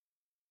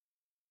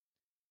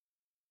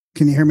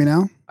 Can you hear me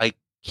now? I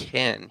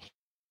can.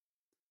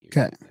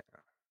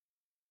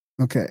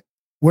 Okay.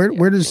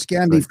 Where does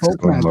Scandi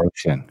folk magic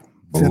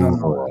sit on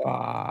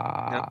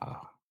that?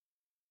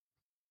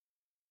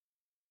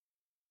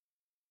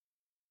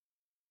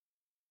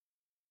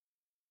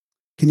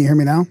 Can you hear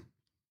me now?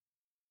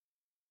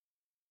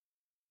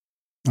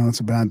 Oh,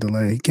 it's a bad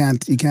delay. You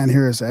can't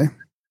hear us, eh?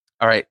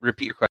 All right,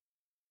 repeat your question.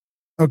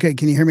 Okay,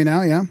 can you hear me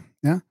now? Yeah?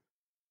 Yeah?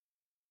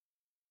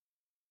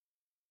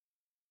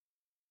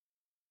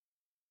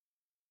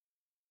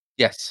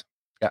 Yes.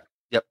 Yeah.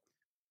 Yep.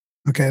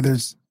 Okay,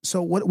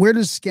 where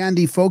does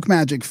Scandi folk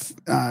magic so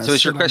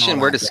is your question,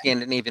 where does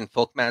Scandinavian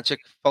folk magic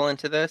fall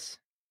into this?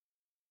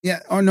 Yeah.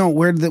 Oh no,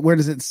 where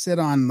does it sit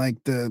on,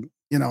 like, the,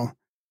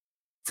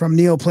 from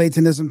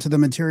Neoplatonism to the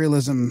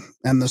materialism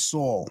and the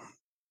soul?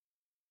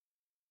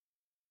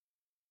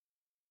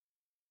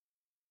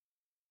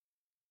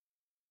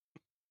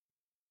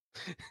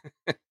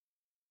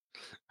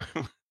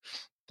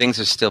 Things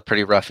are still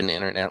pretty rough in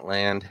internet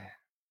land.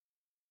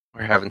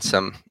 We're having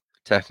some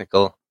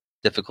technical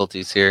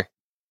difficulties here.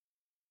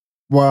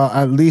 Well,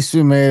 at least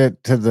we made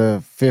it to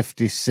the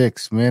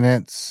 56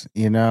 minutes.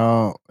 At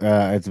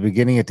the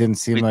beginning, it didn't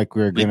seem like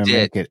we were going to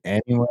make it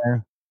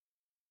anywhere.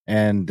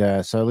 And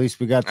so at least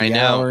we got the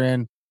hour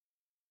in.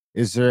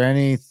 Is there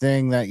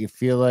anything that you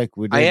feel like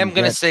we didn't I am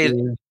going to say,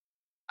 to?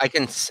 I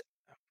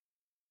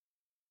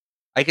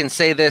can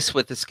say this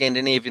with the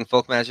Scandinavian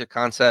folk magic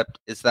concept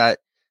is that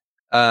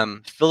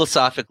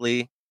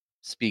philosophically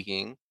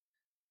speaking,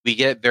 we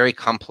get very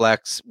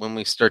complex when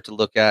we start to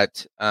look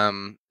at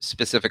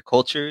specific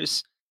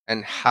cultures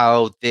and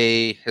how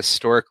they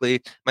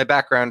historically. My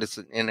background is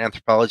in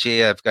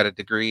anthropology. I've got a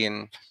degree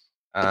in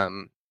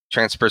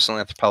transpersonal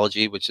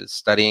anthropology, which is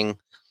studying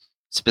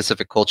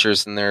specific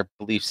cultures and their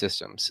belief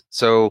systems.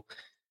 So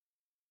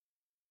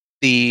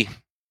the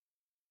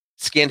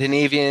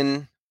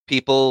Scandinavian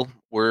people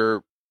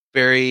were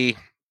very,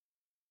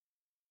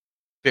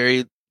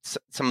 very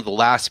some of the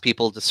last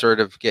people to sort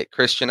of get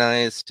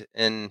Christianized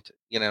in,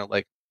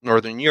 like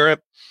Northern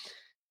Europe.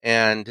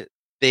 And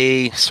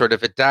they sort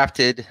of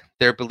adapted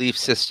their belief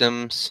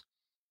systems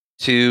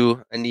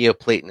to a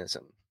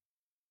Neoplatonism,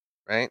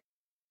 right?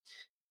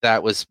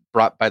 That was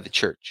brought by the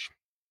church.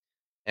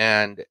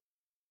 And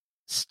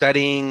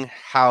studying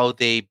how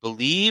they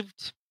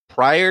believed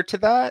prior to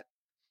that,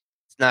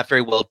 it's not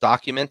very well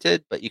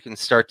documented, but you can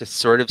start to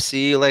sort of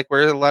see like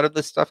where a lot of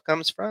this stuff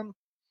comes from.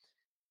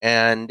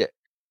 And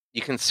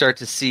you can start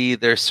to see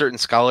there's certain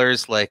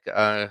scholars like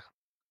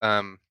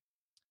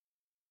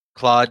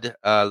Claude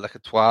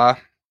Lacatois,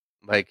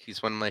 like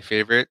he's one of my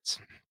favorites.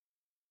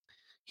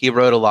 He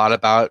wrote a lot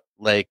about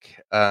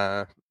like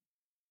the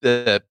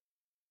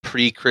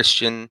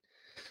pre-Christian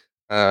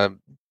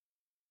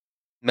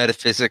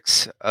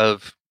metaphysics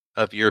of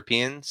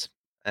Europeans,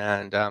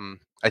 and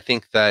I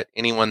think that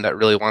anyone that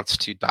really wants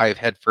to dive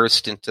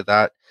headfirst into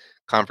that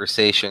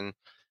conversation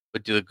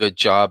would do a good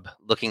job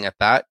looking at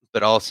that,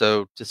 but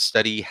also to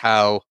study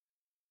how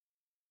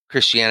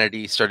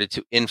Christianity started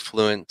to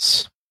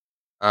influence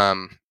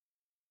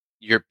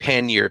your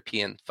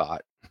pan-European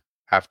thought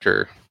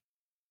after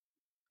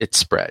it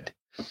spread.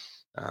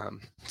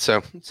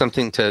 So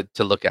something to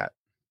look at.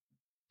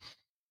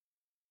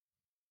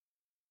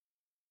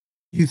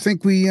 You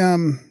think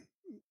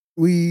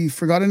we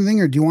forgot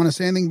anything, or do you want to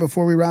say anything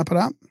before we wrap it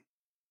up?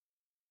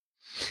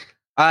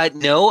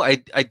 No, I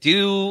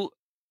do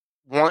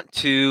want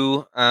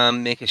to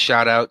make a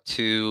shout out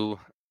to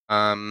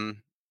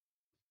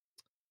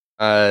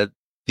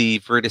the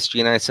Virtus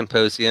Genii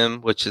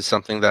Symposium, which is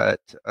something that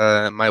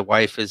my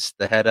wife is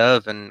the head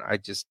of, and I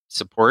just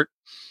support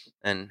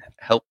and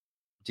help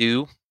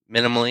do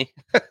minimally.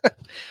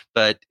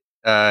 But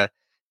the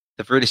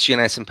Virtus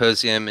Genii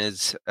Symposium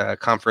is a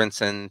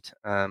conference, and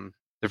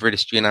the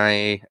Virtus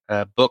Genii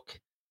book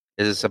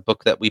is a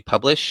book that we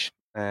publish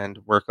and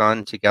work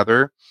on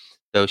together,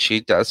 though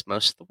she does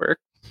most of the work.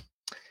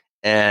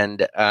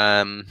 And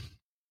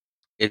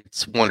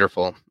it's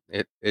wonderful.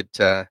 It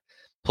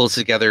pulls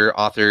together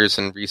authors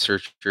and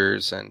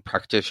researchers and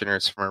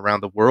practitioners from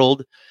around the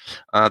world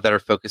that are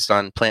focused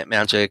on plant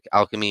magic,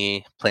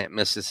 alchemy, plant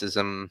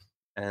mysticism,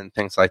 and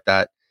things like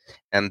that.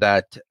 And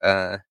that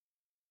the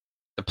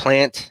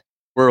plant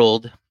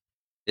world,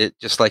 it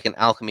just like an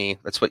alchemy,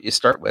 that's what you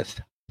start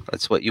with.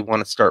 That's what you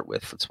want to start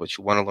with. That's what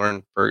you want to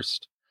learn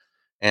first.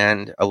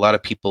 And a lot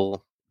of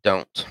people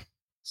don't.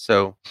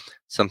 So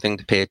something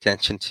to pay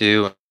attention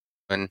to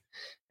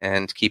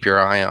and keep your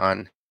eye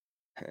on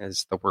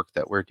is the work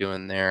that we're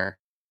doing there.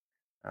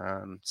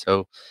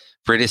 So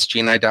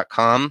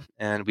britisgni.com,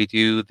 and we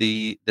do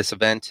this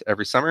event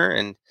every summer,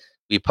 and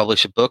we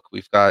publish a book.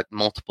 We've got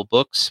multiple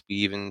books. We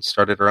even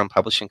started our own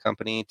publishing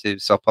company to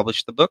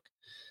self-publish the book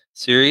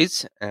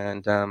series,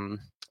 and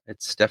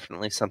it's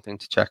definitely something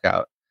to check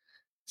out.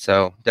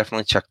 So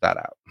definitely check that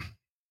out.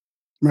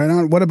 Right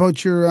on. What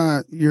about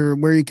your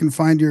where you can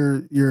find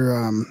your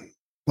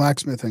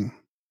blacksmithing?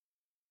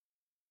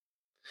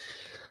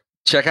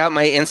 Check out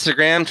my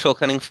Instagram,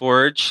 Cunning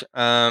Forge.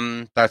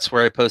 That's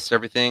where I post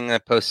everything. I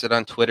post it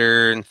on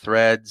Twitter and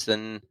Threads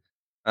and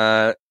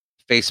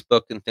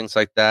Facebook and things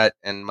like that.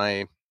 And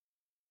my,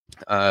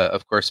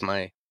 of course,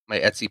 my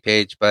Etsy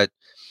page. But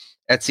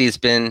Etsy has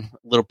been a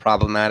little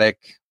problematic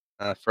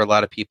for a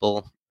lot of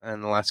people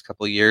in the last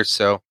couple of years.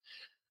 So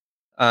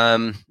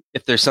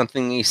if there's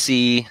something you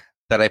see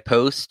that I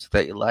post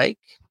that you like,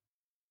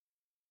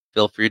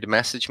 feel free to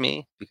message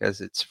me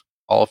because it's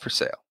all for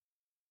sale.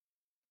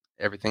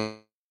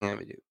 Everything I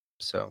do.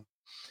 So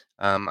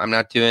I'm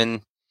not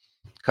doing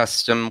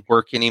custom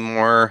work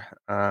anymore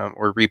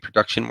or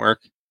reproduction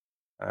work.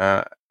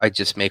 I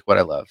just make what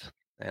I love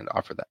and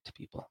offer that to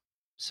people.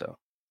 So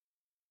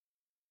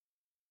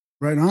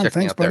right on.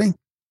 Thanks, buddy. There.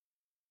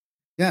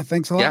 Yeah,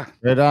 thanks a lot. Yeah,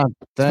 right on.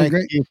 Thank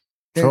you,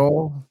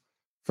 Troll,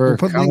 for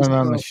coming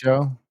on the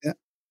show. Yeah.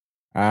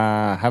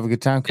 Have a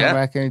good time. Come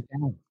back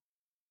anytime.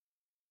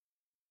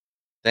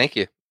 Thank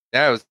you.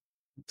 Yeah,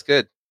 it's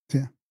good.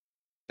 Yeah.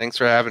 Thanks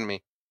for having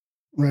me.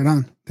 Right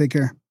on. Take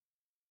care.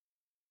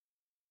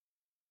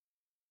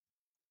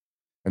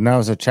 And that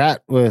was a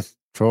chat with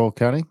Troll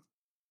Cunning.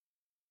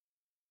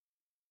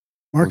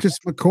 Marcus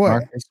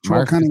McCoy.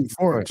 Troll Cunning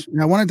Forge.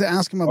 I wanted to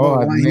ask him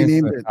about why he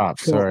named it. Oh,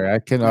 sorry.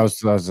 I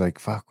was like,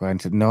 fuck, I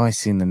didn't know I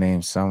seen the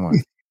name somewhere.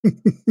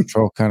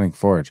 Troll Cunning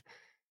Forge.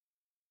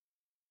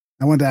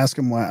 I wanted to ask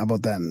him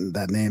about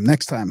that name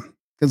next time.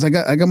 Because I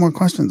got more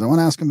questions. I want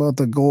to ask him about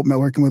the gold,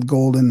 working with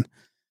gold and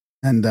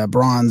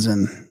bronze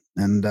and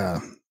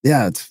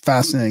yeah, it's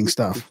fascinating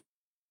stuff.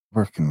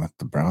 Working with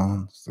the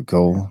bronze, the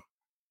gold.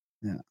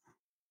 Yeah,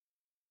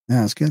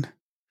 it's good.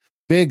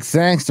 Big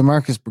thanks to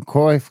Marcus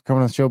McCoy for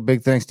coming on the show.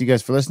 Big thanks to you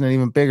guys for listening.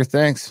 Even bigger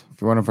thanks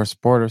if you're one of our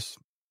supporters.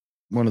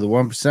 One of the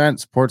 1%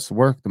 supports the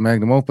work, the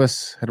magnum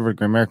opus. Head over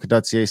to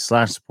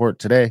grimerica.ca/support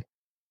today. If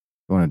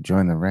you want to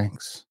join the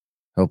ranks,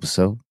 help us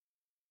out.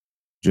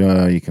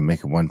 You can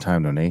make a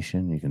one-time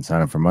donation. You can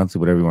sign up for monthly,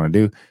 whatever you want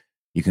to do.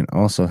 You can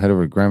also head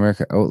over to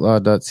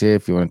grimericaoutlaw.ca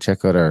if you want to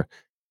check out our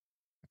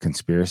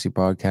conspiracy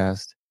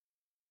podcast.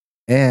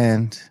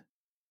 And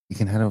you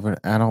can head over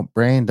to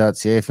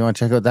adultbrain.ca if you want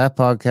to check out that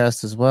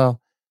podcast as well.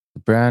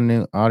 The brand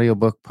new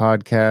audiobook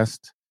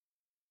podcast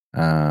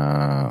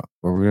where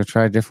we're going to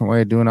try a different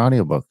way of doing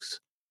audiobooks.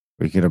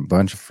 We get a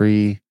bunch of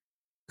free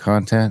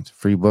content,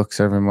 free books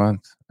every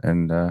month,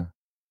 and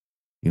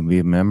you can be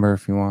a member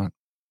if you want.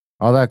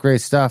 All that great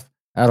stuff.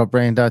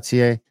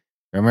 Adultbrain.ca,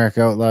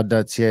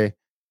 AmericaOutlawed.ca,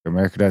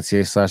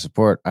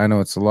 America.ca/support. I know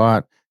it's a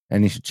lot,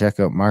 and you should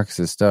check out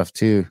Marcus's stuff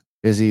too.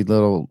 Busy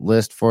little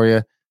list for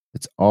you.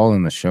 It's all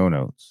in the show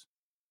notes.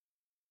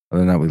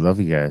 Other than that, we love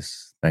you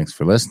guys. Thanks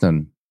for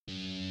listening,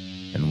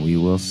 and we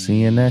will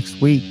see you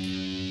next week.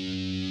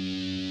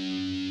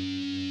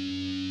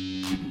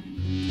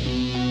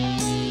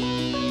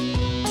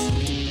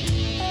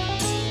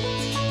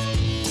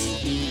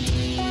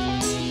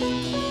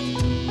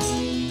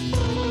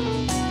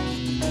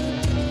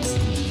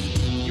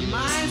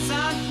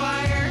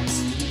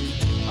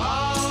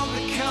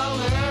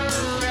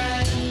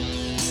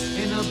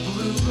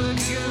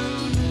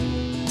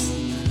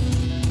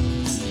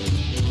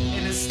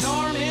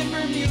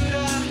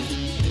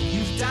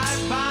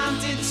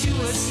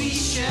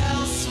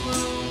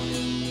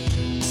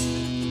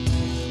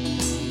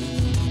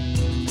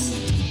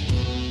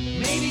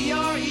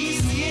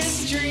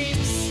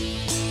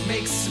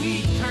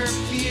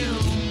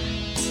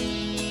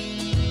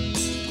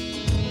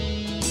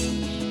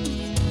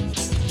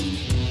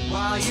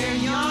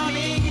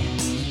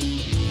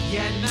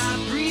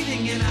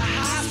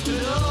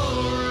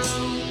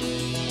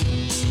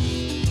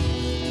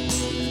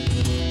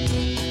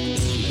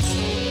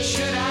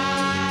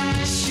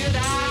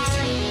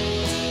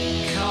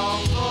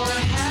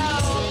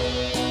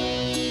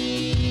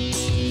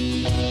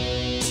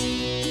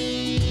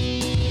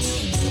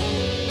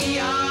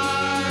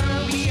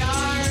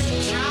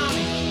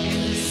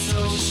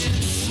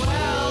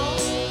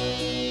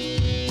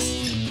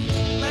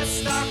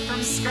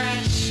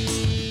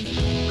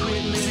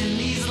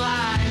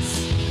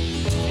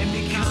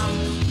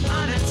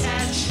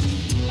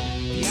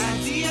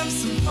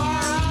 Some far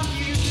off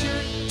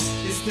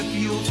to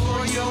fuel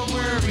for your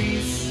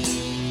worries.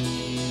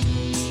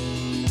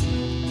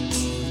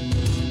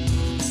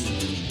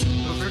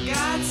 But for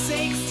God's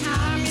sakes,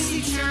 time is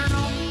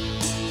eternal.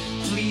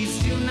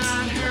 Please do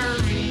not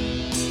hurry.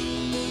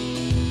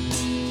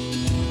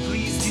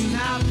 Please do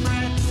not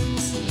fret.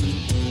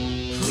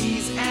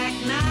 Please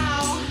act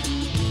now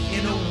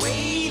in a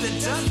way that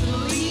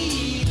doesn't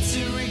lead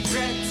to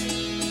regret.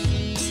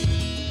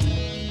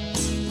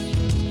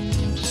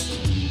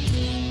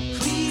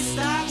 Please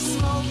stop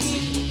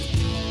smoking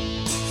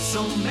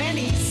so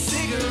many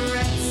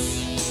cigarettes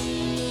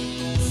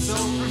so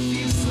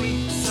profusely.